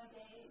program,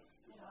 they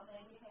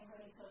became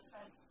really close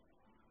friends.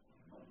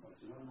 But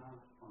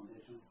Barcelona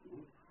Foundation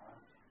Group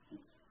has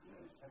its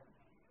respect,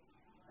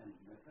 and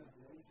it's the first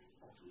day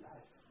of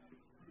life,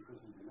 because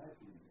in the life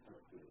is the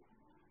first day.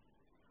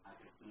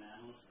 Aquests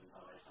nanos ens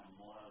agraeixen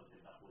molt el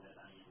fet de poder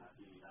tenir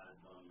activitats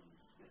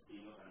que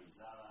estiguin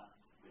organitzades,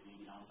 que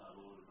tinguin uns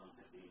adults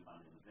que estiguin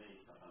pendents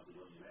d'ells, que se'ls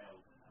doni veu.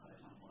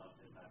 Agraeixen molt el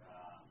fet que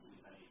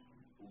puguin tenir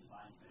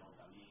companys per un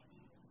camí,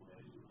 poder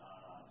disfrutar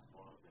de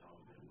l'esport, que és el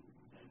que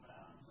sempre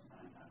ens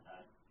estan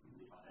encantats. Si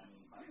passem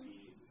per aquí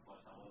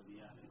qualsevol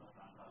dia, sempre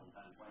estan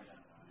preguntant quan hi ha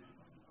entrenament,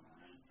 perquè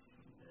l'entrenament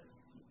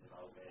és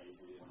el que ells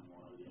viuen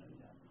molt el dia a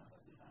dia,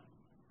 necessitant.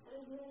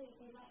 Very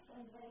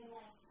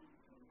relaxed.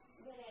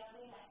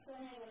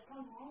 When I will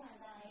come home and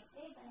then I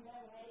sleep and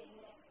then very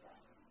relaxed.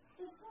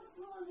 The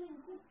football is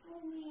good for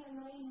me and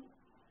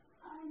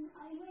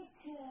I like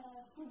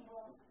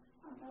football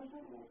and I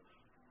don't like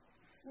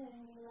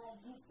swimming like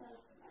guitar.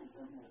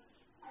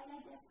 I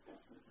like that stuff.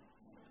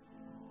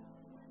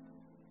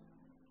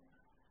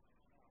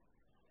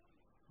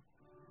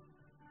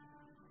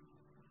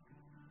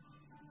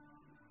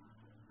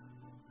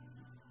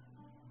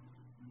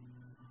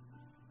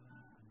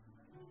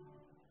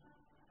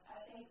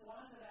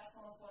 One of the best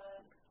ones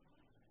was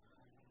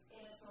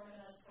in a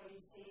tournament where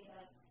you see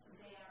that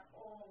they are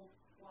all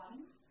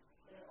one,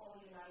 they're all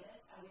united,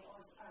 and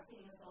our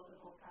team is also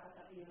called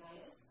Karateka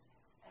United.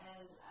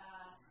 And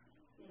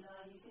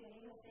you can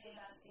even say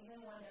that even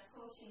when they're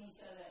coaching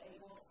each other,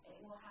 it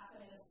will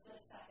happen in a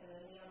split and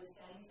then we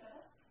understand each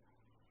other.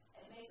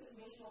 It makes it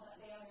visual that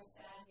they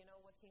understand, you know,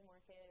 what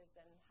teamwork is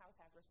and how to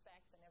have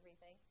respect and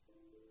everything.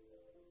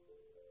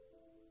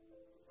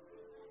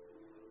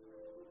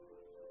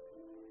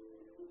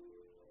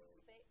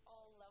 They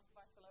all love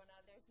Barcelona.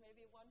 There's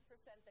maybe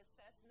 1% that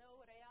says no,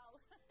 Real,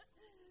 but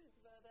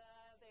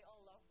they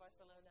all love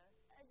Barcelona.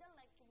 I don't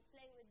like to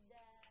play with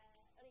Real.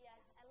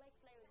 I like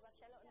play with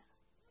Barcelona.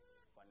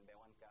 Quan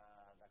veuen que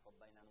de cop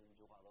venen uns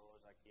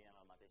jugadors aquí en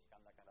el mateix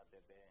camp de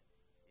Karatete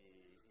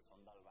i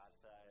són del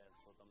Barça,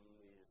 tothom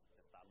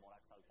està molt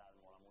exaltat,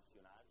 molt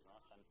emocionat, no?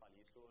 Estan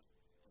feliços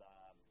de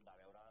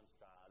veure doncs,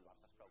 que el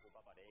Barça es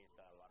preocupa per ells,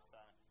 que el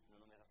Barça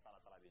no només està a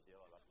la televisió,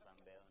 el Barça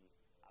també doncs,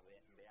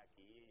 ve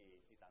aquí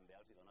i també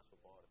els hi dona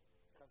suport.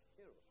 Have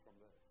heroes from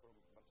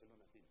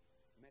Barcelona team,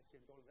 Messi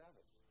and all the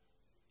others.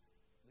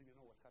 Do you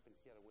know what happened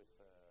here with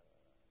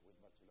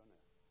Barcelona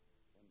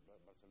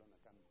when Barcelona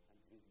come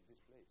and visit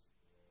this place?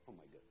 Oh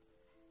my God!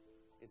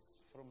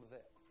 It's from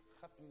the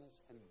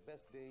happiness and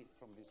best day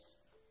from this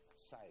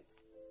side.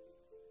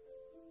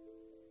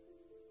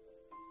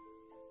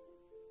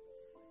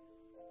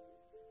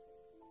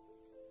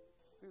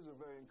 These are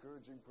very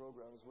encouraging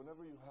programs.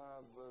 Whenever you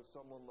have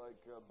someone like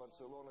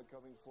Barcelona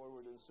coming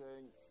forward and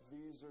saying,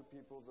 these are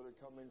people that are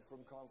coming from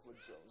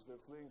conflict zones,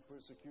 they're fleeing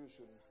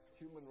persecution,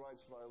 human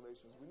rights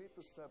violations, we need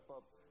to step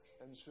up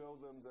and show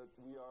them that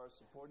we are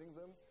supporting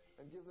them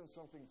and give them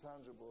something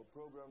tangible, a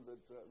program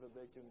that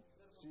they can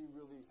see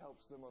really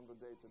helps them on the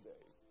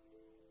day-to-day.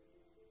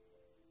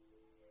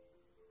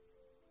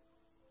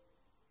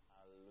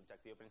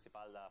 L'objectiu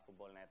principal de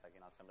Futbol Net aquí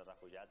en els camps de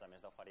refugiats, a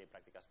més d'oferir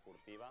pràctica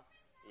esportiva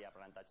i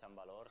aprenentatge en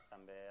valors,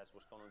 també es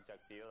busca un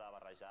objectiu de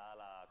barrejar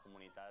la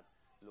comunitat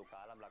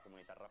local amb la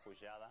comunitat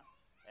refugiada,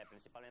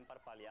 principalment per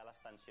pal·liar les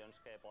tensions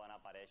que poden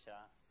aparèixer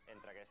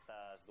entre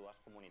aquestes dues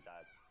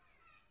comunitats.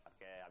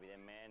 Perquè,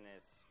 evidentment,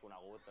 és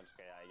conegut doncs,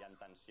 que hi ha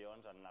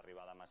tensions en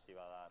l'arribada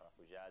massiva de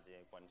refugiats i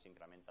quan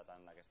s'incrementa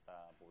tant aquesta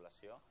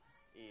població.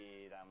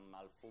 I amb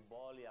el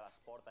futbol i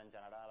l'esport en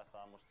general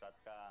està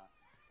demostrat que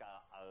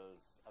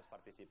els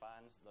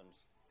participants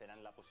doncs,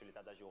 tenen la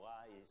possibilitat de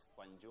jugar i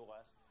quan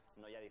jugues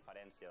no hi ha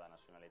diferència de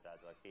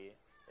nacionalitats. Aquí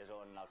és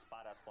on els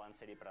pares poden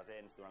ser-hi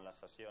presents durant les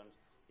sessions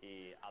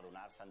i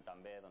adonar-se'n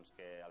també doncs,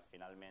 que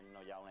finalment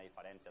no hi ha una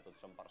diferència, tots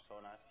són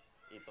persones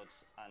i tots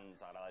ens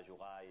agrada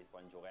jugar i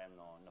quan juguem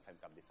no fem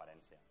cap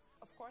diferència.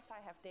 Of course I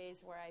have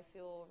days where I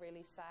feel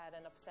really sad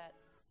and upset.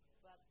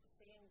 But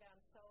seeing them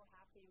so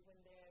happy when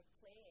they're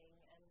playing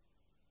and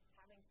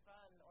having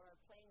fun or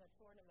playing a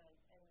tournament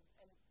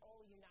and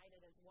all united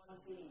as one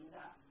team,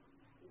 that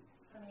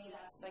for me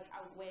that's like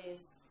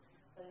outweighs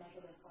the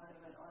negative part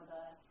of it or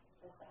the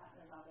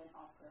sadness of it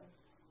often.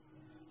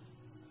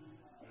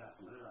 I les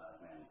coses de les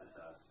nens,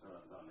 això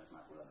és el més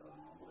maco de tot,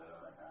 no? Poder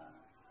veure que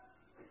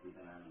aquí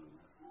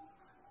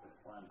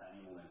poden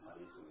tenir moments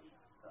feliços,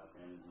 que els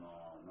nens no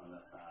han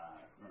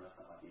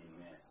d'estar patint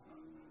més,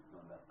 no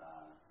han d'estar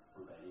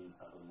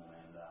protegint-se a tot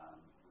moment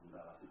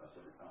de la situació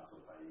que està en el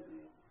seu país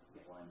i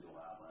que poden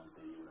jugar, poden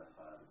ser lliures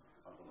per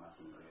tornar a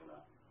somriure.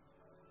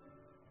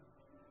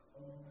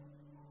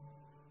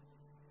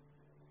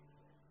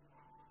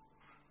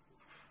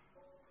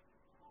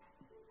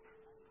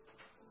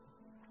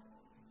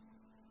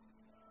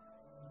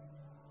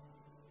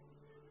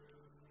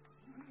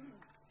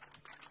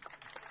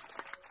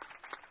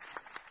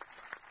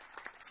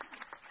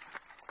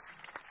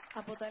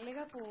 Από τα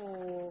λίγα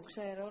που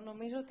ξέρω,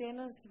 νομίζω ότι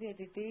ένας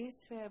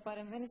διαιτητής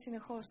παρεμβαίνει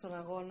συνεχώς στον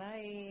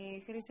αγώνα. Η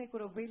Χρύσα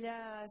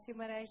Κουρομπίλια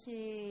σήμερα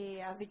έχει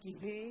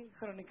αδικηθεί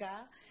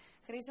χρονικά.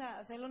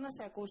 Χρύσα, θέλω να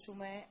σε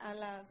ακούσουμε,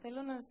 αλλά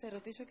θέλω να σε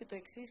ρωτήσω και το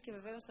εξής και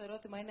βεβαίως το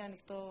ερώτημα είναι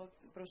ανοιχτό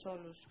προς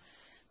όλους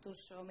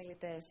τους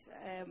ομιλητές.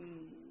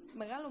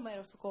 Μεγάλο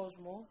μέρος του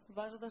κόσμου,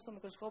 βάζοντας στο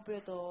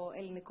μικροσκόπιο το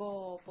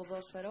ελληνικό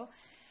ποδόσφαιρο,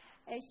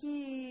 έχει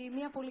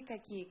μια πολύ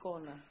κακή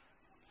εικόνα.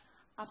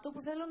 Αυτό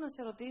που θέλω να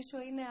σε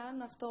ρωτήσω είναι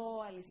αν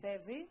αυτό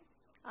αληθεύει,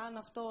 αν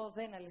αυτό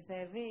δεν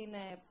αληθεύει,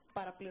 είναι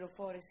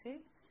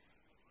παραπληροφόρηση.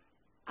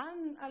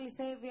 Αν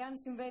αληθεύει, αν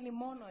συμβαίνει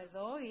μόνο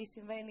εδώ ή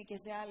συμβαίνει και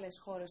σε άλλες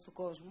χώρες του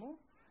κόσμου.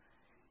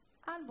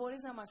 Αν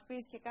μπορείς να μας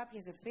πεις και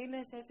κάποιες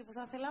ευθύνες, έτσι που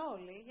θα ήθελα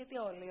όλοι, γιατί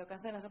όλοι, ο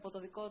καθένας από το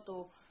δικό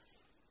του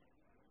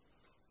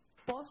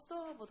πόστο,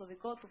 από το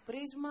δικό του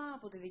πρίσμα,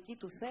 από τη δική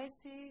του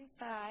θέση,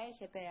 θα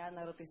έχετε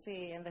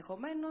αναρωτηθεί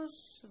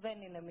ενδεχομένως,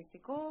 δεν είναι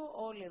μυστικό,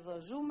 όλοι εδώ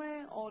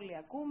ζούμε, όλοι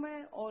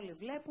ακούμε, όλοι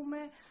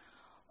βλέπουμε,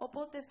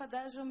 οπότε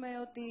φαντάζομαι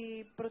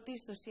ότι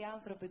πρωτίστως οι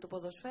άνθρωποι του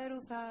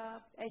ποδοσφαίρου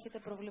θα έχετε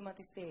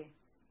προβληματιστεί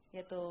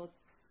για το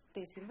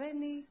τι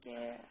συμβαίνει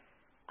και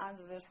αν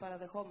βεβαίως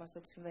παραδεχόμαστε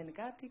ότι συμβαίνει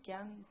κάτι και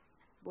αν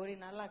μπορεί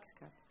να αλλάξει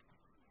κάτι.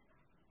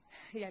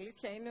 Η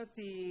αλήθεια είναι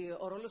ότι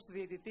ο ρόλος του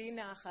διαιτητή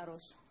είναι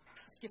άχαρος.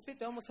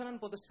 Σκεφτείτε όμως έναν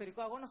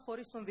ποδοσφαιρικό αγώνα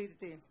χωρίς τον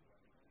διαιτητή.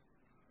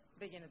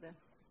 Δεν γίνεται.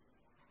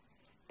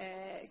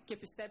 Και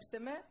πιστέψτε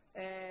με,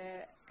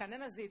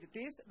 κανένας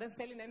διαιτητής δεν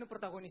θέλει να είναι ο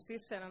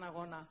πρωταγωνιστής σε έναν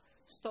αγώνα.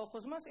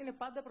 Στόχος μας είναι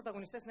πάντα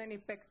πρωταγωνιστές να είναι οι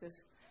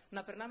παίκτες.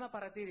 Να περνάμε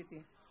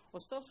απαρατήρητοι.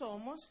 Ωστόσο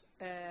όμως,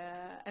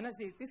 ένας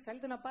διαιτητής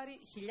καλείται να πάρει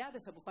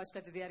χιλιάδες αποφάσεις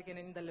κατά τη διάρκεια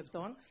 90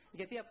 λεπτών,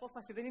 γιατί η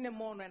απόφαση δεν είναι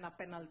μόνο ένα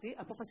πέναλτι,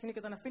 απόφαση είναι και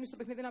όταν αφήνεις το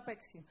παιχνίδι να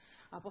παίξει.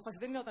 Απόφαση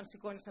δεν είναι όταν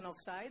σηκώνεις ένα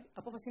offside,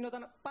 απόφαση είναι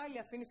όταν πάλι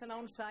αφήνεις ένα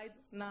onside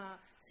να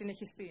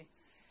συνεχιστεί.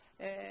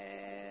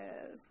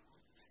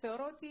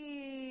 Θεωρώ ότι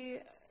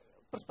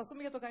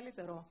προσπαθούμε για το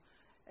καλύτερο.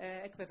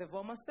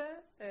 Εκπαιδευόμαστε,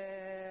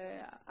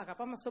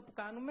 αγαπάμε αυτό που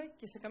κάνουμε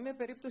και σε καμία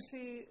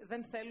περίπτωση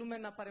δεν θέλουμε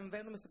να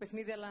παρεμβαίνουμε στο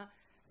παιχνίδι, αλλά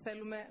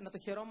θέλουμε να το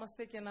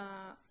χαιρόμαστε και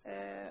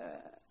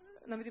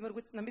να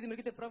μην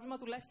δημιουργείται πρόβλημα,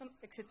 τουλάχιστον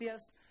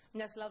εξαιτίας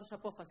μιας λάθος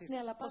απόφασης. Ναι,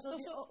 αλλά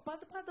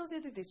πάντα ο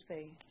διαιτητής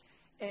φταίει.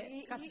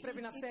 Κάποιος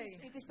πρέπει να φταίει.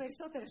 Ή τις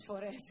περισσότερες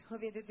φορές ο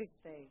διαιτητής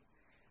φταίει.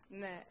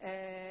 Ναι,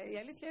 η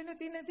αλήθεια είναι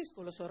ότι είναι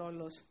δύσκολος ο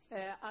ρόλος,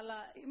 αλλά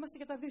είμαστε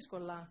για τα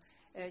δύσκολα.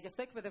 Γι'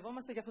 αυτό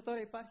εκπαιδευόμαστε, γι' αυτό τώρα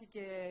υπάρχει και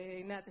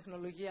η νέα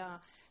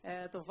τεχνολογία,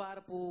 το VAR,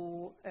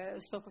 που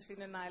στόχος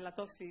είναι να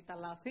ελαττώσει τα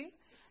λάθη.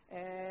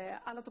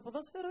 Αλλά το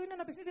ποδόσφαιρο είναι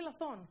ένα παιχνίδι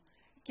λαθών.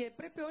 Και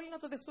πρέπει όλοι να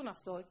το δεχτούν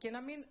αυτό και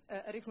να μην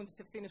ρίχνουν τις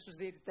ευθύνες στους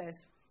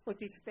διαιτητές,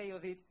 ότι φταίει ο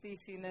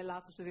διαιτητής, είναι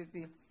λάθος του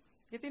διαιτητή.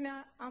 Γιατί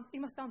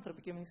είμαστε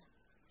άνθρωποι κι εμείς.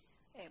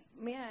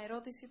 Μία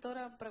ερώτηση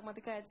τώρα,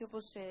 πραγματικά έτσι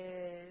όπως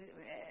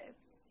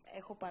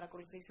έχω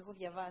παρακολουθήσει, έχω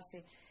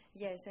διαβάσει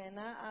για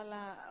εσένα,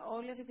 αλλά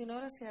όλη αυτή την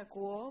ώρα σε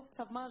ακούω,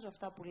 θαυμάζω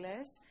αυτά που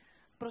λες,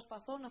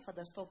 προσπαθώ να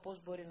φανταστώ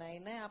πώς μπορεί να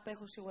είναι,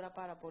 απέχω σίγουρα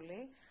πάρα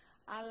πολύ,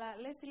 αλλά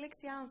λες τη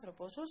λέξη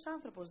άνθρωπος. Ως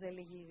άνθρωπος δεν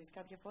λυγίζεις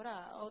κάποια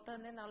φορά,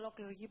 όταν ένα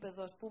ολόκληρο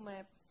γήπεδο, ας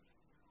πούμε,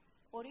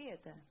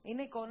 ορίεται.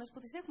 Είναι εικόνες που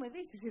τις έχουμε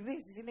δει στις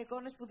ειδήσεις, είναι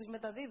εικόνες που τις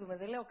μεταδίδουμε,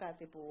 δεν λέω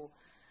κάτι που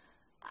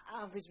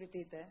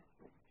αμφισβητείτε.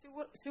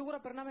 Σίγουρα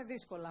περνάμε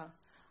δύσκολα,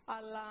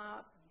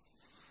 αλλά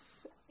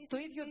το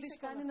ίδιο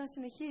δύσκολο κάνει να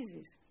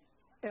συνεχίζεις.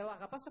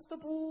 Αγαπάς αυτό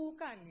που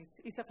κάνεις,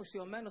 είσαι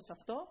αφοσιωμένος σε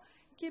αυτό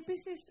και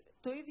επίσης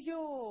το ίδιο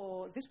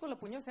δύσκολο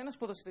που νιώθει ένας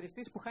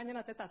ποδοσφαιριστής που χάνει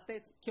ένα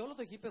τέτα-τέτ και όλο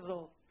το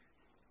γήπεδο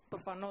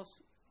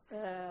προφανώς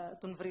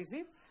τον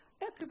βρίζει,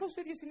 ακριβώς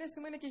το ίδιο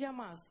συναίσθημα είναι και για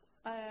μας.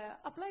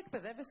 Απλά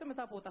εκπαιδεύεσαι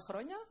μετά από τα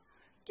χρόνια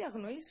και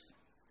αγνοείς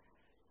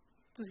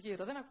τους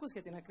γύρω. Δεν ακούς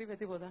για την ακρίβεια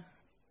τίποτα.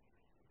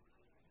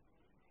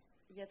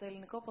 Για το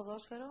ελληνικό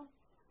ποδόσφαιρο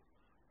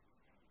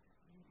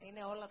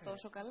είναι όλα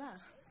τόσο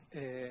καλά?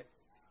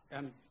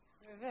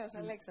 Βεβαίως,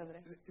 Αλέξανδρε.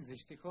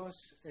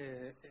 Δυστυχώς,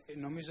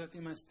 νομίζω ότι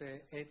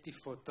είμαστε έτη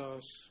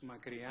φωτός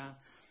μακριά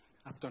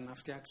από το να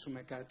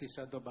φτιάξουμε κάτι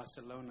σαν το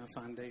Barcelona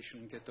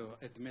Foundation και το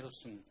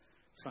Edmilson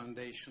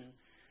Foundation,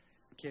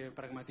 και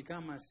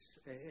πραγματικά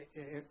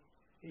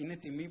είναι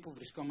τιμή που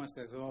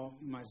βρισκόμαστε εδώ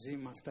μαζί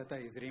με αυτά τα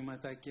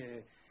ιδρύματα,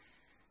 και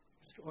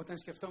όταν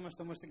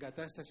σκεφτόμαστε όμως την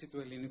κατάσταση του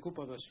ελληνικού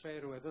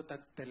ποδοσφαίρου εδώ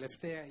τα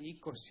τελευταία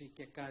 20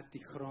 και κάτι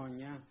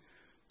χρόνια,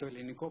 το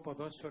ελληνικό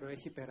ποδόσφαιρο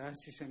έχει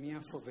περάσει σε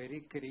μια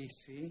φοβερή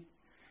κρίση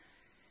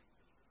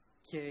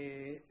και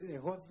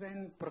εγώ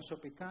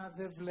προσωπικά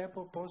δεν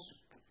βλέπω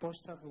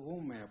πώς θα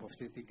βγούμε από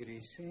αυτή την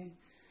κρίση.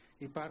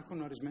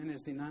 Υπάρχουν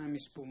ορισμένες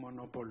δυνάμεις που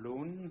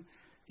μονοπολούν.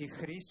 Η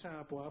Χρύσα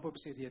από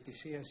άποψη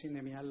διαιτησίας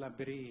είναι μια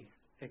λαμπρή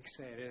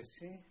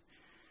εξαίρεση.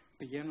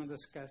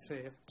 Πηγαίνοντας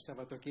κάθε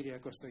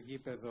Σαββατοκύριακο στο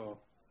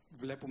γήπεδο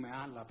βλέπουμε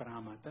άλλα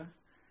πράγματα,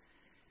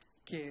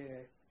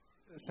 και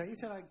θα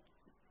ήθελα,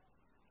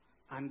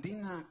 αντί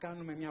να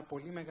κάνουμε μια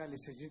πολύ μεγάλη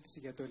συζήτηση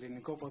για το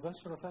ελληνικό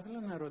ποδόσφαιρο, θα ήθελα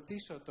να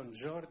ρωτήσω τον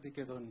Ζόρντι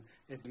και τον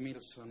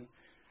Εντμίλσον,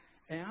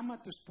 άμα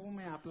τους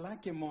πούμε απλά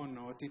και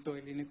μόνο ότι το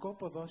ελληνικό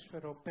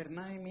ποδόσφαιρο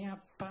περνάει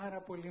μια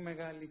πάρα πολύ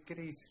μεγάλη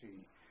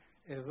κρίση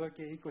εδώ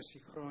και 20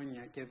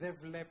 χρόνια και δεν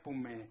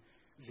βλέπουμε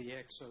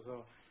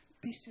διέξοδο,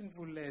 τι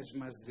συμβουλές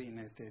μας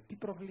δίνετε, τι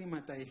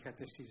προβλήματα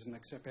είχατε εσείς να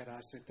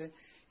ξεπεράσετε,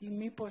 ή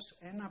μήπως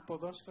ένα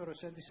ποδόσφαιρο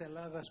σαν της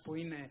Ελλάδας που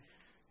είναι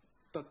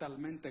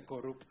totalmente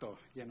corrupto,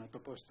 για να το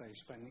πω στα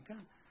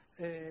ισπανικά,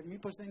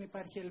 μήπως δεν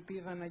υπάρχει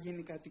ελπίδα να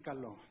γίνει κάτι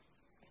καλό?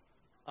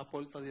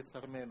 Απόλυτα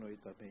διεφθαρμένο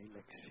ήταν η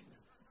λέξη.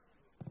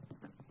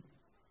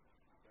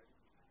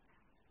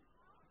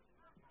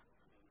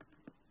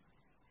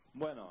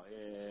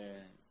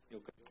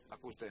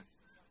 Ακούστε,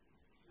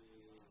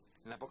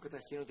 να πω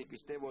καταρχήν ότι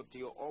πιστεύω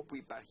ότι όπου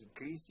υπάρχει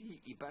κρίση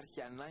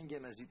υπάρχει ανάγκη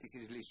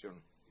αναζήτησης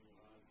λύσεων.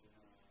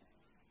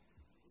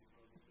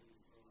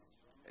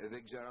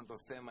 Δεν ξέρω αν το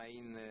θέμα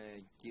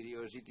είναι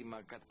κυρίως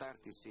ζήτημα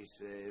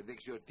κατάρτισης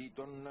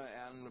δεξιοτήτων,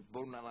 αν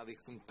μπορούν να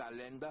αναδειχθούν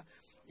ταλέντα,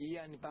 ή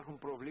αν υπάρχουν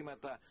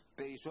προβλήματα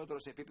περισσότερο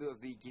σε επίπεδο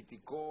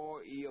διοικητικό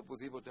ή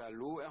οπουδήποτε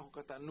αλλού. Έχω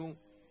κατά νου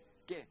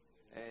και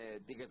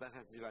την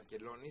κατάσταση της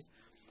Βαρκελόνης.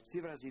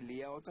 Στη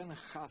Βραζιλία, όταν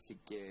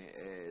χάθηκε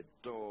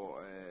το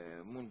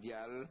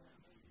Μουντιάλ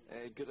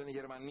και όταν η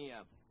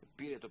Γερμανία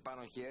πήρε το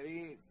πάνω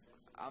χέρι,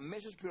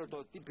 αμέσως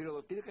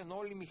πυροδοτήθηκαν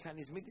όλοι οι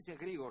μηχανισμοί της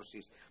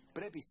εγρήγορσης.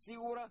 Πρέπει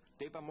σίγουρα,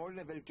 το είπαμε όλοι,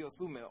 να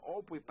βελτιωθούμε.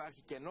 Όπου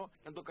υπάρχει κενό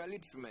να το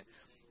καλύψουμε.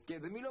 Και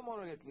δεν μιλώ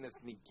μόνο για την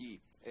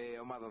εθνική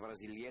ομάδα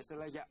Βραζιλίας,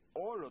 αλλά για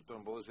όλο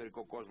τον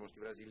ποδοσφαιρικό κόσμο στη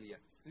Βραζιλία.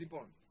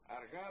 Λοιπόν,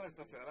 αργά αλλά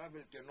σταθερά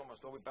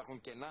βελτιωνόμαστε. Όπου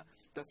υπάρχουν κενά,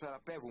 τα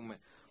θεραπεύουμε.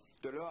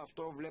 Το λέω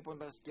αυτό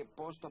βλέποντας και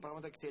πώς τα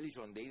πράγματα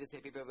εξελίσσονται, είτε σε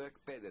επίπεδο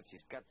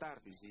εκπαίδευσης,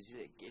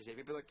 κατάρτισης και σε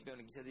επίπεδο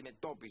κοινωνικής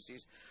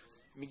αντιμετώπισης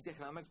Μην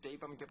ξεχνάμε, και το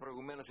είπαμε και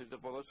προηγουμένως, ότι το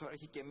ποδόσφαιρο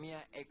έχει και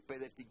μια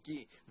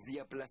εκπαιδευτική,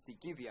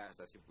 διαπλαστική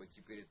διάσταση που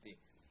εξυπηρετεί.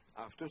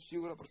 Αυτό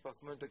σίγουρα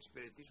προσπαθούμε να το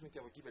εξυπηρετήσουμε και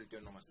από εκεί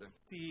βελτιωνόμαστε.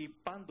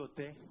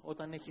 Πάντοτε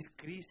όταν έχεις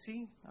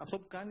κρίση, αυτό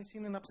που κάνεις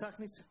είναι να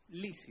ψάχνεις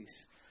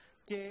λύσεις.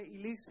 Και η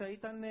λύση θα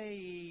ήταν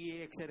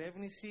η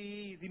εξερεύνηση,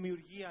 η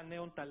δημιουργία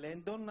νέων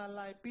ταλέντων,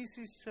 αλλά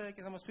επίσης,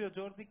 και θα μας πει ο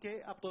Τζόρντι,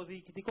 και από το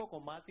διοικητικό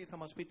κομμάτι θα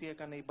μας πει τι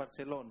έκανε η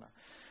Μπαρτσελώνα.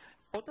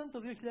 Όταν το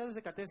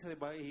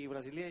 2014 η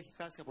Βραζιλία έχει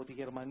χάσει από τη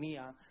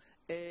Γερμανία,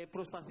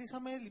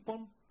 προσπαθήσαμε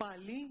λοιπόν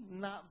πάλι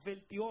να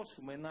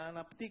βελτιώσουμε, να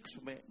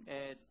αναπτύξουμε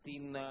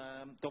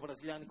το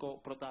βραζιλιάνικο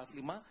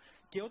πρωτάθλημα.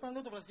 Και όταν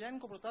λέω το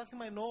βραζιλιάνικο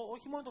πρωτάθλημα εννοώ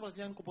όχι μόνο το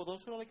βραζιλιάνικο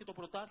ποδόσφαιρο, αλλά και το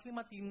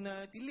πρωτάθλημα,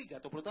 τη Λίγα,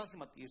 το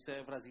πρωτάθλημα της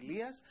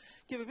Βραζιλίας.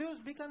 Και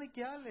βεβαίως μπήκαν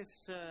και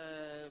άλλες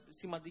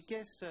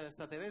σημαντικές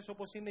σταθερές,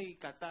 όπως είναι η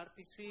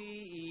κατάρτιση,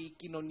 η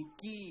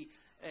κοινωνική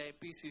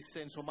επίσης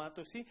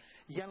ενσωμάτωση,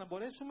 για να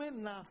μπορέσουμε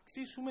να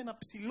αυξήσουμε, να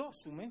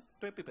ψηλώσουμε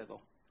το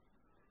επίπεδο.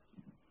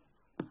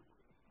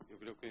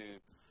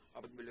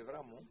 Από την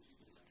πλευρά μου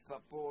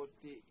θα πω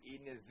ότι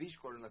είναι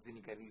δύσκολο να δίνει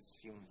κανείς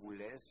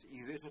συμβουλές,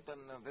 ιδίως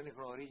όταν δεν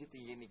γνωρίζει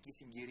την γενική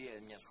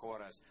συγκυρία μιας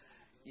χώρας.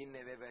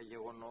 Είναι βέβαια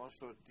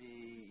γεγονός ότι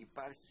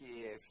υπάρχει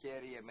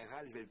ευχέρεια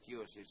μεγάλης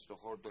βελτίωσης στον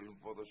χώρο του ελληνικού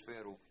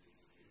ποδοσφαίρου.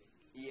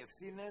 Οι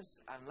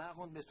ευθύνες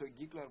ανάγονται στον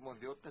κύκλο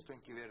αρμοδιότητας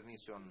των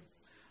κυβερνήσεων.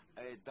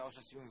 Τα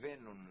όσα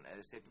συμβαίνουν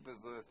σε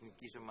επίπεδο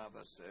εθνικής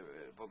ομάδας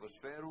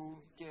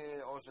ποδοσφαίρου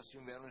και όσα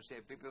συμβαίνουν σε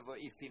επίπεδο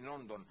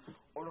ηθινόντων,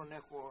 όλων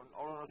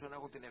όσων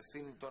έχουν την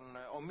ευθύνη των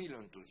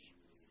ομίλων τους.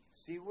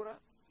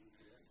 Σίγουρα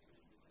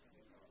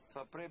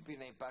θα πρέπει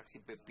να υπάρξει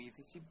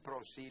πεποίθηση,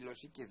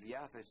 προσήλωση και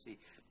διάθεση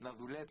να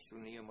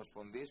δουλέψουν οι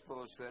ομοσπονδίες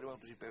ποδοσφαίρου με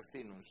τους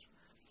υπευθύνους.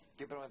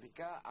 Και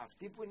πραγματικά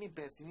αυτοί που είναι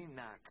υπεύθυνοι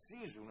να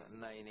αξίζουν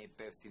να είναι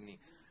υπεύθυνοι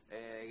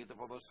για το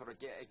ποδόσφαιρο,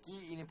 και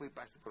εκεί είναι που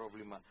υπάρχει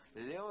πρόβλημα.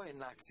 Λέω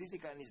να αξίζει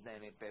κανείς να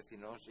είναι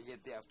υπεύθυνος,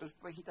 γιατί αυτός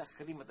που έχει τα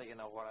χρήματα για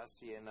να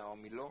αγοράσει ένα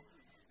όμιλο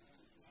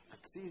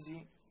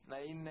αξίζει να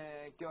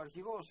είναι και ο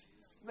αρχηγός.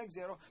 Δεν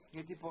ξέρω,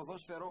 γιατί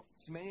ποδόσφαιρο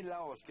σημαίνει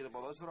λαός και το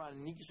ποδόσφαιρο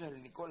ανήκει στον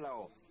ελληνικό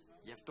λαό.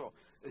 Γι' αυτό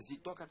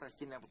ζητώ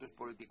καταρχήν από τους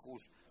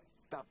πολιτικούς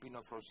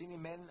ταπεινοφροσύνη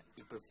μεν,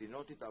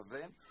 υπευθυνότητα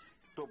δε.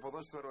 Το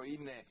ποδόσφαιρο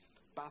είναι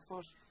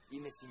πάθος,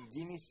 είναι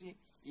συγκίνηση,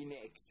 είναι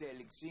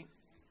εξέλιξη.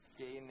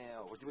 Και είναι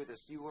οτιδήποτε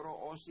σίγουρο,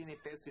 όσοι είναι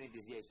υπεύθυνοι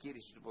της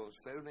διαχείρισης του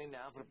ποδοσφαίρου να είναι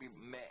άνθρωποι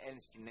με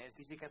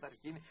ενσυναίσθηση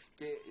καταρχήν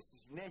και στη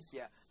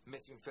συνέχεια με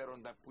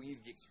συμφέροντα που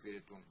ήδη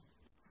εξυπηρετούν.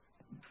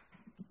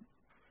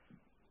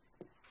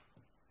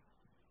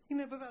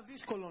 Είναι βέβαια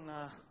δύσκολο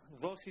να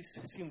δώσεις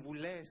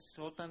συμβουλές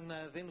όταν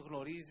δεν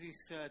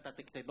γνωρίζεις τα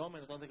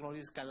τεκτενόμενα, όταν δεν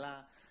γνωρίζεις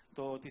καλά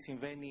το τι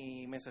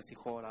συμβαίνει μέσα στη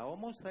χώρα.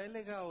 Όμως θα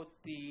έλεγα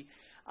ότι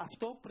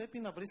αυτό πρέπει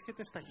να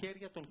βρίσκεται στα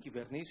χέρια των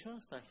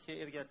κυβερνήσεων, στα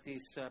χέρια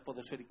της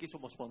Ποδοσφαιρικής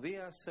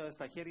Ομοσπονδίας,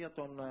 στα χέρια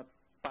των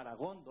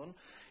παραγόντων,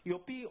 οι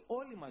οποίοι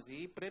όλοι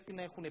μαζί πρέπει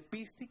να έχουν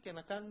πίστη και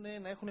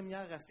να έχουν μια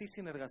αγαστή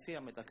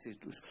συνεργασία μεταξύ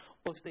τους,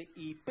 ώστε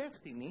οι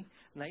υπεύθυνοι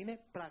να είναι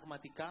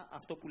πραγματικά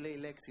αυτό που λέει η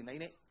λέξη, να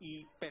είναι οι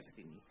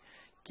υπεύθυνοι.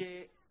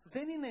 Και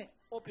δεν είναι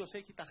όποιος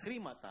έχει τα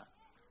χρήματα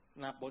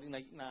να μπορεί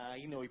να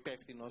είναι ο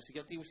υπεύθυνος,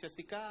 γιατί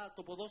ουσιαστικά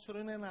το ποδόσφαιρο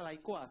είναι ένα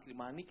λαϊκό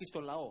άθλημα, ανήκει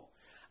στο λαό.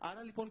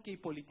 Άρα λοιπόν και οι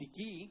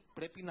πολιτικοί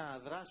πρέπει να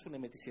δράσουν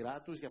με τη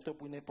σειρά τους για αυτό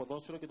που είναι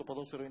ποδόσφαιρο, και το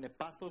ποδόσφαιρο είναι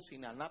πάθος,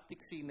 είναι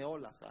ανάπτυξη, είναι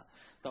όλα αυτά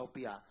τα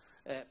οποία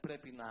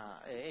πρέπει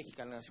να έχει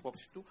κανένας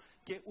υπόψη του,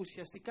 και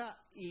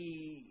ουσιαστικά η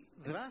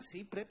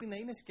δράση πρέπει να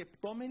είναι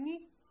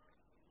σκεπτόμενη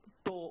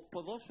το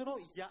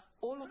ποδόσφαιρο για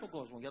όλο τον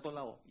κόσμο, για τον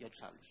λαό, για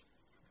τους άλλους.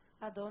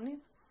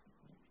 Αντώνη.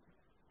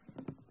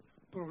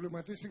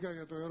 Προβληματίστηκα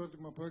για το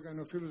ερώτημα που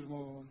έκανε ο φίλος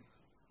μου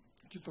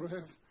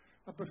Κιτροεύ,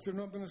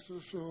 απευθυνόμενος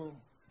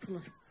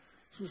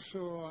στους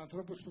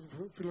ανθρώπους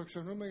που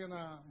φιλοξενούμε, για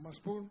να μας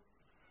πούν,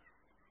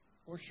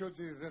 όχι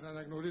ότι δεν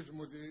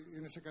αναγνωρίζουμε ότι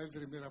είναι σε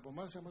καλύτερη μοίρα από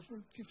εμάς, να μας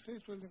πούν τι φταίει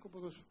στο ελληνικό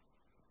ποδόσφαιρο.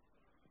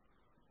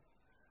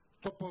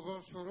 Το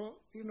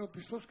ποδόσφαιρο είναι ο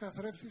πιστός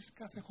καθρέφτης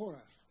κάθε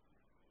χώρας.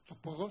 Το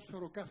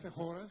ποδόσφαιρο κάθε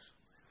χώρας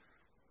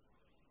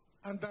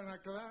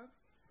αντανακλά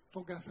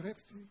τον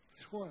καθρέφτη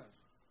της χώρας.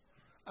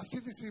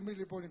 Αυτή τη στιγμή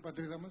λοιπόν η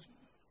πατρίδα μας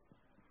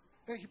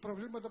έχει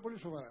προβλήματα πολύ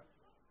σοβαρά,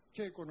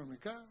 και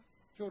οικονομικά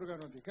και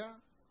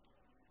οργανωτικά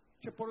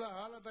και πολλά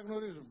άλλα, τα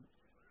γνωρίζουμε.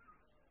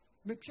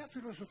 Με ποια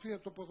φιλοσοφία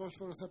το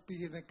ποδόσφαιρο θα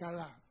πήγαινε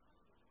καλά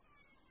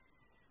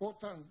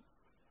όταν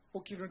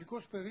ο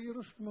κοινωνικός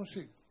περίγυρος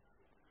νοσεί?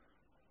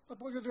 Θα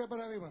πω για 3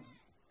 παραδείγματα.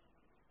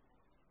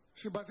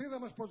 Στην πατρίδα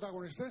μας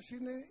πρωταγωνιστές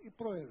είναι οι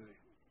πρόεδροι.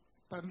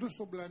 Παντού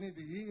στον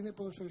πλανήτη Γη είναι οι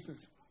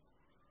ποδοσφαιριστές.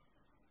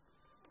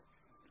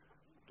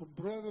 Τον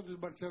πρόεδρο της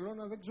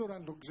Μπαρτσελώνα δεν ξέρω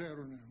αν τον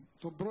ξέρουν.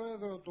 Τον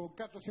πρόεδρο, το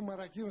κάτω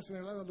θυμαρακείο στην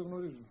Ελλάδα τον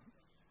γνωρίζουν.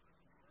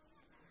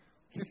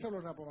 Τι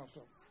θέλω να πω με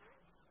αυτό?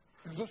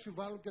 Εδώ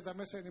συμβάλλουν και τα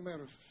μέσα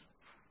ενημέρωσης.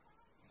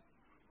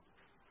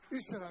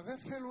 Ύστερα δεν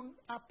θέλουν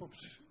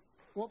άποψη.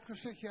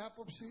 Όποιος έχει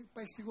άποψη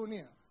πάει στη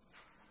γωνία,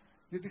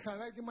 γιατί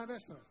χαλάει τη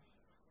μανέστρα.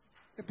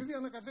 Επειδή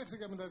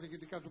ανακατεύτηκα με τα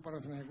διοικητικά του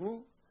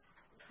Παναθηναϊκού,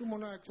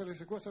 ήμουν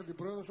εξαιρετικός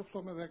αντιπρόεδρος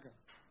 8 με 10.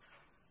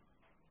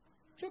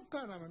 Και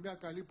κάναμε μια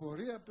καλή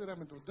πορεία,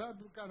 πήραμε τον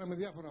τάμπλ, κάναμε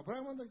διάφορα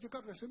πράγματα και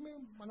κάποια στιγμή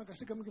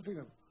αναγκαστήκαμε και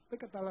φύγαμε. Δεν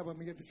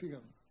καταλάβαμε γιατί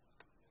φύγαμε.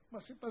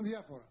 Μας είπαν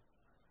διάφορα.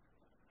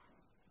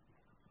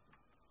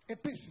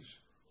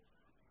 Επίσης,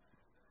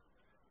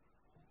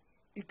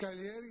 η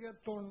καλλιέργεια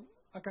των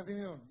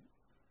ακαδημιών.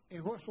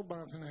 Εγώ στον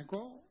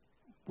Παναθηναϊκό,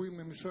 που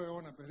είμαι μισό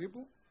αιώνα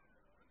περίπου,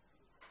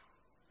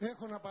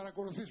 έχω να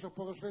παρακολουθήσω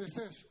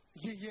ποδοσφαιριστές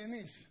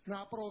γηγενείς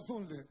να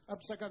προωθούνται από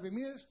τις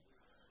ακαδημίες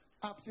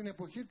από την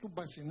εποχή του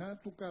Μπασινά,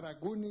 του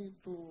Καραγκούνη,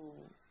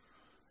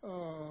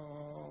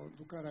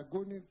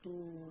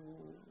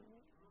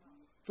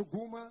 του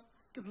Γκούμα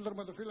και του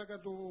τερματοφύλακα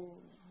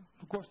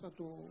του Κώστα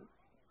του,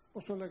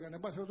 πώς το λέγανε,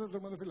 μπας αυτό το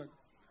τερματοφύλακα.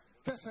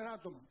 4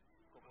 άτομα.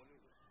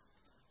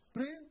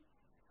 Πριν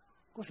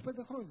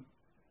 25 χρόνια.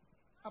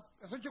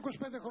 Εδώ και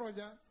 25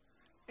 χρόνια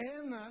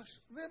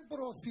ένας δεν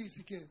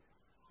προωθήθηκε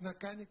να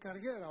κάνει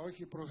καριέρα,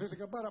 όχι,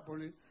 προωθήθηκαν πάρα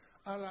πολύ,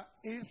 αλλά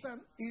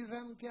ήρθαν,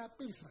 είδαν και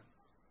απήλθαν.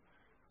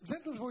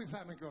 Δεν τους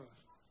βοηθάμε κιόλας.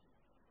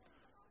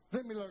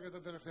 Δεν μιλάω για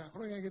τα τελευταία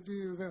χρόνια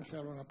γιατί δεν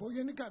θέλω να πω.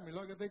 Γενικά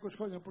μιλάω για τα 20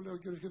 χρόνια που λέει ο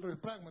κ. Κίτρος.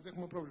 Πράγματι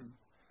έχουμε πρόβλημα.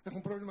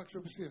 Έχουν πρόβλημα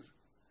αξιοπιστίας.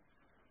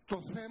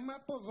 Το θέμα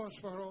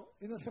ποδόσφαιρο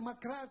είναι θέμα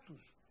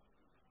κράτους.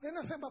 Δεν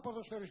είναι θέμα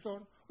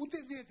ποδοσφαιριστών,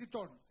 ούτε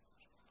διαιτητών.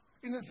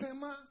 Είναι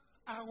θέμα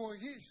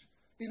αγωγής.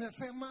 Είναι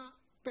θέμα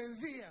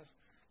παιδείας.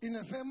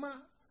 Είναι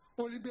θέμα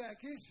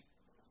ολυμπιακής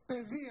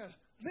παιδείας.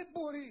 Δεν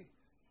μπορεί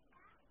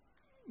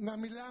να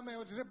μιλάμε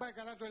ότι δεν πάει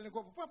καλά το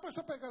ελληνικό. Πώς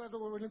θα πάει καλά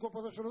το ελληνικό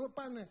ποδόσφαιρο? Εδώ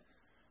πάνε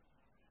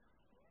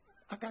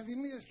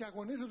ακαδημίες και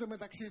αγωνίζονται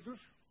μεταξύ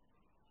τους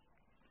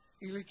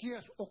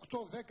ηλικίας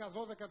 8, 10,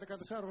 12,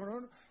 14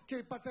 χρονών και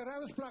οι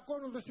πατεράδες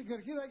πλακώνονται στην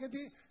κερκίδα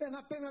γιατί ένα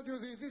απέναντι ο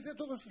διαιτητής δεν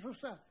το έδωσε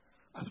σωστά.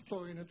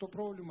 Αυτό είναι το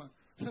πρόβλημα.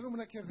 Θέλουμε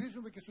να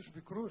κερδίζουμε και στους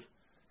μικρούς.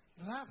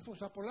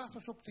 Λάθος, από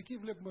λάθος οπτική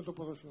βλέπουμε το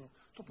ποδόσφαιρο.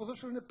 Το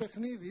ποδόσφαιρο είναι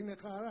παιχνίδι, είναι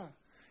χαρά,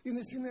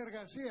 είναι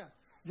συνεργασία.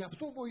 Γι'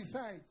 αυτό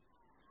βοηθάει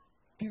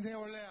τη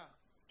νεολαία.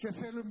 Και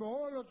θέλουμε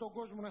όλο τον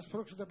κόσμο να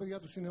σπρώξει τα παιδιά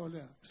του στην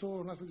νεολαία,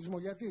 στον αθλητισμό.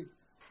 Γιατί?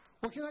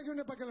 Όχι να γίνουν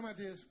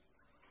επαγγελματίες.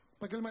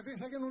 Επαγγελματίες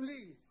θα γίνουν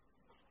λίγοι.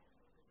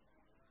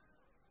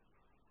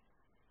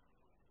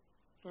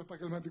 Το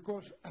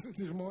επαγγελματικός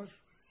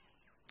αθλητισμός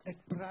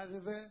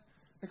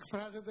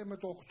εκφράζεται με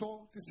το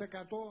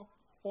 8%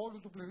 όλου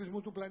του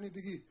πληθυσμού του πλανήτη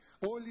Γη.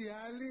 Όλοι οι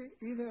άλλοι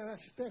είναι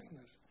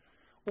ερασιτέχνες.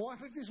 Ο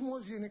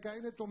αθλητισμός γενικά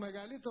είναι το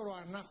μεγαλύτερο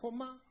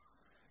ανάχωμα,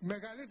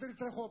 μεγαλύτερη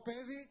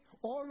τροχοπέδη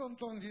όλων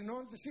των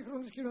δεινών της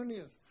σύγχρονης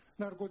κοινωνίας.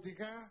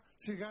 Ναρκωτικά,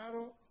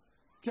 τσιγάρο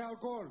και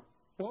αλκοόλ.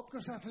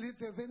 Όποιος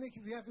αθλείται δεν έχει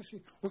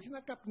διάθεση όχι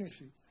να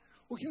καπνίσει,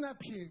 όχι να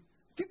πιει,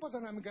 τίποτα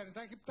να μην κάνει.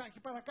 Τα έχει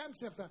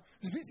παρακάμψει αυτά.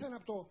 Σβήσαν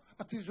από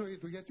τη ζωή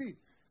του.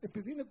 Γιατί?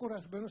 Επειδή είναι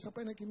κουρασμένος θα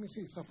πάει να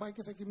κοιμηθεί. Θα φάει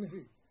και θα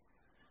κοιμηθεί.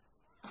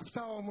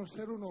 Αυτά όμως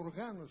θέλουν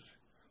οργάνωση.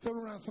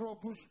 Θέλουν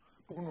ανθρώπους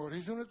που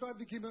γνωρίζουν το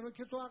αντικείμενο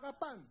και το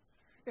αγαπάνε.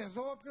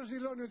 Εδώ όποιος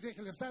δηλώνει ότι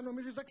έχει λεφτά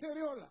νομίζει ότι τα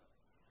ξέρει όλα.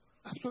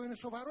 Αυτό είναι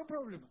σοβαρό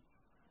πρόβλημα.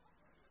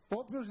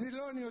 Όποιος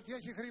δηλώνει ότι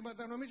έχει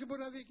χρήματα νομίζει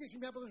μπορεί να διοικήσει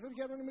μια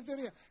ποδοσφαιρική ανώνυμη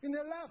εταιρεία.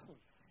 Είναι λάθος.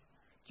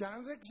 Και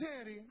αν δεν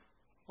ξέρει,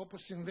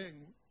 όπως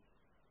συμβαίνει,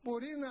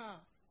 μπορεί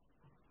να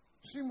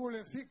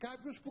συμβουλευτεί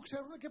κάποιους που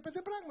ξέρουν και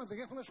 5 πράγματα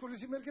και έχουν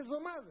ασχοληθεί μερικές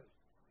εβδομάδες.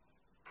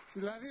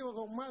 Δηλαδή ο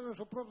Δωμάδος,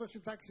 ο πρώτος στη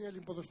τάξη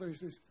Έλλην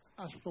ποδοσφαιριστής,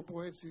 ας το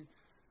πω έτσι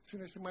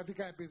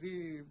συναισθηματικά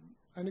επειδή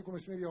ανήκουμε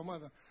στην ίδια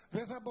ομάδα,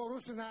 δεν θα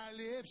μπορούσε να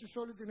αλλιεύσει σε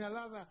όλη την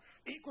Ελλάδα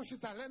 20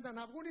 ταλέντα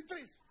να βγουν οι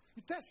 3,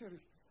 οι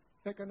 4.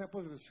 Έκανε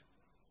απόσβεση.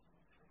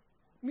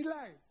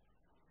 Μιλάει.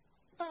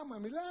 Άμα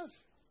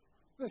μιλάς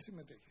δεν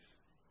συμμετέχεις.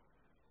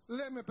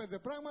 Λέμε 5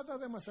 πράγματα,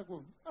 δεν μας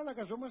ακούν.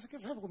 Αναγκαζόμαστε και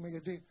φεύγουμε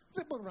γιατί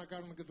δεν μπορούμε να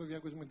κάνουμε και το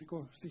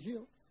διακοσμητικό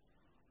στοιχείο.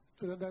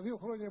 32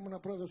 χρόνια ήμουν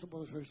πρόεδρος των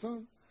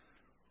ποδοσφαιριστών,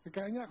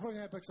 19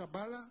 χρόνια έπαιξα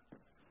μπάλα,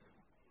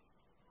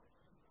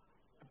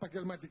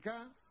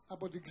 επαγγελματικά,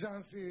 από την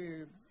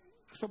Ξάνθη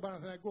στον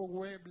Παναθηναϊκό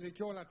Γουέμπλη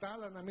και όλα τα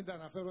άλλα, να μην τα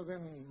αναφέρω,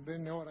 δεν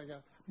είναι ώρα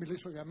για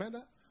μιλήσω για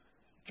μένα.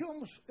 Και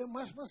όμως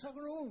εμάς μας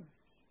αγνοούν.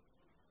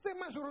 Δεν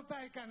μας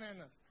ρωτάει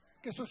κανένας.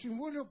 Και στο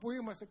συμβούλιο που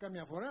είμαστε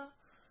καμιά φορά,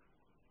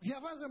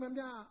 διαβάζαμε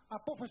μια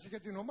απόφαση για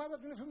την ομάδα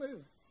την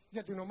εφημερίδα.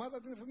 Για την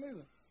ομάδα την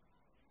εφημερίδα.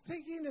 Δεν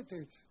γίνεται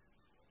έτσι.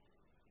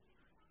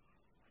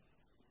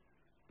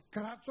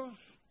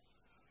 Κράτος,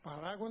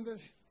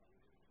 παράγοντες,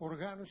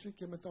 οργάνωση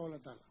και μετά όλα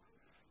τα άλλα.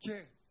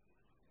 Και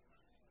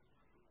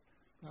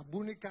να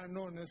μπουν οι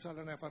κανόνες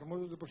αλλά να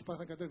εφαρμόζονται προς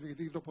κάθε κατεύθυνση,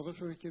 γιατί το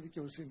ποδόσφαιρο έχει και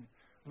δικαιοσύνη.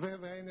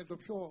 Βέβαια είναι το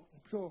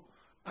πιο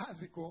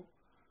άδικο.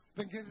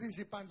 Δεν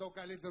κερδίζει πάντα ο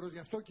καλύτερος, γι'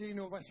 αυτό και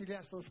είναι ο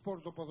βασιλιάς στο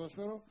σπορ το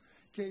ποδόσφαιρο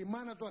και η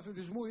μάνα του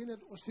αθλητισμού είναι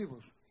ο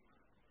στίβος.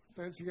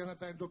 Έτσι για να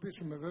τα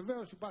εντοπίσουμε.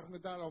 Βεβαίως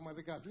υπάρχουν τα άλλα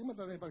ομαδικά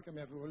αθλήματα, δεν υπάρχει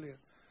καμία αμφιβολία.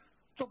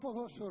 Το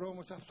ποδόσφαιρο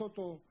όμως, αυτό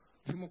το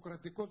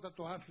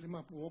δημοκρατικότατο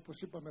άθλημα που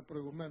όπως είπαμε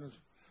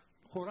προηγουμένως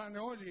χωράνε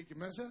όλοι εκεί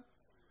μέσα,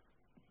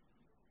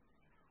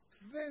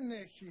 δεν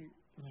έχει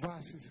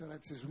βάσεις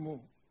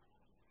ρατσισμού.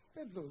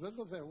 Δεν το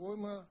δέχω. Εγώ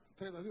είμαι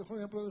 32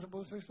 χρόνια πρόεδρος των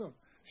ποδοσφαιριστών.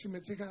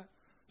 Συμμετείχα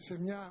σε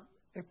μια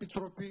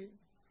επιτροπή,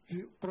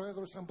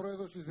 σαν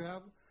πρόεδρος της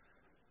ΔΕΑΒ,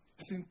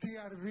 στην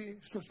TRV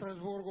στο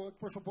Στρασβούργο,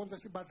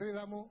 εκπροσωπώντας την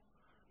πατρίδα μου,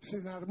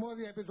 στην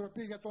αρμόδια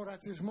επιτροπή για το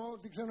ρατσισμό,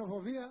 την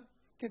ξενοφοβία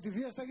και τη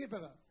βία στα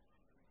γήπεδα.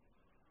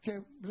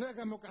 Και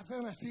λέγαμε ο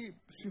καθένας τι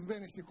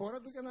συμβαίνει στη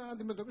χώρα του και να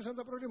αντιμετωπίσαν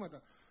τα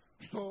προβλήματα.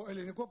 Στο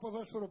ελληνικό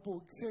ποδόσφαιρο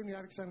που ξένοι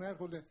άρχισαν να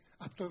έρχονται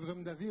από το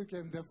 1972 και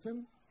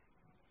εντεύθεν,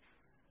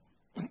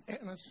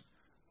 ένας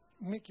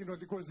μη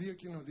κοινοτικός, δύο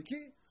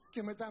κοινοτικοί,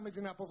 και μετά με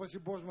την απόφαση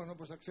Μπόσμαν,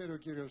 όπως θα ξέρει ο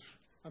κύριος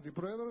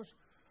Αντιπρόεδρος,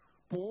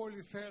 που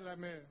όλοι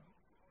θέλαμε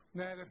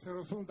να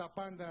ελευθερωθούν τα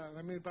πάντα,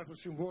 να μην υπάρχουν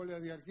συμβόλαια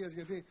διαρκείας,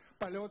 γιατί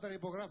παλαιότερα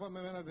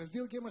υπογράφαμε με ένα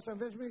δελτίο και ήμασταν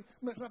δέσμοι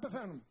μέχρι να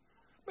πεθάνουμε.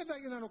 Μετά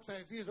γίνανε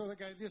 8ετίες,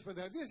 12ετίες,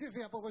 5ετίες, ήρθε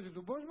η απόφαση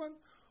του Μπόσμαν,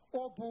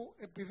 όπου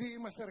επειδή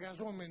είμαστε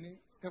εργαζόμενοι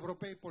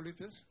Ευρωπαίοι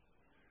πολίτες,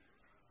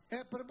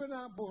 έπρεπε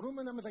να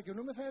μπορούμε να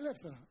μετακινούμεθα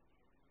ελεύθερα.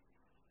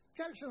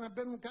 Και άρχισαν να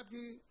μπαίνουν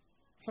κάποιοι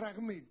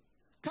φραγμοί.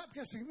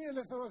 Κάποια στιγμή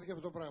ελευθερώθηκε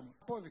αυτό το πράγμα.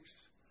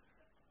 Απόδειξης.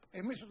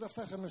 Εμείς όταν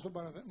φτάσαμε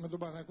με τον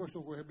Παναθηναϊκό στο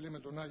Γουέμπλι, με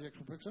τον Άγιαξ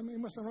που παίξαμε,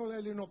 ήμασταν όλα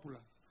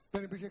Ελληνόπουλα.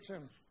 Δεν υπήρχε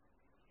ξένος.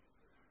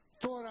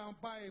 Τώρα αν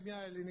πάει μια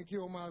ελληνική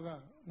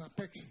ομάδα να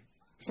παίξει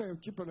σε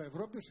κύπελλο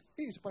Ευρώπης,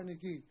 ή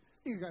ισπανική,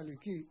 ή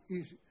γαλλική,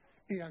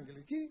 ή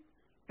αγγλική,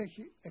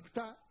 έχει 7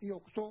 ή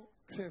 8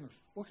 ξένους.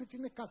 Όχι ότι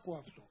είναι κακό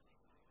αυτό.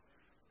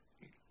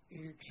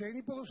 Οι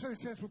ξένοι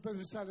ποδοσφαιριστές που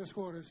παίζουν σε άλλες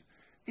χώρες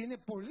είναι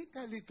πολύ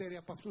καλύτεροι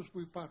από αυτούς που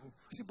υπάρχουν.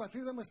 Στην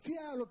πατρίδα μας τι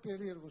άλλο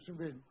περίεργο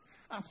συμβαίνει?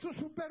 Αυτούς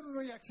που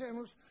παίρνουν για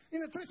ξένους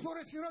είναι 3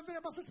 φορές χειρότεροι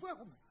από αυτούς που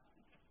έχουμε.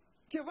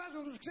 Και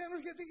βάζουν τους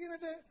ξένους γιατί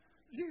γίνεται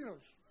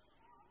τζίρος.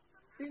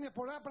 Είναι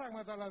πολλά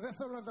πράγματα, αλλά δεν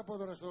θέλω να τα πω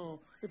τώρα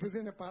επειδή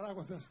είναι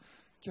παράγοντας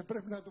και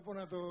πρέπει να το πω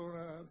να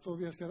το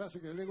διασκεδάσω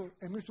και λίγο.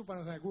 Εμείς του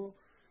Παναθηναϊκού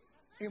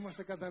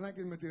είμαστε κατά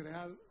ανάγκη με τη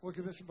Ρεάλ,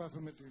 όχι δεν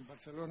συμπαθούμε την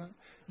Μπαρσελόνα,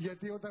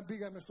 γιατί όταν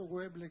πήγαμε στο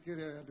Γουέμπλε,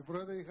 κύριε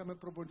Αντιπρόεδρε, είχαμε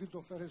προπονητή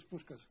τον Φέρες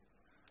Πούσκας.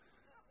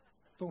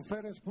 Τον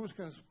Φέρες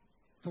Πούσκας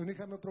τον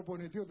είχαμε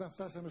προπονητή όταν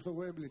φτάσαμε στο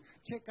Γουέμπλε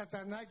και κατά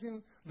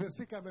ανάγκη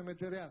δεθήκαμε με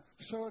τη Ρεάλ.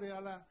 Sorry,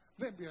 αλλά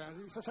δεν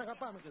πειράζει, σας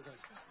αγαπάμε και εσάς.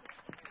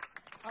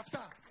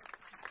 Αυτά.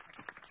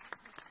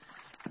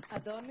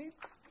 Αντώνη,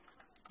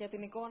 για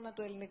την εικόνα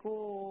του ελληνικού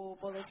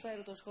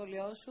ποδοσφαίρου, το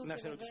σχόλιο σου. Να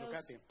σε ρωτήσω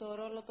κάτι. Το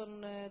ρόλο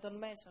των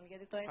μέσων,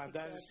 γιατί το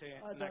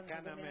έθιξε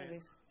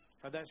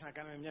Φαντάζεσαι να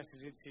κάναμε μια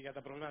συζήτηση για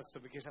τα προβλήματα της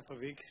τοπικής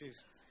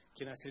αυτοδιοίκησης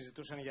και να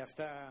συζητούσαν για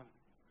αυτά,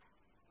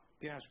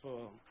 τι να σου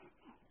πω,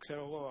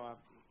 ξέρω εγώ,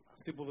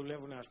 αυτοί που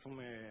δουλεύουν ας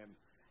πούμε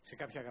σε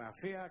κάποια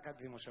γραφεία,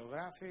 κάτι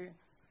δημοσιογράφοι,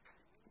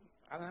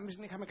 αλλά να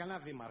μην είχαμε κανένα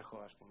δήμαρχο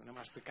ας πούμε, να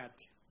μας πει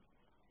κάτι.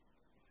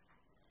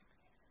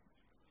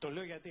 Το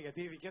λέω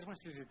γιατί οι δικές μας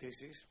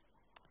συζητήσεις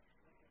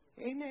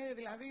είναι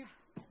δηλαδή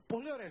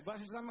πολύ ωραίες,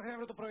 μπάσεις θα μέχρι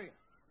αύριο το πρωί.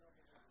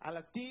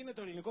 Αλλά τι είναι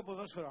το ελληνικό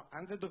ποδόσφαιρο,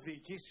 αν δεν το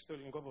διοικήσεις το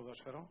ελληνικό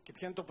ποδόσφαιρο και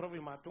ποιο είναι το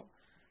πρόβλημά του,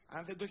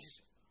 αν δεν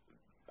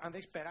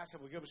έχεις περάσει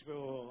από εκεί, όπως είπε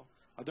ο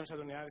Αντώνης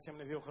Αντωνιάδης,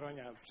 έμεινε 2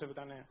 χρόνια, πιστεύω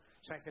ήταν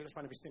σαν έχει τελειώσει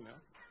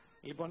πανεπιστήμιο.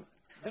 Λοιπόν,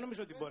 δεν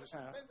νομίζω ότι μπορεί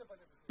να.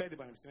 5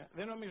 πανεπιστήμια.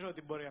 Δεν νομίζω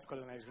ότι μπορεί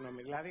εύκολα να έχει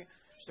γνώμη. Δηλαδή,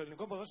 στο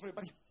ελληνικό ποδόσφαιρο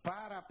υπάρχει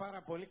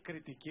πάρα πολύ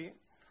κριτική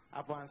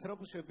από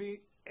ανθρώπους οι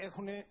οποίοι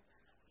έχουν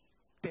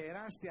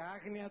τεράστια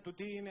άγνοια του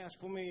τι είναι ας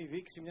πούμε η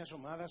διοίκηση μιας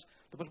ομάδας,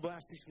 το πώς μπορεί να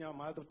στήσει μια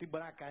ομάδα, το τι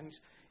μπορεί να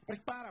κάνεις.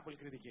 Υπάρχει πάρα πολύ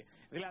κριτική.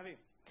 Δηλαδή,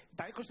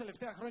 τα 20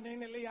 τελευταία χρόνια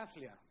είναι λέει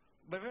άθλια.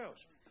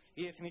 Βεβαίως.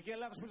 Η Εθνική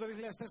Ελλάδα που το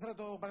 2004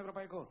 το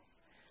Πανευρωπαϊκό.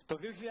 Το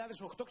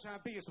 2008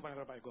 ξαναπήγε στο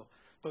Πανευρωπαϊκό.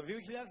 Το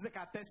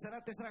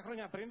 2014, 4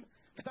 χρόνια πριν,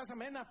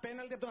 φτάσαμε ένα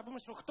πέναλτι από το να πούμε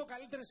στις 8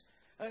 καλύτερες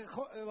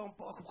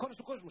χώρες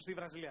του κόσμου στη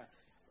Βραζιλία.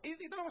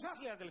 Ήταν όμως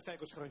άθλια τα τελευταία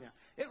 20 χρόνια.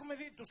 Έχουμε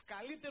δει τους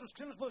καλύτερους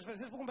ξένους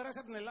ποδοσφαιριστές που έχουν περάσει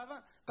από την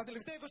Ελλάδα τα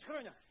τελευταία 20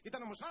 χρόνια.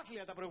 Ήταν όμως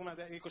άθλια τα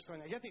προηγούμενα 20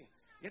 χρόνια.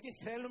 Γιατί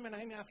θέλουμε να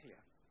είναι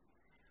άθλια.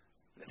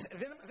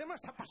 Δεν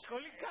μας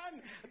απασχολεί καν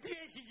τι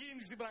έχει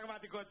γίνει στην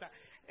πραγματικότητα.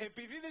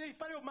 Επειδή δεν έχει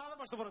πάρει ομάδα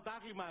μας στο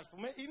πρωτάθλημα, ας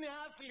πούμε, είναι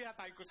άθλια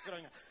τα 20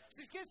 χρόνια.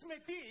 Σε σχέση με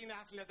τι είναι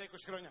άθλια τα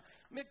 20 χρόνια?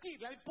 Με τι?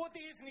 Δηλαδή, πότε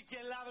η Εθνική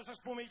Ελλάδος, ας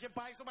πούμε, είχε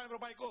πάει στο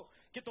Πανευρωπαϊκό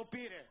και το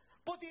πήρε?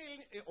 Πότε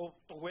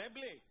το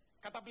Wembley,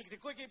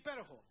 καταπληκτικό και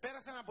υπέροχο.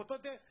 Πέρασαν από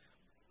τότε.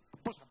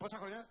 Πόσα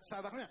χρόνια?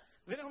 40 χρόνια.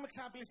 Δεν έχουμε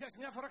ξαναπλησιάσει.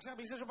 Μια φορά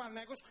ξαναπλησιάσει ο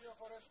Παναθηναϊκός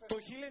το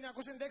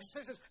 1996 στους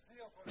 4.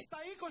 Στα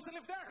 20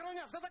 τελευταία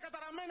χρόνια αυτά τα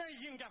καταραμένα έχει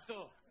γίνει και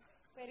αυτό.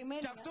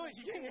 Και αυτό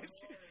έχει γίνει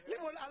έτσι.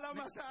 Λοιπόν, αλλά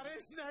μας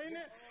αρέσει να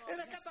είναι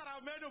ένα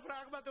καταραμένο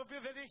πράγμα το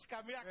οποίο δεν έχει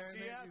καμία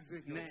αξία.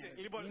 Ναι,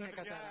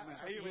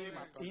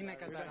 είναι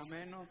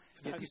καταραμένο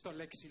γιατί στο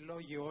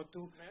λεξιλόγιο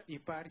του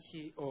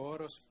υπάρχει ο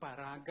όρος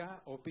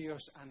παράγκα, ο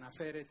οποίος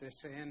αναφέρεται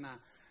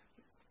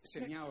σε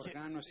μια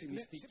οργάνωση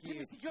μυστική. Σε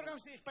μυστική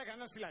οργάνωση έχει πάει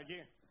κανένας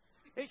φυλακή?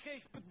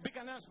 Έχει μπει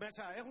κανένας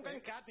μέσα? Έχουν κάνει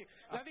κάτι?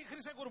 Δηλαδή η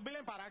Χρύσα Κουρμπίλα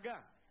είναι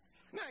παράγκα?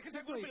 Ναι, η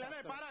Χρύσα Κουρμπίλα,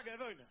 ναι, παράγκα,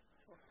 εδώ είναι.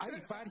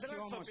 Υπάρχει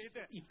όμως,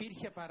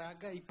 υπήρχε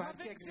παράγκα,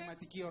 υπάρχει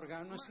εγκληματική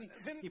οργάνωση,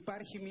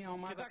 υπάρχει μια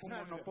ομάδα που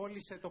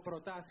μονοπόλησε το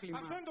πρωτάθλημα.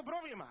 Αυτό είναι το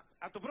πρόβλημα.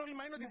 Το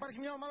πρόβλημα είναι ότι υπάρχει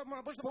μια ομάδα που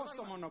μονοπόλησε το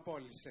πρωτάθλημα. Πώς το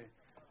μονοπόλησε?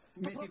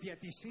 Με τη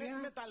διατησία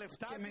με τα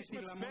λεφτά και με τη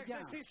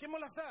λαμογιά και με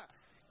όλα αυτά.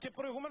 Και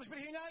προηγουμένως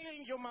υπήρχε μια άλλη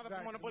ελληνική ομάδα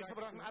που μονοπόλησε το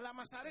πρωτάθλημα. Αλλά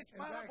μας αρέσει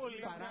πάρα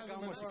πολύ. Παράγκα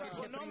όμως υπήρχε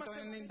πριν το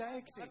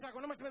 96. Θα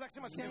τσακωνόμαστε μεταξύ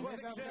μας. Εγώ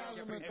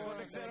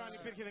δεν ξέρω αν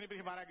υπήρχε ή δεν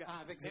υπήρχε παράγκα.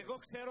 Εγώ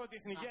ξέρω ότι η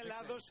Εθνική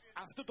Ελλάδος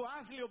αυτού του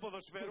άθλιου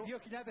ποδοσφαίρου. Το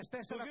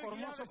 2004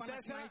 κορμός ο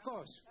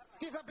Παναθηναϊκός.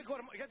 Τι θα πει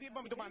κορμό, γιατί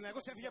είπαμε το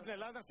Παναθηναϊκός έφυγε από την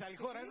Ελλάδα σε άλλη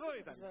χώρα, εδώ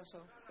ήταν.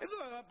 Εδώ,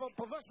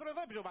 ποδόσφαιρο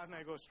εδώ έπαιζε ο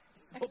Παναθηναϊκός.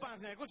 Ο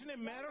Παναθηναϊκός είναι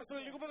μέρος του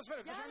ελληνικού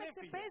ποδοσφαίρου.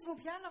 Διάλεξε, πες μου,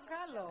 πια να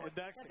βγάλω.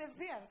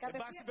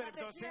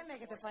 Κατευθείαν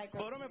έχετε φάει κόσμο.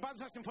 Μπορούμε πάντως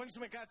να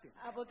συμφωνήσουμε κάτι.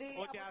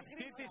 Ότι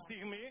αυτή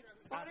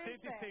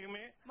τη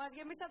στιγμή. Μας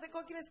γεμίσατε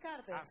κόκκινες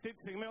κάρτες. Αυτή τη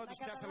στιγμή όντως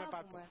πιάσαμε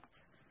πάτο.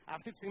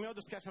 Αυτή τη στιγμή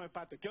όντως πιάσαμε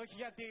πάτο. Και όχι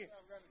γιατί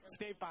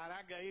φταίει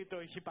παράγκα ή το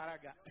έχει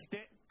παράγκα.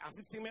 Αυτή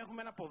τη στιγμή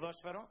έχουμε ένα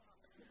ποδόσφαιρο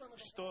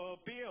στο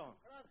οποίο.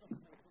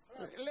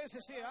 Λες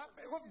εσύ,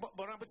 εγώ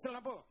μπορώ να πω τι θέλω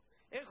να πω.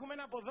 Έχουμε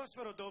ένα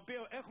ποδόσφαιρο το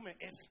οποίο έχουμε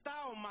 7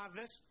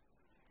 ομάδες,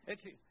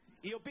 έτσι,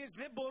 οι οποίες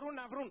δεν μπορούν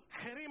να βρουν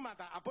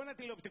χρήματα από ένα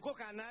τηλεοπτικό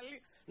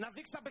κανάλι να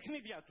δείξει τα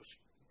παιχνίδια τους.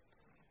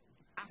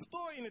 Αυτό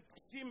είναι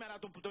σήμερα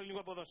το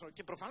ελληνικό ποδόσφαιρο.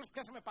 Και προφανώς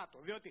πιάσαμε πάτο.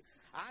 Διότι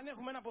αν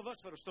έχουμε ένα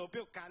ποδόσφαιρο στο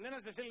οποίο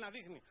κανένας δεν θέλει να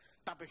δείχνει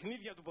τα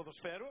παιχνίδια του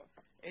ποδοσφαίρου,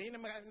 δεν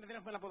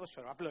έχουμε ένα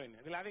ποδόσφαιρο. Απλό είναι.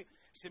 Δηλαδή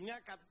σε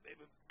μια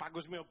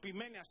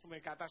παγκοσμιοποιημένη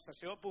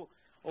κατάσταση όπου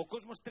ο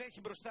κόσμος τρέχει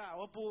μπροστά,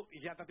 όπου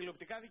για τα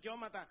τηλεοπτικά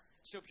δικαιώματα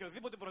σε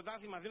οποιοδήποτε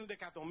πρωτάθλημα δίνονται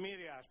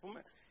εκατομμύρια, ας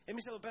πούμε,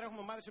 εμείς εδώ πέρα έχουμε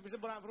ομάδες οι οποίες δεν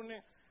μπορούν να βρουν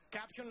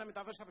κάποιον να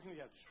μεταδώσει τα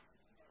παιχνίδια τους.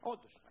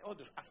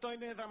 Όντως. Αυτό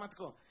είναι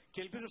δραματικό.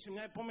 Και ελπίζω σε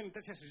μια επόμενη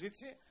τέτοια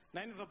συζήτηση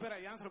να είναι εδώ πέρα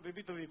οι άνθρωποι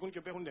που το διοικούν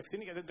και που έχουν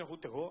ευθύνη, γιατί δεν το έχω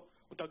ούτε εγώ,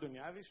 ούτε ο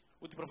Αντωνιάδης,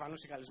 ούτε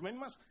προφανώς οι καλεσμένοι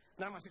μας,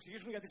 να μας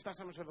εξηγήσουν γιατί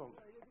φτάσαμε εδώ.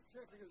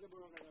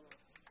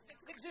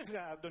 Δεν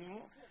ξέφυγα, Αντώνη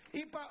μου.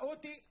 Είπα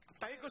ότι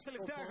τα 20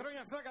 τελευταία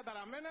χρόνια αυτά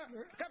καταραμένα,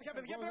 κάποια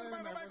παιδιά πρέπει να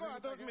πάνε να πάει εγώ, να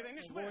το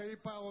μηδενίσουμε. Εγώ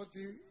είπα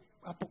ότι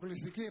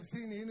αποκλειστική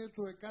ευθύνη είναι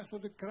του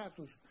εκάστοτε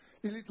κράτους.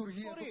 Η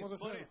λειτουργία του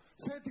ποδοσφαίρου.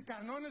 Θέτει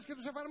κανόνες και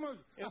τους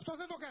εφαρμόζει. Αυτό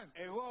δεν το κάνει.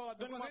 Εγώ,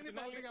 Αντώνη μου, απ' την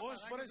άλλη,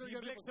 όσες φορές έχει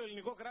μπλέξει το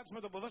ελληνικό κράτος με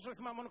το ποδόσφαιρο,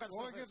 θυμάμαι μόνο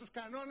καταστροφές. Όχι για τους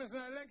κανόνες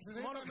να ελέγξει.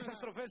 Μόνο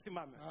καταστροφές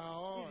θυμάμαι.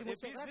 Η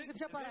δημοσιογράφηση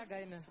ποια παράγκα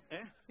είναι?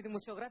 Η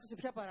δημοσιογράφηση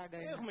ποια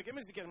παράγκα είναι? Έχουμε και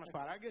εμείς δικές μας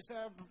παράγκες.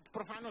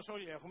 Προφανώς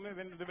όλοι έχουμε,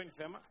 δεν μπαίνει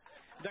θέμα.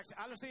 Εντάξει,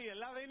 άλλωστε η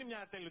Ελλάδα είναι μια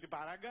ατέλειωτη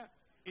παράγκα.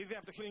 Ήδη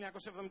από το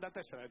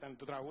 1974 ήταν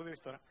το τραγούδι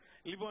τώρα.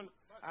 Λοιπόν,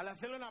 αλλά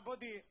θέλω να πω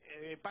ότι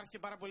υπάρχει και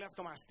πάρα πολύ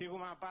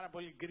αυτομαστίγωμα, πάρα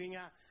πολύ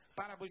γκρίνια,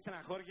 πάρα πολύ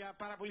στεναχώρια,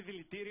 πάρα πολύ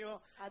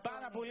δηλητήριο,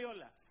 πάρα πολύ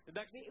όλα.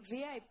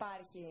 Βία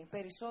υπάρχει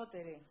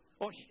περισσότερη?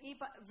 Όχι.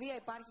 Βία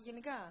υπάρχει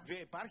γενικά? Βία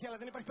υπάρχει, αλλά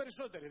δεν υπάρχει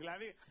περισσότερη.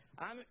 Δηλαδή,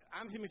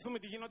 αν θυμηθούμε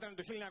τι γινόταν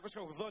το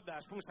 1980,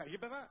 ας πούμε, στα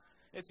γήπεδα,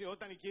 έτσι,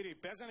 όταν οι κύριοι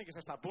παίζανε και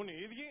σας τα πούνε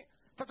οι ίδιοι,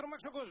 θα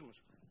τρομάξει ο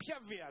κόσμος. Ποια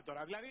βία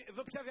τώρα? Δηλαδή,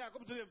 εδώ πια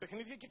διακόπτονται δύο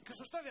παιχνίδια και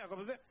σωστά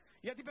διακόπτονται,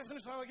 γιατί πέφτουν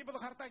στο γήπεδο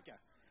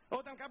χαρτάκια.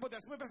 Όταν κάποτε,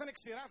 ας πούμε, πέφτανε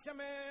ξηράφια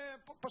με,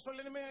 πώς το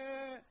λένε, με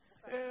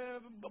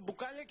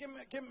μπουκάλια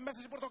και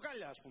μέσα σε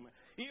πορτοκάλια, ας πούμε.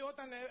 Ή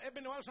όταν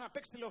έμπαινε ο άλλος να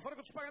παίξει τηλεοφόρο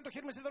και τους πάγανε το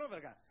χέρι με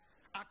σιδερόβεργα.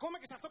 Ακόμα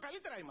και σε αυτό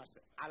καλύτερα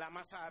είμαστε. Αλλά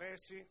μας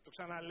αρέσει, το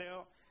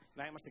ξαναλέω,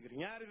 να είμαστε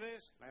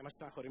γκρινιάριδες, να είμαστε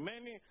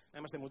στεναχωρημένοι, να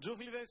είμαστε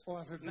μουτζούφλιδες. Ο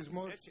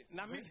αθλητισμός.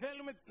 Να μην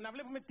θέλουμε να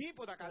βλέπουμε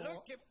τίποτα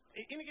καλό και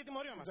είναι και η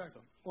τιμωρία μας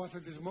αυτό. Ο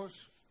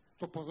αθλητισμός,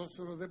 το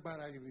ποδόσφαιρο δεν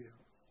παράγει βία.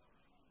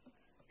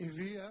 Η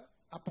βία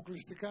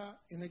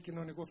αποκλειστικά είναι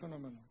κοινωνικό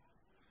φαινόμενο.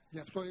 Γι'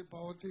 αυτό είπα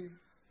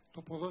ότι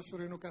το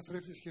ποδόσφαιρο είναι ο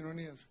καθρέφτης της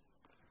κοινωνίας.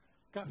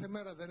 Κάθε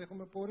μέρα δεν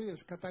έχουμε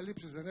πορείες,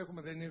 καταλήψεις δεν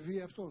έχουμε, δεν είναι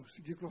βία αυτό.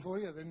 Στην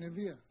κυκλοφορία δεν είναι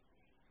βία.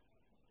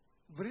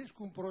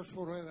 Βρίσκουν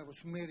πρόσφορο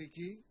έδαφος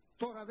μερικοί,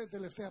 τώρα δεν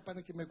τελευταία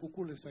πάνε και με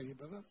κουκούλες στα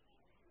γήπεδα,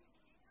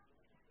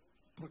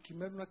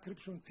 προκειμένου να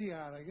κρύψουν τι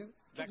άραγε.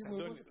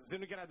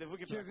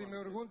 Και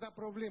δημιουργούν τα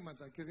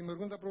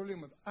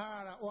προβλήματα.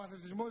 Άρα ο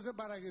αθλητισμός δεν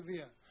παράγει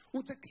βία.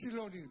 Ούτε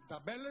ξυλώνει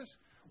ταμπέλες,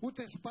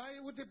 ούτε σπάει,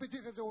 ούτε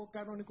επιτίθεται ο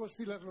κανονικός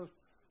φύλαθλος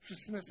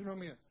στην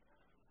αστυνομία.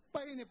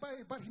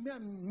 Υπάρχει μια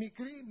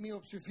μικρή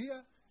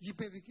μειοψηφία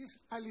γηπεδικής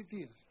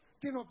αλητείας,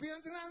 την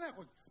οποία την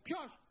ανέχονται.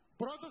 Ποιος?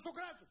 Πρώτος το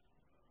κράτος.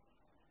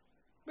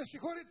 Με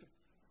συγχωρείτε.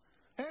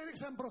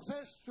 Έριξαν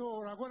προχθές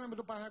στο αγώνα με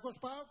τον Παναθηναϊκό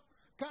ΣΠΑΟΚ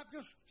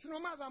κάποιος στην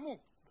ομάδα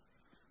μου.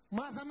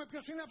 Μάθαμε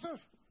ποιος είναι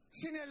αυτός.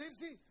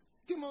 Συνελήφθη,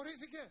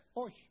 τιμωρήθηκε?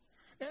 Όχι.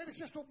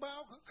 Έριξε στον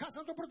ΠΑΟΚ,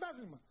 χάσαν το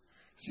πρωτάθλημα.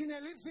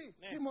 Συνελήφθη,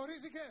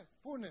 τιμωρήθηκε?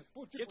 Πού είναι?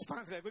 Και του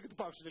Παναθηναϊκού και του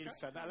ΠΑΟΚ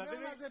συνελήφθησαν.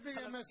 Κανένας δεν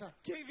πήγε μέσα.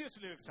 Και οι δύο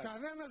συνελήφθησαν.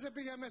 Κανένας δεν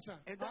πήγε μέσα.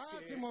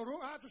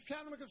 Τους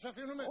πιάνουμε και τους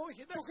αφήνουμε.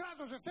 Το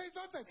κράτος δεν φταίει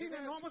τότε. Τι είναι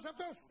νόμος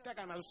αυτός? Τι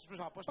έκαναμε, τους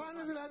πίσω από απόσταση?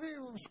 Πάνε δηλαδή,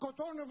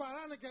 σκοτώνουν,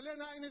 βαράνε και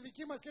λένε είναι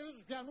δικοί μας και δεν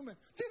τους πιάνουμε.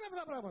 Τι είναι αυτά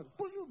τα πράγματα?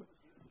 Πού ζούμε?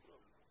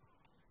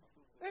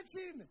 Έτσι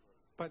είναι.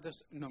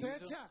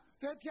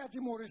 Τέτοια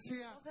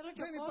τιμωρησία. Θέλω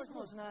και ο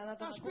κόσμος να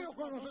το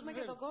ακούσουμε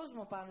και τον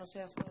κόσμο πάνω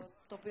σε αυτό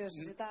το οποίο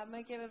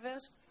συζητάμε και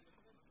βεβαίως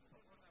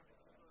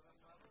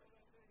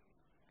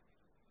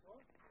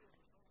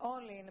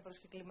όλοι είναι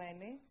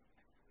προσκεκλημένοι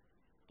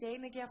και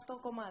είναι και αυτό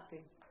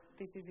κομμάτι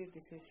της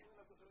συζήτησης.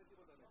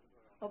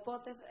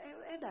 Οπότε,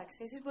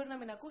 εντάξει, εσείς μπορεί να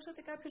μην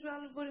ακούσατε, κάποιος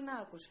άλλος μπορεί να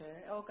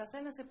άκουσε. Ο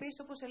καθένας επίσης,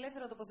 όπως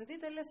ελεύθερα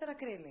τοποθετείται, ελεύθερα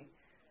κρίνει.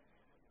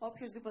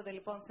 Οποιοςδήποτε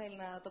λοιπόν θέλει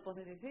να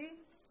τοποθετηθεί,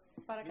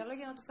 παρακαλώ,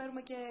 για να του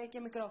φέρουμε και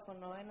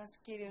μικρόφωνο. Ένας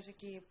κύριος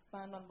εκεί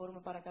πάνω, αν μπορούμε,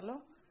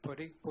 παρακαλώ.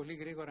 πολύ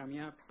γρήγορα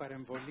μια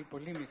παρεμβολή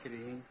πολύ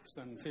μικρή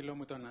στον φίλο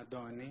μου τον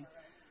Αντώνη.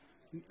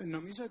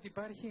 Νομίζω ότι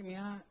υπάρχει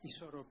μια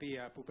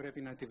ισορροπία που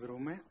πρέπει να τη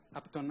βρούμε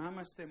από το να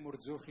είμαστε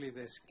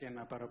μουρτζούφλιδες και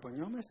να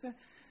παραπονιόμαστε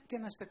και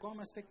να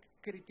στεκόμαστε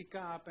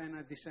κριτικά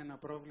απέναντι σε ένα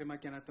πρόβλημα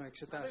και να το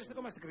εξετάσουμε. Δεν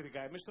στεκόμαστε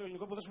κριτικά. Εμείς στο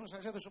ελληνικό ποδόσφαιρο στην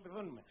Ασία το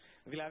ισοπεδώνουμε.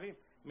 Δηλαδή,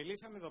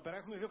 μιλήσαμε εδώ πέρα,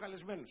 έχουμε δύο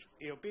καλεσμένους,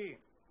 οι οποίοι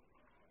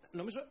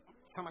νομίζω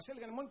θα μας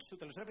έλεγαν μόνοι τους στο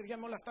τέλος. Ρε παιδιά,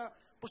 με όλα αυτά,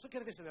 πώς το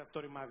κερδίσατε αυτό το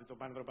ρημάδι το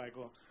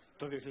πανευρωπαϊκό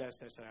το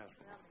 2004, ας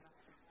πούμε.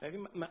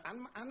 Δηλαδή,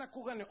 αν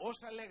ακούγανε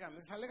όσα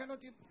λέγαμε, θα λέγανε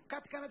ότι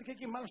κάτι κάνατε και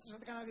εκεί, μάλλον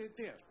στήσατε κανένα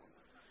διαιτητή, ας πούμε.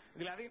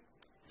 Δηλαδή,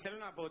 θέλω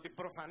να πω ότι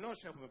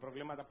προφανώς έχουμε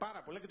προβλήματα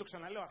πάρα πολλά και το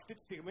ξαναλέω αυτή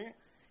τη στιγμή.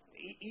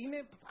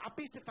 Είναι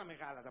απίστευτα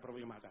μεγάλα τα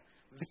προβλήματα.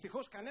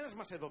 Δυστυχώς κανένας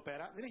μας εδώ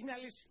πέρα δεν έχει μια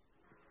λύση.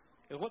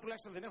 Εγώ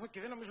τουλάχιστον δεν έχω και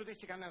δεν νομίζω ότι έχει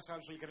και κανένας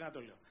άλλος, ειλικρινά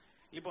το λέω.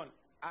 Λοιπόν,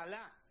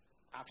 αλλά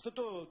αυτό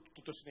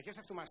το συνεχές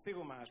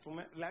αυτομαστίγωμα, ας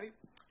πούμε, δηλαδή,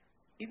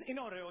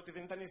 είναι ωραίο ότι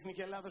δεν ήταν η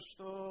Εθνική Ελλάδος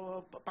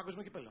στο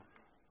Παγκόσμιο Κύπελλο.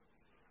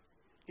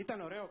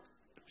 Ήταν ωραίο,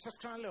 σας το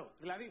ξαναλέω.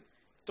 Δηλαδή,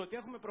 το ότι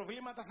έχουμε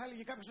προβλήματα θα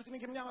έλεγε κάποιος ότι είναι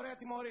και μια ωραία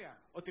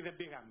τιμωρία, ότι δεν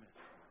πήγαμε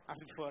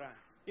αυτή τη φορά.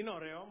 Είναι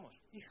ωραίο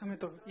όμως.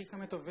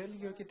 Είχαμε το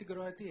Βέλγιο και την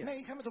Κροατία. Ναι,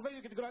 είχαμε το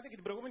Βέλγιο και την Κροατία και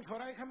την προηγούμενη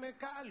φορά είχαμε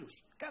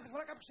άλλους. Κάθε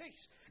φορά κάποιος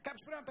έχεις.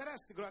 Κάποιος πρέπει να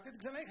περάσει. Την Κροατία την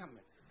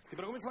ξαναείχαμε. Την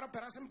προηγούμενη φορά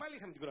περάσαμε πάλι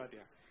είχαμε την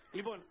Κροατία.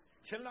 Λοιπόν,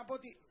 θέλω να πω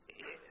ότι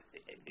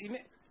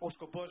ο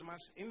σκοπός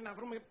μας είναι να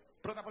βρούμε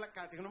πρώτα απ' όλα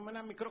κατά τη γνώμη μου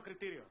ένα μικρό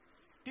κριτήριο.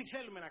 Τι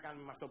θέλουμε να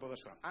κάνουμε με αυτό το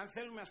ποδόσφαιρο. Αν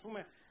θέλουμε, ας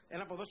πούμε,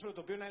 ένα ποδόσφαιρο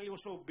το οποίο είναι λίγο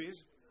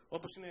showbiz,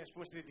 όπως είναι, ας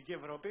πούμε, στη Δυτική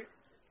Ευρώπη,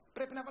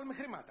 πρέπει να βάλουμε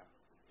χρήματα.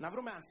 Να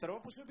βρούμε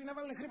ανθρώπους οι οποίοι να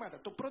βάλουν χρήματα.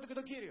 Το πρώτο και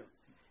το κύριο.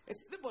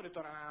 Έτσι, δεν μπορεί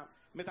τώρα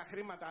με τα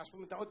χρήματα, ας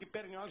πούμε, ό,τι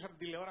παίρνει ο άλλος από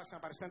την τηλεόραση να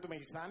παριστάνει το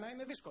μεγιστάνα,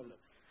 είναι δύσκολο.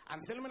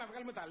 Αν θέλουμε να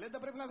βγάλουμε ταλέντα,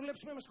 πρέπει να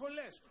δουλέψουμε με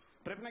σχολές.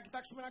 Πρέπει να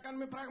κοιτάξουμε να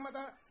κάνουμε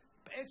πράγματα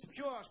έτσι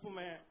πιο, ας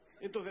πούμε,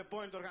 to the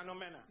point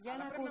οργανωμένα. Για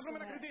αλλά να πρέπει ακούσουμε, να βρούμε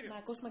ένα κριτήριο. να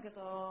ακούσουμε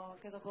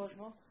και τον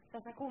κόσμο.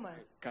 Σας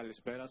ακούμε.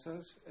 Καλησπέρα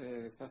σας.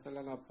 Θα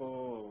ήθελα να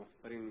πω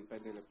πριν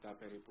 5 λεπτά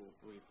περίπου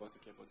που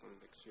υπόθηκε από τον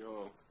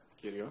δεξιό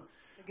κύριο.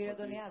 Τον κύριο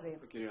Αντωνιάδη.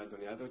 Τον κύριο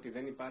Αντωνιάδη, ότι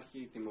δεν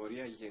υπάρχει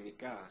τιμωρία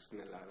γενικά στην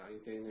Ελλάδα.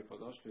 Είτε είναι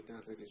ποδόσφαιρο, είτε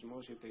είναι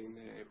αθλητισμός, είτε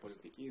είναι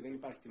πολιτική. Δεν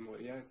υπάρχει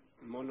τιμωρία.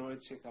 Μόνο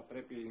έτσι θα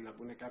πρέπει να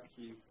μπουν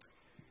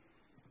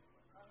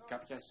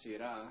κάποια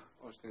σειρά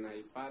ώστε να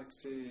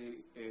υπάρξει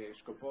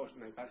σκοπός,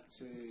 να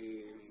υπάρξει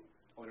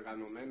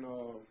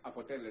οργανωμένο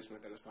αποτέλεσμα,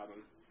 τέλος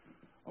πάντων.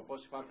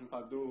 Όπως υπάρχουν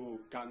παντού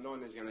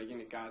κανόνες για να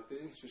γίνει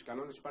κάτι, στους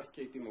κανόνες υπάρχει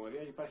και η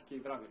τιμωρία, υπάρχει και η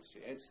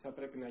βράβευση. Έτσι θα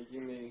πρέπει να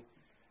γίνει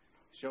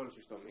σε όλους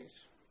τους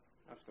τομείς.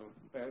 Αυτό.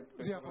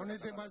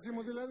 Διαφωνείτε μαζί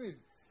μου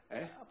δηλαδή?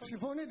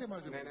 Συμφωνείτε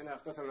μαζί μου? Ναι,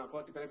 αυτό θέλω να πω,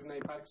 ότι πρέπει να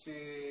υπάρξει.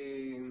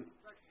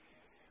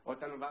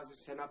 Όταν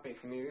βάζεις ένα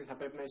παιχνίδι θα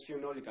πρέπει να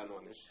ισχύουν όλοι οι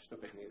κανόνες στο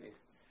παιχνίδι.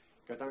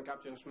 Και όταν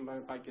κάποιος, ας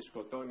πούμε, πάει και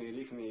σκοτώνει,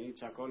 ρίχνει ή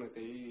τσακώνεται,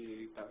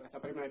 θα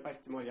πρέπει να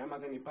υπάρχει τιμωρία. Άμα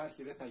δεν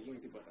υπάρχει, δεν θα γίνει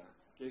τίποτα.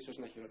 Και ίσως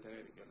να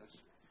χειροτερεύει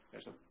κιόλας.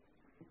 Ευχαριστώ.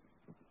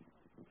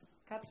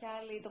 Κάποια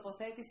άλλη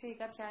τοποθέτηση ή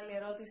κάποια άλλη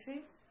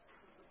ερώτηση?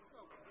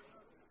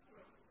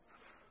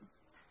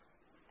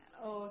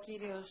 Ο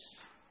κύριος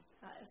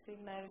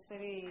στην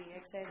αριστερή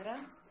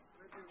εξέδρα.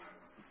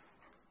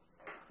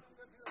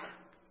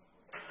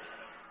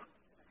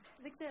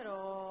 Δεν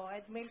ξέρω,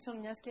 Ed Milson,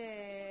 μιας και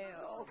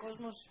ο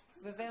κόσμος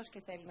βεβαίως και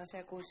θέλει να σε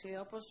ακούσει,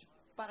 όπως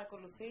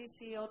παρακολουθείς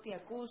ή ό,τι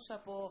ακούς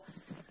από,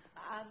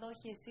 αν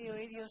όχι εσύ ο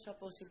ίδιος,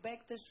 από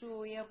συμπαίκτες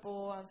σου ή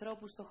από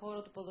ανθρώπους στον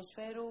χώρο του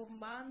ποδοσφαίρου,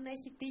 αν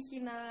έχει τύχει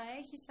να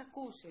έχεις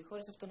ακούσει,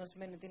 χωρίς αυτό να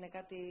σημαίνει ότι είναι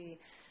κάτι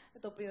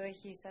το οποίο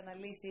έχεις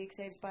αναλύσει ή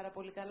ξέρεις πάρα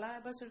πολύ καλά,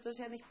 εν πάση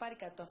περιπτώσει αν έχει πάρει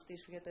κάτι το αυτί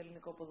σου για το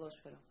ελληνικό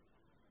ποδόσφαιρο.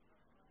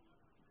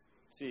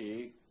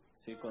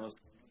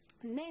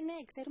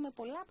 Ναι, ξέρουμε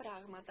πολλά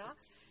πράγματα.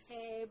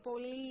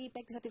 Πολλοί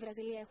παίκτες από τη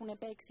Βραζιλία έχουν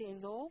παίξει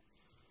εδώ.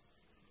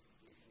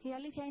 Η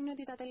αλήθεια είναι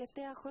ότι τα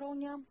τελευταία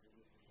χρόνια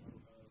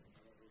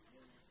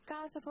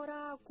κάθε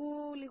φορά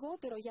ακούω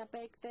λιγότερο για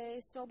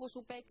παίκτες, όπως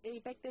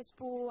οι παίκτες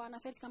που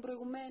αναφέρθηκαν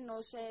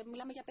προηγουμένως.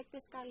 Μιλάμε για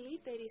παίκτες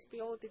καλύτερης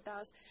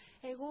ποιότητας.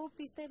 Εγώ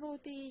πιστεύω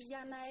ότι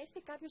για να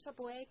έρθει κάποιος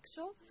από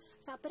έξω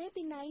θα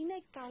πρέπει να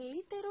είναι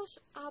καλύτερος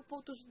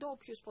από τους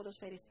ντόπιους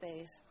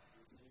ποδοσφαιριστές.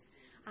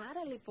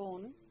 Άρα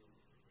λοιπόν,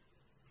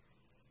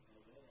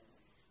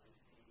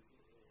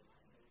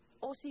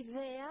 ως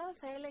ιδέα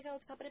θα έλεγα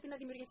ότι θα πρέπει να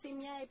δημιουργηθεί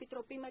μια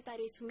επιτροπή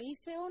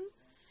μεταρρυθμίσεων,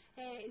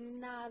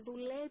 να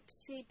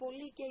δουλέψει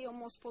πολύ και η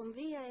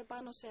Ομοσπονδία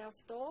επάνω σε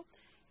αυτό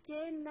και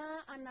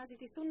να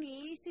αναζητηθούν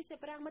λύσεις σε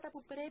πράγματα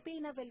που πρέπει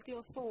να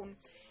βελτιωθούν.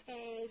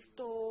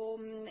 Το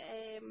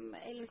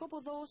ελληνικό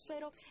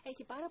ποδόσφαιρο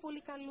έχει πάρα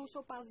πολύ καλούς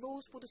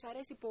οπαδούς που τους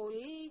αρέσει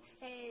πολύ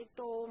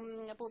το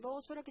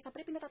ποδόσφαιρο και θα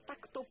πρέπει να τα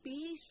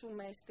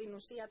τακτοποιήσουμε στην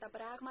ουσία τα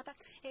πράγματα,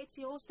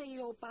 έτσι ώστε οι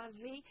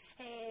οπαδοί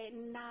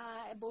να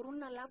μπορούν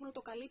να λάβουν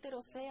το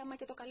καλύτερο θέαμα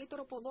και το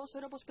καλύτερο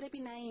ποδόσφαιρο όπως πρέπει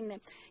να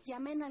είναι. Για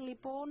μένα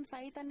λοιπόν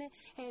θα ήταν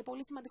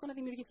πολύ σημαντικό να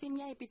δημιουργηθεί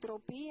μια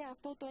επιτροπή.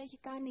 Αυτό το έχει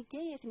κάνει και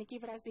η Εθνική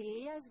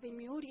Βραζιλία.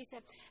 Δημιούργησε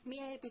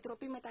μια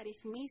επιτροπή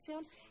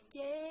μεταρρυθμίσεων και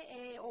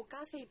ο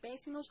κάθε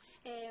υπεύθυνος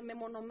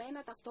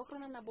μεμονωμένα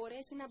ταυτόχρονα να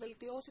μπορέσει να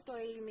βελτιώσει το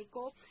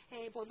ελληνικό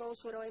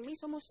ποδόσφαιρο.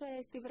 Εμείς όμως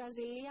στη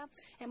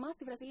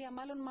Βραζιλία,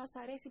 μάλλον μας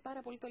αρέσει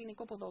πάρα πολύ το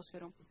ελληνικό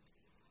ποδόσφαιρο.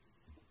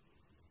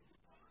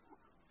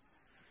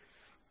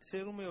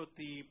 Ξέρουμε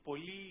ότι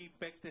πολλοί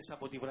παίκτες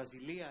από τη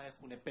Βραζιλία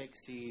έχουν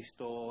παίξει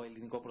στο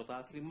ελληνικό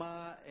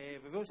πρωτάθλημα.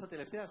 Βεβαίως τα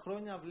τελευταία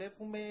χρόνια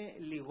βλέπουμε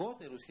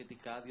λιγότερο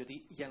σχετικά,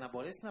 διότι για να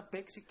μπορέσει να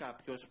παίξει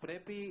κάποιος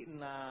πρέπει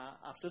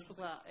αυτός που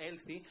θα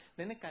έλθει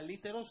να είναι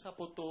καλύτερος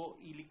από το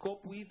υλικό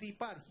που ήδη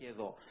υπάρχει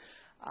εδώ.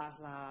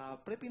 Αλλά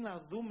πρέπει να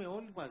δούμε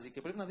όλοι μαζί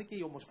και πρέπει να δει και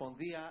η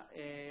Ομοσπονδία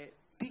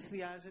τι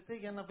χρειάζεται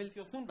για να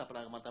βελτιωθούν τα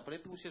πράγματα.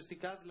 Πρέπει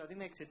ουσιαστικά δηλαδή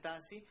να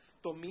εξετάσει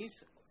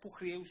τομείς που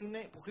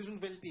χρήζουν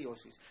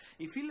βελτίωσης.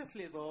 Οι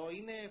φίλαθλοι εδώ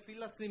είναι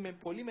φίλαθλοι με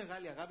πολύ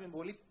μεγάλη αγάπη, με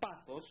πολύ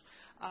πάθος,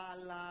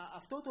 αλλά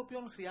αυτό το οποίο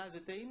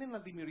χρειάζεται είναι να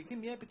δημιουργηθεί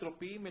μια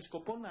επιτροπή με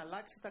σκοπό να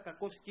αλλάξει τα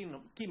κακό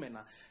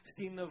κείμενα.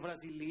 Στην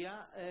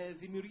Βραζιλία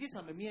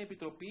δημιουργήσαμε μια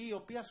επιτροπή η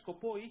οποία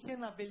σκοπό είχε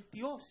να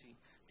βελτιώσει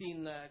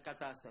την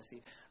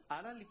κατάσταση.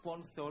 Άρα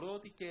λοιπόν θεωρώ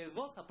ότι και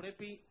εδώ θα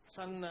πρέπει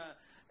σαν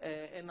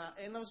ένα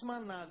έναυσμα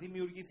να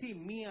δημιουργηθεί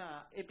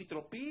μια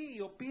επιτροπή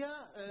η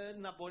οποία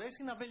να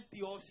μπορέσει να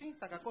βελτιώσει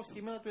τα κακό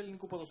κείμενα του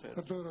ελληνικού ποδοσφαίρου.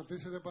 Θα το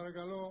ρωτήσετε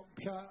παρακαλώ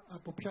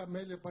από ποια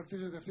μέλη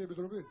απαρτίζεται αυτή η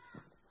επιτροπή.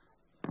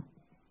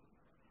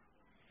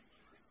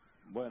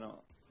 Bueno.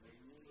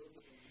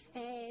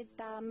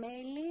 Τα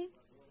μέλη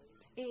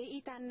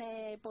ήταν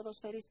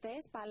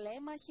ποδοσφαιριστές,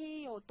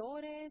 παλέμαχοι,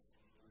 οτόρες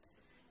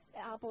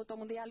από το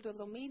Μουντιάλ του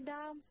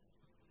 70.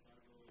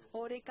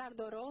 Ο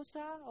Ρικάρντο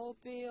Ρώσα, ο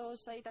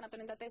οποίος ήταν από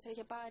το 1994,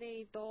 είχε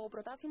πάρει το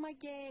πρωτάθλημα,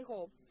 και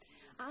εγώ.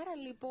 Άρα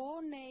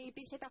λοιπόν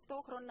υπήρχε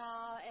ταυτόχρονα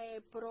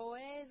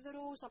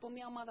προέδρους από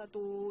μια ομάδα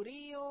του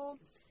Ρίο,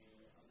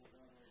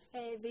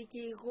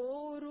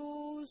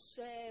 δικηγόρους,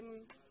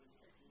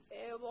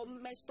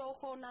 με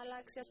στόχο να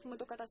αλλάξει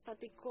το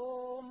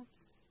καταστατικό,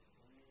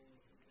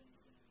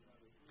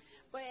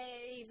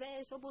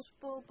 ιδέες όπως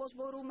πώς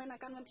μπορούμε να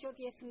κάνουμε πιο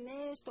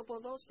διεθνές το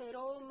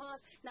ποδόσφαιρό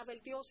μας, να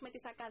βελτιώσουμε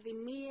τις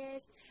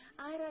ακαδημίες.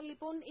 Άρα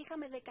λοιπόν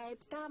είχαμε 17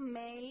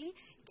 μέλη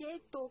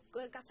και το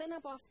καθένα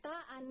από αυτά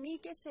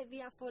ανήκε σε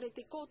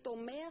διαφορετικό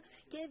τομέα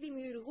και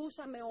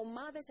δημιουργούσαμε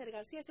ομάδες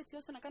εργασίας έτσι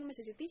ώστε να κάνουμε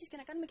συζητήσεις και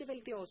να κάνουμε και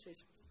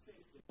βελτιώσεις.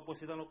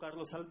 Όπως ήταν ο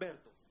Κάρλος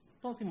Αλμπέρτο.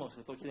 Τον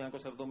θυμόσαι το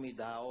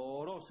 1970,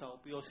 ο Ρώσα, ο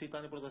οποίος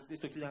ήταν πρωταθλητής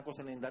το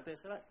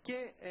 1994,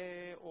 και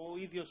ο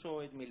ίδιος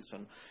ο Εντ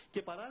Μίλσον.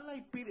 Και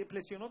παράλληλα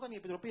πλαισιωνόταν η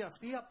επιτροπή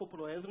αυτή από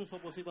προέδρους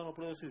όπως ήταν ο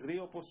πρόεδρος της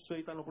Ρίο, όπως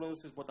ήταν ο πρόεδρος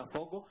της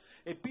Μποταφόγκο.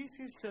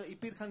 Επίσης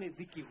υπήρχαν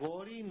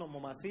δικηγόροι,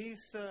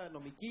 νομομαθείς,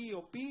 νομικοί, οι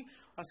οποίοι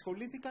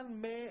ασχολήθηκαν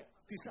με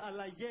τις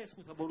αλλαγές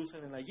που θα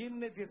μπορούσαν να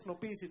γίνουν,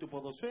 διεθνοποίηση του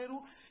ποδοσφαίρου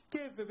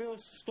και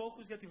βεβαίως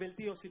στόχους για τη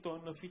βελτίωση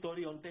των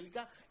φυτορίων.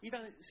 Τελικά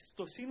ήταν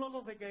στο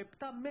σύνολο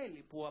 17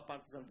 μέλη που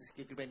απάρτησαν τη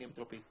συγκεκριμένη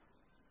επιτροπή.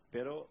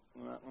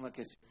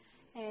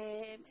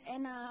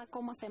 Ένα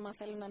ακόμα θέμα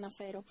θέλω να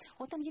αναφέρω.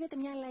 Όταν γίνεται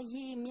μια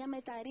αλλαγή, μια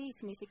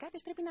μεταρρύθμιση,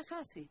 κάποιος πρέπει να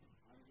χάσει.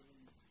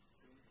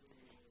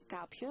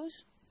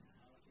 Κάποιος,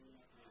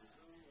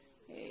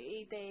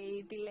 είτε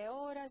η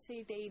τηλεόραση,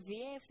 είτε η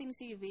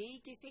διεύθυνση, η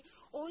διοίκηση,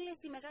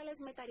 όλες οι μεγάλες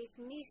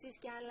μεταρρυθμίσεις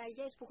και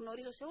αλλαγές που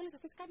γνωρίζω, σε όλες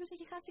αυτές κάποιος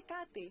έχει χάσει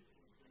κάτι.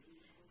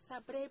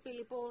 Θα πρέπει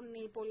λοιπόν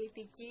οι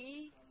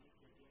πολιτικοί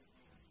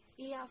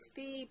ή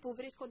αυτοί που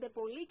βρίσκονται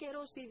πολύ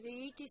καιρό στη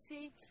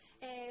διοίκηση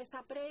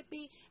θα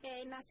πρέπει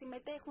να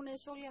συμμετέχουν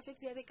σε όλη αυτή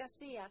τη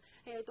διαδικασία.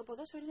 Το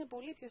ποδόσφαιρο είναι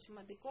πολύ πιο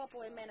σημαντικό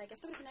από εμένα και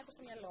αυτό πρέπει να έχω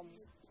στο μυαλό μου.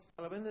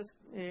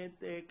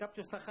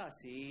 Κάποιος θα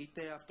χάσει,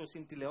 είτε αυτό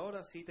είναι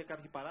τηλεόραση, είτε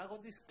κάποιοι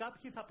παράγοντες,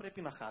 κάποιοι θα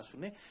πρέπει να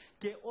χάσουν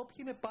και όποιοι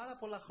είναι πάρα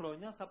πολλά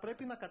χρόνια θα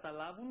πρέπει να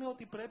καταλάβουν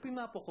ότι πρέπει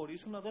να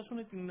αποχωρήσουν, να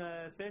δώσουν την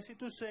θέση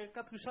τους σε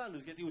κάποιους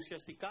άλλους, γιατί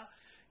ουσιαστικά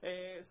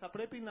θα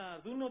πρέπει να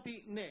δουν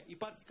ότι ναι,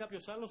 υπάρχει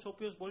κάποιος άλλος ο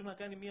οποίος μπορεί να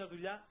κάνει μια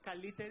δουλειά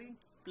καλύτερη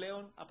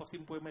πλέον από αυτή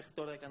που μέχρι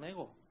τώρα έκανα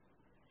εγώ.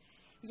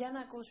 Για να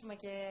ακούσουμε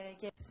και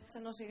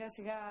ενώ σιγά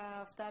σιγά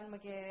φτάνουμε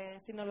και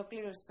στην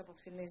ολοκλήρωση της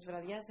απόψινής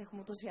βραδιάς,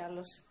 έχουμε ούτως ή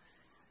άλλως.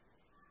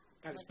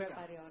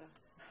 Καλησπέρα.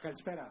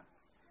 Καλησπέρα.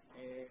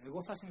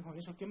 Εγώ θα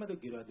συμφωνήσω και με τον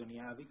κύριο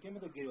Αντωνιάδη και με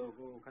τον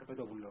κύριο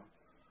Καρπετόπουλο.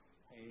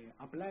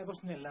 Απλά εδώ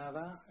στην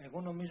Ελλάδα,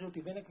 εγώ νομίζω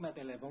ότι δεν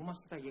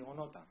εκμεταλλευόμαστε τα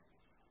γεγονότα.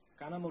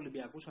 Κάναμε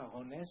Ολυμπιακούς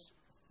αγώνες,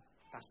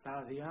 τα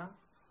στάδια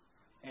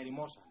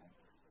ερημώσανε.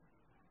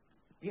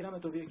 Πήραμε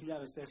το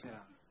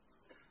 2004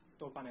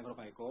 το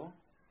Πανευρωπαϊκό,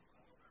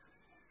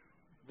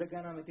 δεν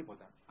κάναμε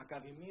τίποτα.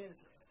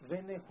 Ακαδημίες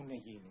δεν έχουν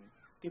γίνει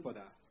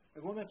τίποτα.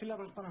 Εγώ είμαι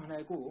φίλαθλος του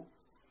Παναθηναϊκού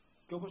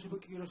και όπως είπε ο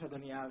κύριος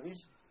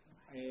Αντωνιάδης,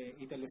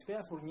 η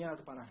τελευταία φουρνιά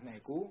του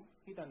Παναθηναϊκού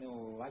ήταν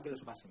ο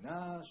Άγγελος ο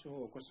Βασινάς, ο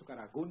Κώστας ο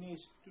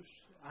Καραγκούνης,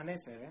 τους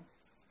ανέφερε.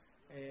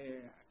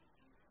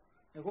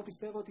 Εγώ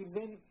πιστεύω ότι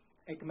δεν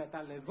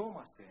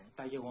εκμεταλλευόμαστε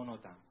τα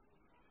γεγονότα.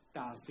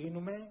 Τα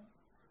αφήνουμε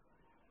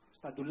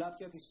στα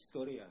ντουλάπια της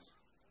ιστορίας.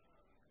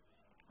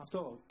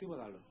 Αυτό,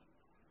 τίποτα άλλο.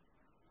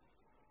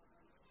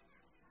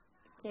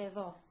 Και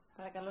εδώ,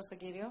 παρακαλώ στον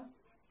κύριο.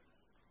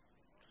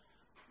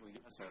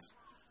 Γεια σας.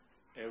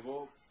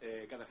 Εγώ,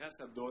 καταρχάς,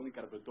 Αντώνη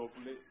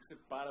Καρπετόπουλε, είστε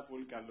πάρα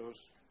πολύ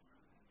καλός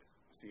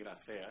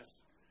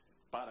συγγραφέας,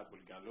 πάρα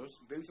πολύ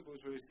καλός, δεν είσαι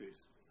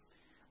ποδοσφαιριστής.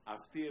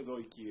 Αυτοί εδώ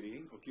οι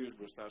κύριοι, ο κύριος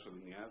μπροστά, ο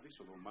Δουνιάδης,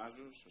 ο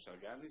Δωμάζος, ο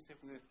Σαργάνης,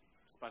 έχουν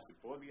σπάσει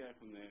πόδια,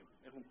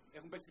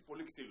 έχουν παίξει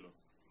πολύ ξύλο.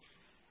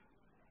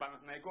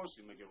 Παναθηναϊκός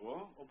είμαι κι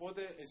εγώ,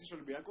 οπότε εσείς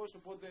Ολυμπιακός,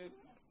 οπότε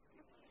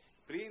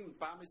πριν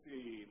πάμε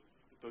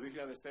το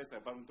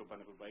 2004 πάμε το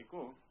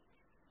Πανευρωπαϊκό,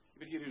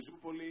 υπήρχε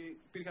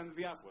Ριζούπολη, υπήρχαν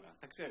διάφορα.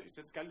 Τα ξέρεις,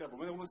 έτσι καλύτερα από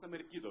μένα, εγώ ήμουν στην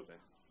Αμερική τότε.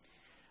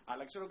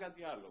 Αλλά ξέρω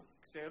κάτι άλλο.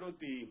 Ξέρω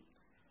ότι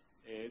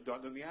το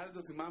Αντωνιάδη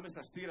το θυμάμαι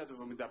στα Στήρα του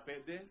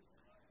 1975,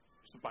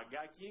 στο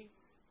Παγκάκι,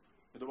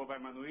 με τον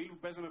Παπαϊμανουήλ που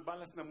παίζαμε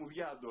μπάλα στην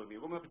Αμμουδιά, Αντώνη.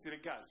 Εγώ ήμουν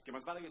πιτσιρικάς και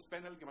μας βάλαγες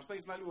πέναλ και μας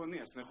πήγες στην άλλη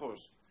γωνία,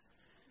 συνεχώς.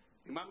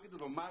 Θυμάμαι και τον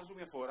Δωμάζο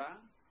μια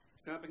φορά,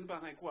 σε ένα παιχνίδι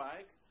Παναθηναϊκού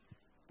ΑΕΚ,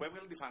 που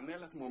έβγαλε τη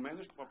φανέλα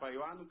θυμωμένος και ο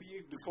Παπαϊωάννου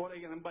πήγε τη φόρα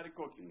για να μην πάρει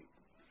κόκκινη.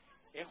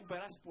 Έχουν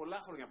περάσει πολλά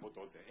χρόνια από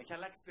τότε. Έχει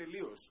αλλάξει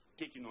τελείως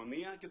και η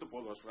κοινωνία και το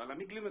ποδόσφαιρο. Αλλά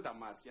μην κλείνουμε τα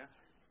μάτια.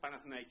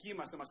 Παναθηναϊκοί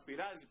είμαστε, μας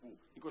πειράζει που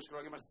 20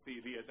 χρόνια είμαστε στη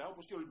δίαιτα,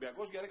 όπως και ο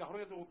Ολυμπιακός για 10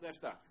 χρόνια το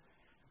 87.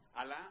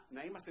 Αλλά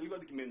να είμαστε λίγο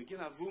αντικειμενικοί,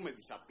 να δούμε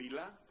τη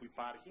σαπίλα που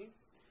υπάρχει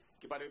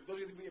και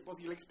παρεμπιπτόντως, γιατί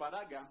υπόθηκε η λέξη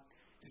παράγκα,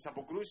 στις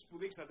αποκρούσεις που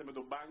δείξατε με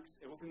τον Banks.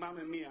 Εγώ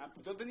θυμάμαι μία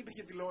που τότε δεν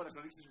υπήρχε τηλεόραση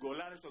να δείξει τις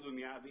γκολάρες του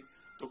Αντωνιάδη,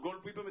 τον γκολ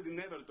που είπε με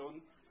την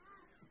Everton.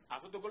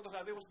 Αυτό το γκολ το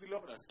είχα δει εγώ στην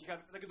τηλεόραση. Και είχα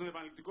δει και τον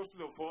επαναληπτικό στο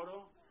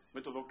λεωφόρο,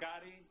 με τον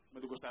Δοκάρι, με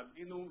τον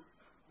Κωνσταντίνου,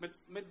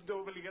 με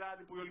τον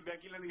Βελιγράδι που οι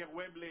Ολυμπιακοί λένε για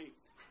Γουέμπλεϊ,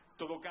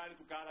 το Δοκάρι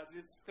του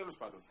Κάρατζιτς, τέλος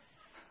πάντων.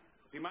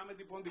 Θυμάμαι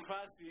λοιπόν τη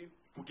φάση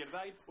που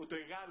κερδάει το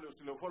Εγάλεο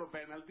στη λεωφόρο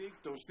πέναλτι,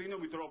 το στείνει ο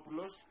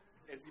Μητρόπουλος,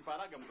 έτσι η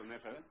παράγκα μου τον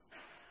έφερε.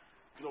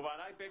 Το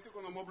βαράει, πέφτει ο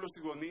Κονομόπουλος στη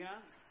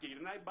γωνία και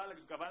γυρνάει μπάλα και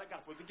του καβάρει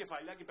καρφωτή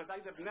κεφαλιά και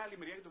πετάγεται από την άλλη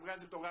μεριά και το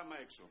βγάζει από το γάμα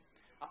έξω.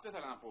 Αυτό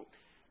ήθελα να πω.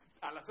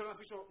 Αλλά θέλω να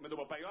αφήσω με τον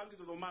Παπαϊωάννη και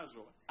τον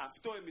Δωμάζο.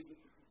 Αυτό εμείς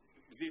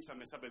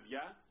ζήσαμε σαν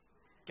παιδιά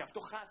και αυτό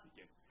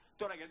χάθηκε.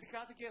 Τώρα γιατί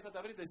χάθηκε θα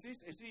τα βρείτε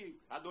εσείς. Εσύ,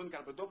 Αντώνη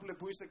Καρπετόπουλε,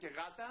 που είσαι και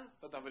γάτα,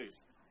 θα τα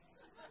βρεις.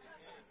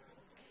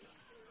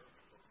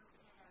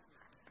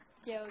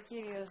 Και ο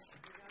κύριος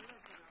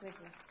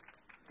δίπλα.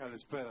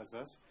 Καλησπέρα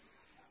σας.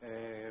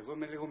 Εγώ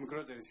είμαι λίγο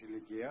μικρότερης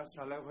ηλικίας,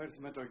 αλλά έχω έρθει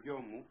με το γιο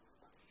μου,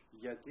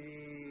 γιατί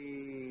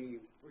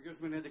ο γιος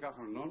μου είναι 11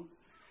 χρονών.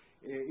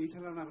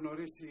 Ήθελα να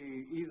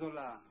γνωρίσει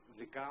είδωλα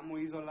δικά μου,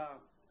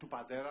 είδωλα του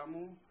πατέρα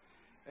μου,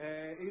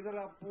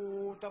 είδωλα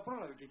που τα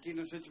πρόλαβε και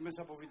εκείνος έτσι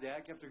μέσα από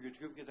βιντεάκια από το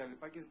YouTube και τα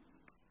λοιπά, και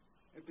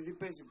επειδή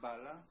παίζει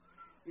μπάλα,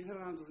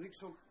 ήθελα να του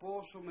δείξω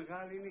πόσο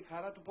μεγάλη είναι η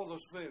χαρά του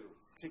ποδοσφαίρου,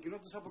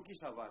 ξεκινώντας από εκεί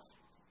σαν βάση.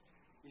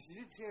 Η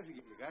συζήτηση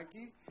έφυγε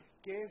λιγάκι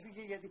και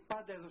έφυγε γιατί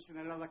πάντα εδώ στην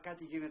Ελλάδα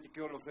κάτι γίνεται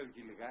και όλο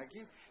φεύγει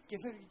λιγάκι και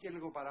φεύγει και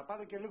λίγο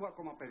παραπάνω και λίγο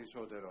ακόμα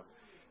περισσότερο.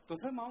 Το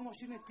θέμα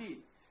όμως είναι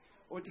τι?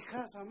 Ότι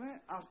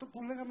χάσαμε αυτό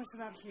που λέγαμε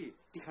στην αρχή,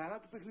 τη χαρά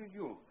του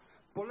παιχνιδιού.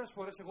 Πολλές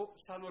φορές εγώ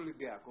σαν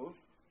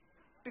Ολυμπιακός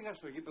πήγα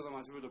στο γήπεδο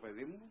μαζί με το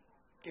παιδί μου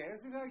και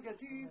έφυγα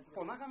γιατί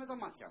πονάγανε τα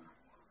μάτια μου.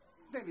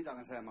 Δεν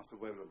ήταν θέμα αυτό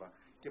που έβλεπα.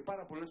 Και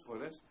πάρα πολλές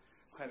φορές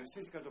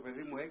ευχαριστήθηκα το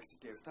παιδί μου 6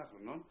 και 7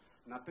 χρονών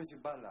να παίζει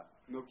μπάλα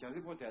με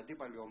οποιαδήποτε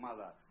αντίπαλη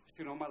ομάδα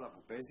στην ομάδα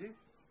που παίζει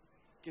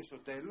και στο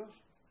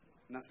τέλος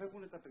να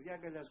φεύγουν τα παιδιά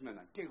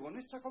αγκαλιασμένα. Και οι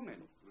γονείς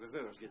τσακωμένοι,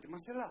 βεβαίως, γιατί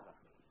είμαστε Ελλάδα.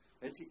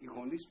 Έτσι, οι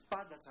γονείς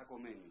πάντα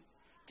τσακωμένοι.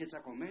 Και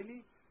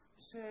τσακωμένοι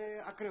σε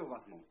ακραίο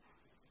βαθμό.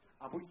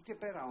 Από εκεί και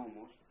πέρα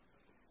όμως,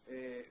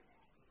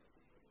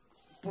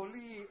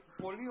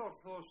 πολύ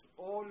ορθώς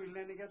όλοι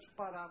λένε για τους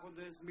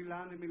παράγοντες,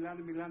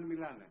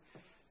 μιλάνε.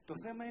 Το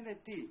θέμα είναι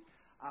τι?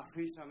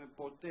 Αφήσαμε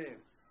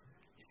ποτέ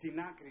στην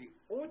άκρη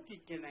ό,τι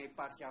και να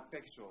υπάρχει απ'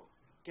 έξω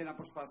και να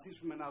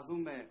προσπαθήσουμε να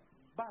δούμε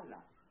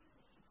μπάλα?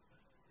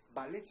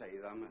 Μπαλίτσα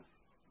είδαμε?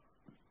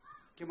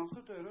 Και με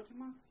αυτό το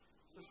ερώτημα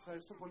σας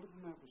ευχαριστώ πολύ που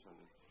με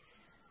ακούσατε.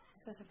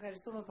 Σας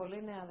ευχαριστούμε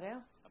πολύ, ναι,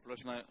 Ανδρέα.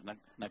 Απλώς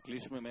να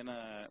κλείσουμε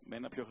με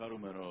ένα πιο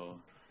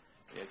χαρούμενο,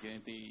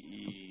 γιατί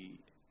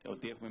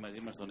ότι έχουμε μαζί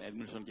μας τον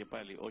Έντμιλσον και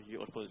πάλι, όχι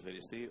ως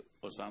ποδοσφαιριστή,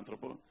 ως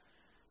άνθρωπο,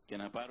 και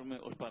να πάρουμε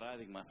ως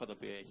παράδειγμα αυτά τα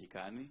οποία έχει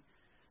κάνει.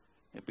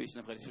 Επίσης να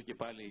ευχαριστήσω και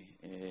πάλι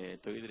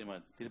το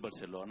Ίδρυμα της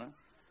Μπαρσελώνα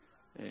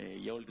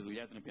για όλη τη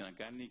δουλειά την οποία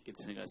κάνει και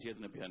τη συνεργασία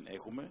την οποία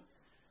έχουμε.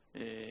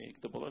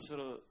 Το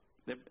ποδόσφαιρο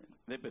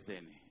δεν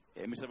πεθαίνει.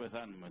 Εμείς θα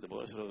πεθάνουμε, το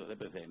ποδόσφαιρο δεν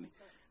πεθαίνει.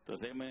 Το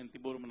θέμα είναι τι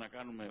μπορούμε να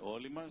κάνουμε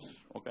όλοι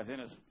μας, ο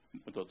καθένας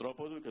με τον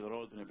τρόπο του και τον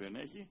ρόλο τον οποίο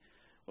έχει,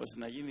 ώστε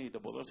να γίνει το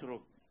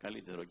ποδόσφαιρο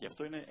καλύτερο. Και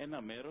αυτό είναι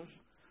ένα μέρος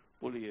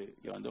που λέει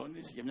ο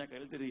Αντώνης για μια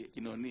καλύτερη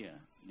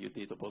κοινωνία.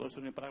 Διότι το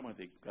ποδόσφαιρο είναι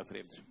πράγματι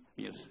καθρέφτης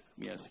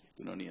μιας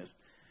κοινωνίας.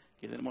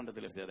 Και δεν είναι μόνο τα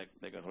τελευταία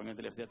 10 χρόνια,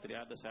 τα τελευταία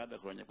 30-40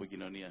 χρόνια που η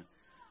κοινωνία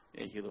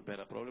έχει εδώ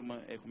πέρα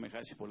πρόβλημα. Έχουμε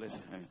χάσει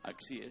πολλές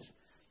αξίες.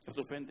 Και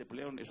αυτό φαίνεται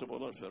πλέον στο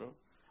ποδόσφαιρο.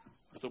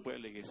 Αυτό που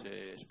έλεγε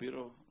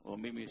Σπύρο, ο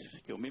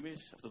Μίμης και ο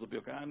Μίμης, αυτό το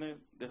οποίο κάνανε,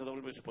 δεν θα το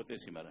βλέπεις ποτέ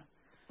σήμερα.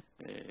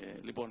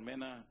 Λοιπόν, με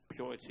ένα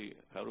πιο έτσι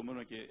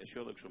χαρούμενο και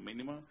αισιόδοξο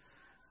μήνυμα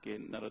και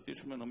να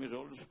ρωτήσουμε, νομίζω,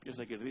 όλους ποιος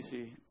θα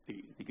κερδίσει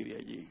την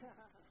Κυριακή.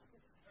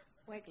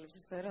 Μου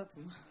έκλεψες το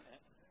ερώτημα.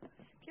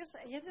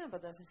 Γιατί να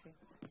απαντάς εσύ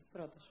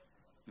πρώτος?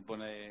 Λοιπόν,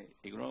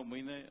 η γνώμη μου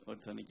είναι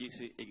ότι θα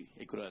νικήσει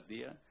η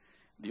Κροατία,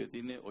 διότι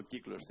είναι ο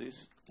κύκλος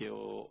της και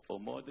ο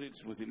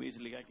Μόντριτς μου θυμίζει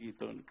λιγάκι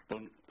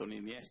τον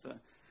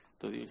Ινιέστα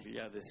το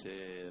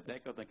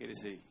 2010 όταν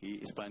κέρδισε η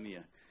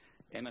Ισπανία.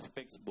 ένας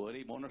παίκτης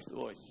μπορεί μόνος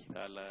του, όχι.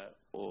 Αλλά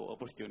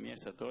όπως και ο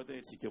Νιέστα τότε,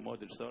 έτσι και ο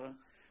Μόντριτς τώρα,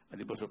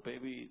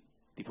 αντιπροσωπεύει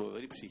τη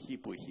φοβερή ψυχή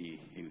που έχει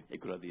η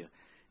Κροατία.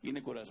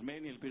 Είναι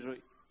κουρασμένοι, ελπίζω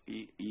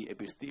η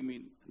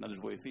επιστήμη να τους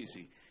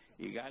βοηθήσει.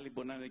 Οι Γάλλοι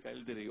μπορεί να είναι η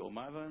καλύτερη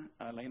ομάδα,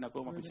 αλλά είναι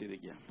ακόμα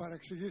πιτσιρίκια.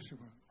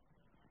 Παρεξηγήσιμο.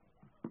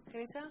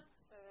 Χρύσα.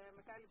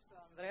 Με κάλυψε ο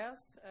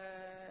Ανδρέας.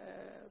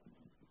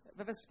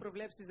 Βέβαια στις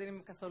προβλέψεις δεν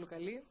είμαι καθόλου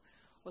καλή.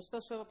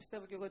 Ωστόσο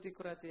πιστεύω και εγώ ότι η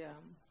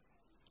Κροατία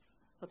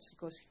θα το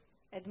σηκώσει.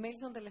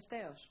 Εντμίλσον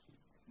τελευταίος.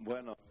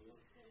 Bueno.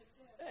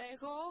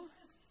 Εγώ.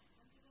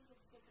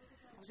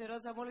 Που σε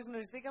ρώτησα μόλις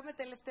γνωριστήκαμε,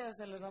 τελευταίος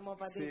θέλω να μου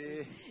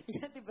απαντήσεις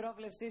για την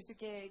πρόβλεψή σου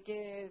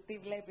και τι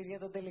βλέπεις για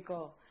τον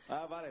τελικό.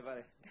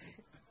 Vale.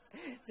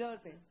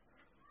 Τζόρτι.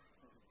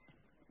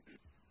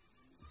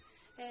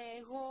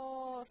 Εγώ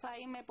θα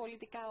είμαι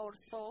πολιτικά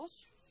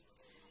ορθός.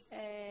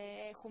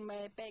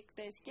 Έχουμε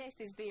παίκτες και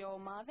στις δύο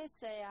ομάδες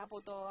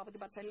από την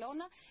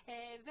Μπαρτσελώνα.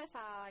 Δεν θα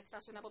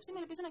εκφράσω την άποψή μου,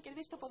 ελπίζω να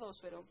κερδίσει το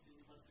ποδόσφαιρο.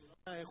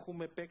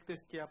 Έχουμε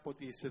παίκτες και από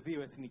τις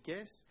δύο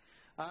εθνικές,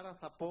 άρα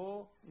θα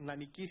πω να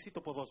νικήσει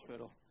το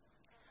ποδόσφαιρο.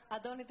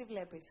 Αντώνη, τι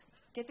βλέπεις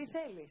και τι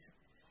θέλεις?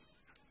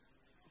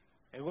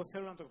 Εγώ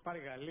θέλω να το πάρει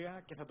η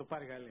Γαλλία και θα το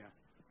πάρει η Γαλλία.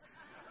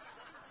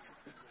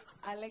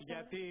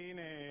 Γιατί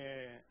είναι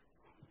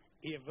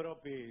η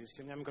Ευρώπη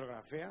σε μια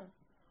μικρογραφία,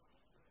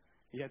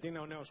 γιατί είναι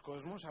ο νέος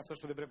κόσμος, αυτός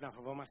που δεν πρέπει να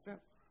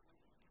φοβόμαστε.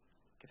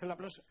 Και θέλω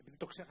απλώς, επειδή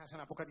το ξέχασα,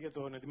 να πω κάτι για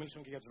τον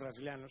Εντμίλσον και για τους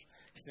Βραζιλιάνους.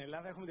 Στην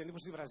Ελλάδα έχουμε την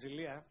εντύπωση ότι η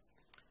Βραζιλία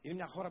είναι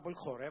μια χώρα που όλοι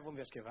χορεύουν,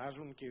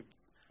 διασκεδάζουν και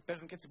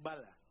παίζουν και έτσι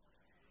μπάλα.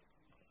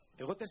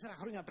 Εγώ 4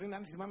 χρόνια πριν,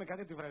 αν θυμάμαι κάτι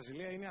από τη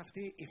Βραζιλία, είναι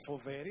αυτή η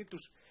φοβερή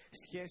τους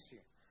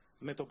σχέση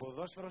με το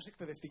ποδόσφαιρο ως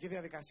εκπαιδευτική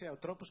διαδικασία. Ο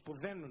τρόπος που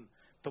δένουν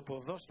το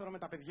ποδόσφαιρο με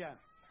τα παιδιά.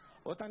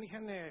 Όταν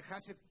είχαν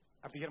χάσει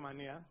από τη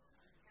Γερμανία,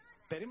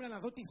 περίμενα να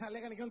δω τι θα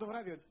λέγανε εκείνο το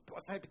βράδυ.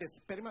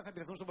 Περίμενα θα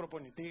επιτεθούν στον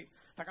προπονητή,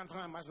 θα κάνουν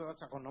ένα μάτς, θα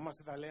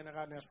τσακωνόμαστε, θα λένε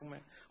ας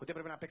πούμε, ότι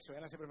έπρεπε να παίξει ο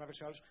ένας, έπρεπε να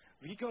παίξει ο άλλος.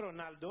 Βγήκε ο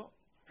Ρονάλντο,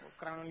 ο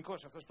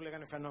κανονικός αυτός που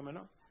λέγανε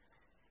φαινόμενο,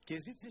 και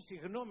ζήτησε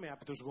συγγνώμη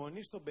από τους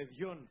γονείς των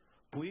παιδιών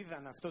που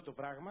είδαν αυτό το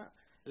πράγμα,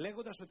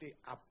 λέγοντας ότι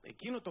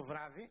εκείνο το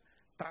βράδυ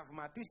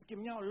τραυματίστηκε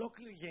μια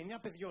ολόκληρη γενιά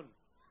παιδιών.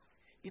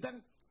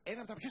 Ήταν ένα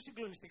από τα πιο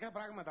συγκλονιστικά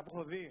πράγματα που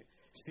έχω δει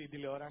στην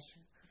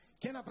τηλεόραση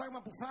και ένα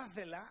πράγμα που θα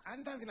ήθελα, αν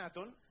ήταν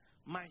δυνατόν,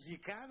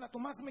 μαγικά να το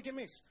μάθουμε κι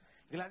εμείς.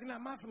 Δηλαδή να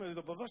μάθουμε ότι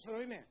το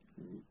ποδόσφαιρο είναι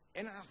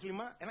ένα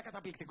άθλημα, ένα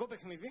καταπληκτικό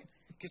παιχνίδι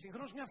και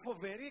συγχρόνως μια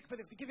φοβερή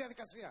εκπαιδευτική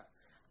διαδικασία.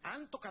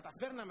 Αν το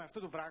καταφέρναμε αυτό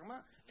το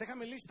πράγμα, θα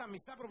είχαμε λύσει τα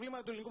μισά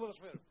προβλήματα του ελληνικού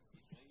ποδοσφαίρου.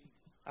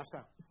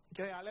 Αυτά.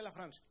 Και αλέλα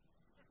Φράνση.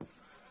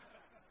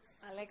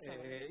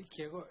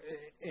 Και εγώ,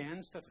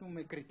 εάν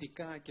σταθούμε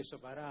κριτικά και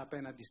σοβαρά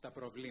απέναντι στα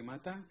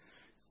προβλήματα,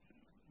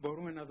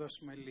 μπορούμε να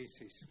δώσουμε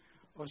λύσεις.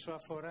 Όσο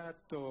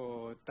αφορά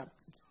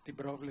την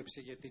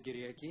πρόβλεψη για την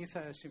Κυριακή,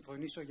 θα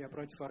συμφωνήσω για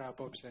πρώτη φορά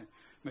απόψε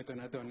με τον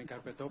Αντώνη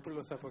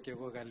Καρπετόπουλο, θα πω και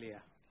εγώ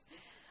Γαλλία.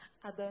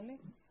 Αντώνη.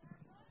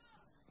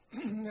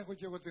 Έχω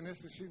και εγώ την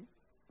αίσθηση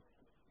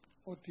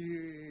ότι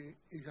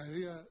η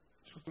Γαλλία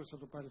στο τέλος θα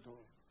το πάρει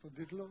τον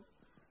τίτλο,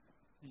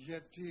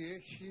 γιατί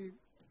έχει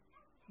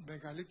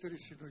μεγαλύτερη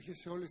συνοχή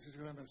σε όλες τις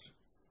γραμμές.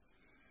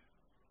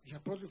 Για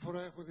πρώτη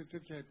φορά έχω δει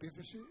τέτοια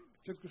επίθεση,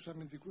 τέτοιους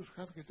αμυντικούς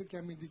χαφ και τέτοια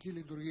αμυντική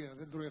λειτουργία.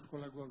 Δεν τρώει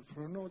εύκολα γκολ.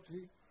 Φρονώ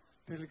ότι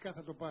τελικά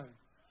θα το πάρει.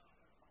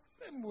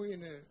 Δεν μου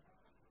είναι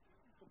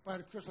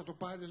ποιος θα το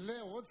πάρει.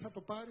 Λέω ότι θα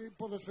το πάρει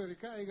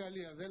ποδοσφαιρικά η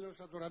Γαλλία. Δεν λέω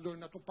σαν τον Αντώνη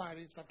να το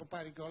πάρει, θα το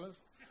πάρει κιόλας.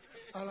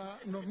 Αλλά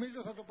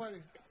νομίζω θα το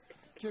πάρει.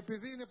 Και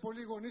επειδή είναι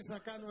πολλοί γονείς, να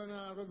κάνουμε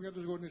ένα ερώτημα για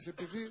τους γονείς.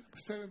 Επειδή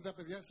στέλνουν τα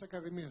παιδιά στις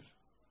ακαδημίες.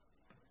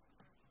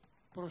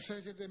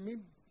 Προσέχετε,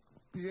 μην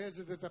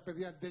πιέζετε τα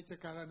παιδιά ντε και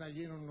καλά να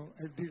γίνουν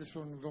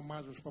εντύλσον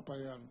δωμάζους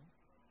Παπαϊάνου.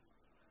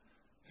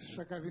 Στις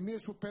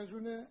ακαδημίες που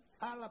παίζουν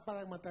άλλα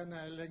πράγματα να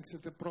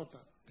ελέγξετε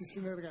πρώτα. Τη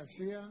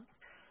συνεργασία,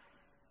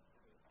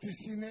 τη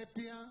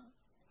συνέπεια,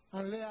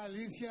 αν λέει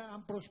αλήθεια,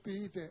 αν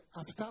προσποιείται.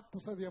 Αυτά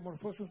που θα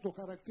διαμορφώσουν το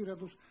χαρακτήρα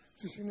τους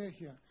στη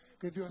συνέχεια.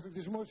 Γιατί ο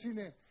αθλητισμός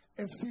είναι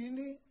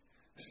ευθύνη,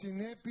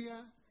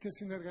 συνέπεια και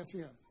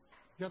συνεργασία.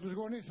 Για τους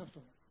γονείς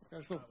αυτό.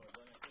 Ευχαριστώ.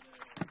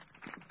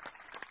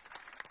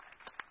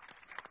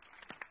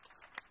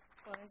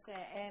 Είστε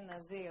 1,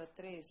 2,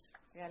 3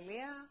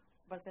 Γαλλία,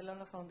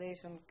 Barcelona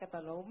Foundation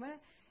καταλόγουμε,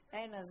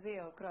 1,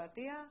 2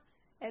 Κροατία,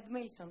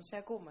 Εντμίλσον, σε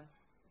ακούμε.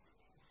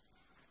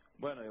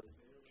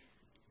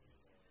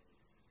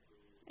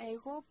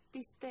 Εγώ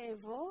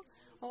πιστεύω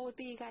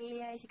ότι η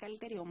Γαλλία έχει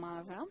καλύτερη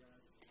ομάδα,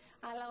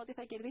 αλλά ότι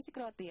θα κερδίσει η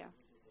Κροατία.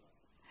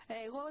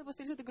 Εγώ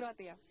υποστηρίζω την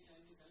Κροατία.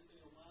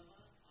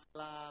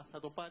 Αλλά θα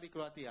το πάρει η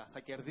Κροατία. Θα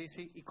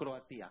κερδίσει η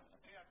Κροατία.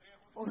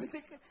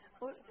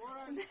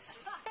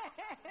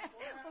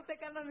 Ούτε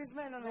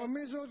κανονισμένο να.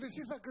 Νομίζω ότι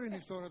εσύ θα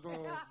κρίνεις τώρα το.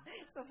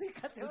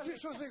 Σωθήκατε όλοι.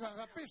 Σωθήκα,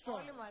 θα πεις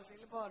τώρα. Όλοι μαζί,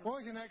 λοιπόν.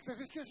 Όχι, να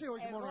εκτεθείς και εσύ,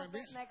 όχι μόνο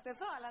εμείς. Να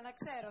εκτεθώ, αλλά να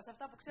ξέρω. Σε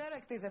αυτά που ξέρω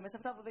εκτίθεμαι. Σε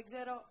αυτά που δεν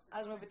ξέρω,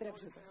 ας μου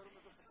επιτρέψετε.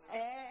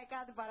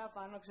 Κάτι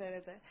παραπάνω,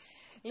 ξέρετε.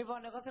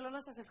 Λοιπόν, εγώ θέλω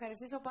να σας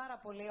ευχαριστήσω πάρα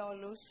πολύ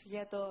όλους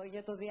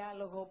για το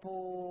διάλογο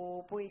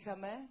που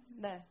είχαμε.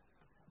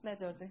 Ναι,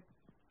 Τζόρντι.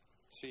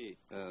 Sì,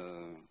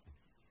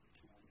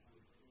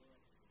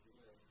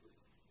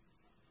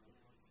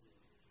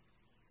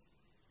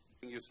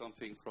 you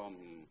something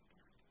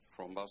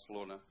from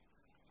Barcelona.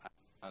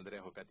 Ανδρέα,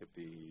 έχω κάτι από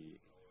τη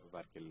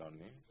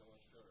Βαρκελόνη.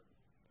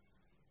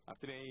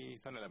 Αυτή είναι η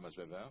φανέλα μας,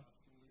 βέβαια.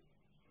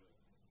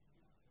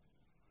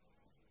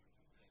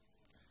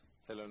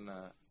 Θέλω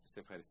να σε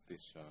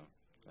ευχαριστήσω.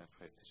 Να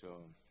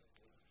ευχαριστήσω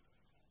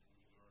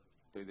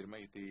το Ίδρυμα,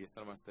 γιατί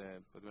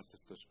αισθανόμαστε ότι είμαστε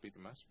στο σπίτι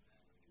μας.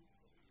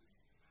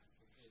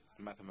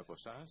 Μάθαμε από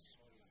εσάς,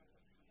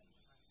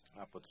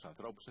 από τους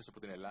ανθρώπους σας, από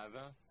την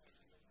Ελλάδα.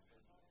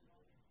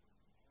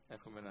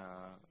 Εύχομαι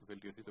να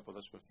βελτιωθεί το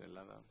ποδόσφαιρο στην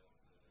Ελλάδα.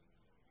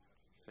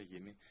 Θα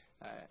γίνει.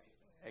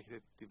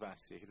 Έχετε τη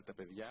βάση, έχετε τα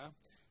παιδιά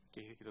και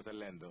έχετε και το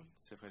ταλέντο.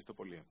 Σε ευχαριστώ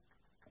πολύ.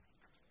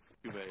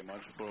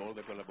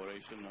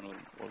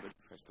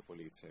 Ευχαριστώ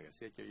πολύ για τη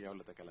συνεργασία και για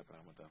όλα τα καλά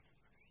πράγματα.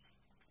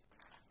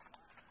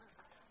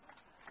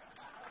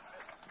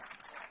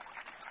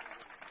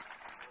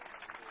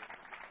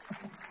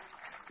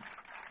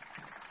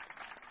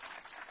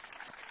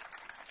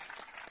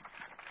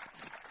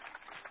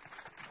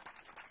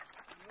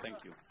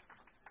 Thank you.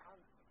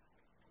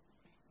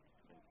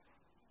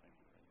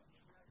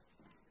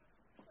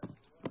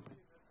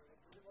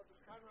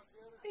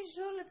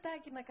 Μισό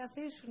λεπτάκι να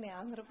καθίσουν οι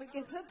άνθρωποι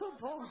και θα το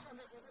πω.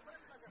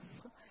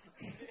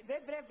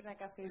 Δεν πρέπει να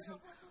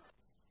καθίσουν.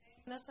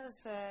 Να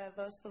σας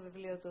δώσω το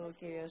βιβλίο του ο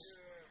κύριος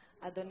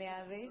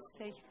Αντωνιάδης.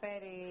 Έχει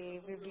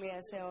φέρει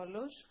βιβλία σε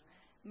όλους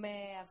με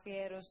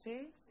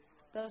αφιέρωση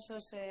τόσο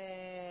σε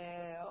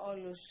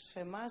όλους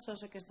εμάς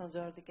όσο και στον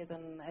Τζόρντι και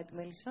τον Ed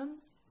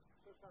Milson.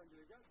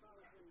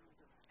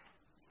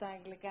 Στα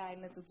αγγλικά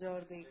είναι του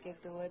Τζόρντι και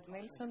του Ed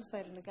Milson, στα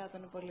ελληνικά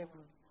των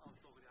υπολείπων.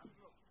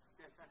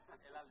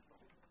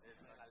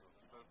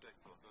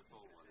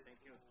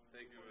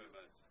 Thank you very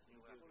much.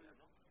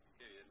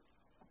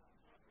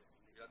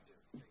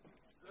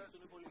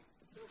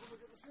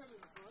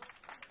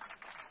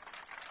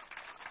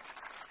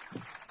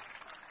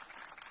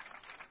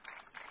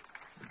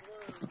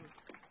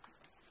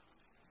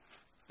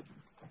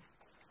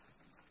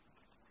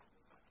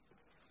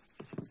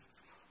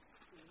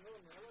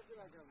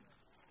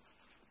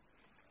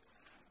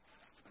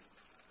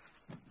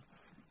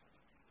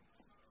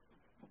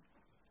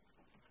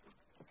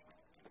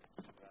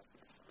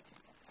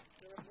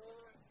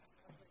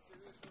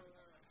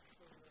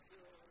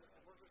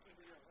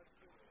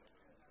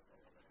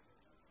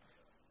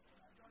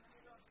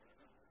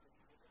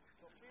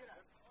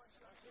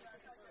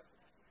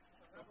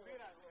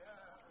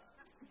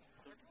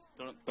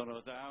 Τον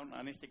ρωτάω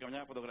αν έχει και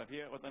καμιά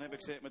φωτογραφία όταν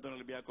έπαιξε με τον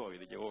Ολυμπιακό,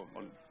 γιατί και εγώ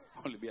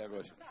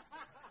Ολυμπιακός.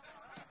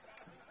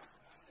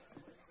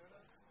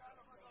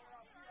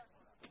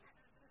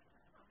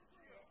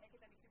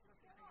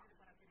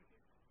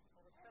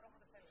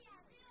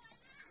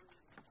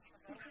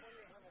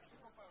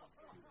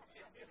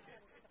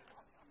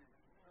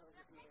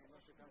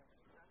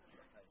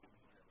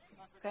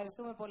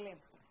 Ευχαριστούμε πολύ.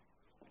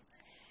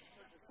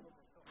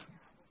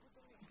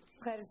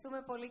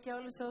 Ευχαριστούμε πολύ και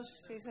όλους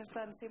όσοι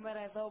ήσασταν σήμερα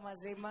εδώ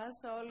μαζί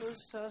μας,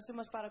 όλους όσοι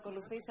μας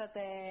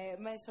παρακολουθήσατε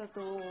μέσω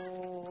του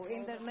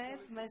ίντερνετ,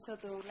 μέσω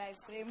του live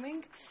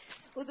streaming.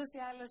 Ούτως ή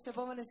άλλως, τις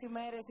επόμενες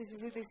ημέρες η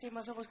συζήτησή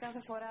μας, όπως κάθε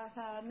φορά,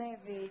 θα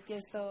ανέβει και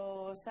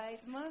στο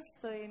site μας,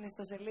 είναι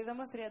στο σελίδα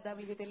μας,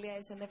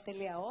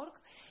 www.snf.org.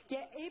 Και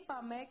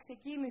είπαμε,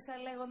 ξεκίνησα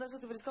λέγοντας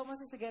ότι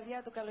βρισκόμαστε στην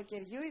καρδιά του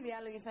καλοκαιριού, οι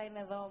διάλογοι θα είναι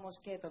εδώ όμως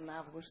και τον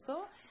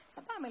Αύγουστο.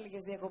 Θα πάμε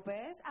λίγες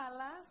διακοπές,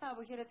 αλλά θα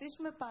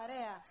αποχαιρετήσουμε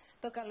παρέα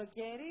το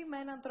καλοκαίρι με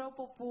έναν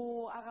τρόπο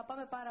που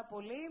αγαπάμε πάρα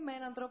πολύ, με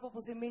έναν τρόπο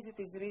που θυμίζει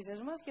τις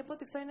ρίζες μας και από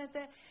ό,τι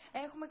φαίνεται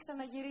έχουμε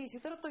ξαναγυρίσει.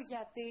 Τώρα το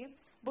γιατί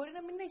μπορεί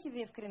να μην έχει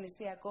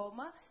διευκρινιστεί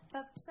ακόμα,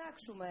 θα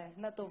ψάξουμε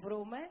να το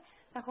βρούμε,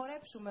 θα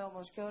χορέψουμε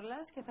όμως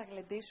κιόλας και θα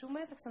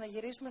γλεντήσουμε, θα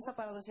ξαναγυρίσουμε στα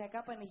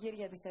παραδοσιακά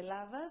πανηγύρια της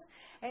Ελλάδας.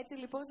 Έτσι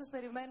λοιπόν σας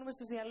περιμένουμε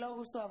στους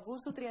διαλόγους του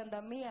Αυγούστου,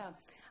 31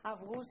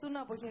 Αυγούστου,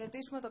 να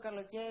αποχαιρετήσουμε το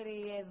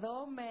καλοκαίρι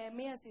εδώ με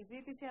μια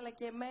συζήτηση αλλά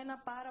και με ένα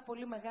πάρα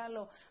πολύ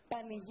μεγάλο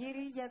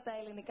πανηγύρι για τα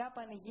ελληνικά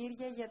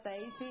πανηγύρια, για τα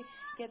ήθη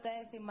και τα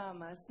έθιμά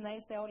μας. Να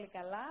είστε όλοι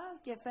καλά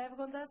και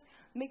φεύγοντας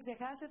μην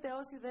ξεχάσετε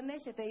όσοι δεν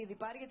έχετε ήδη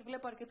πάρει, γιατί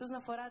βλέπω αρκετούς να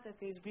φοράτε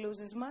τις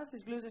μπλούζες μας,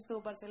 τις μπλούζες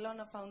του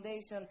Barcelona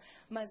Foundation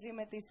μαζί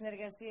με τη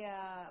συνεργασία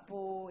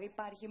που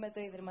υπάρχει με το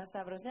Ίδρυμα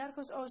Σταύρος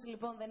Νιάρχος. Όσοι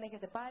λοιπόν δεν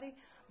έχετε πάρει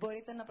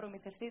μπορείτε να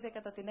προμηθευτείτε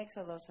κατά την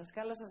έξοδό σας.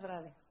 Καλό σας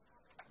βράδυ.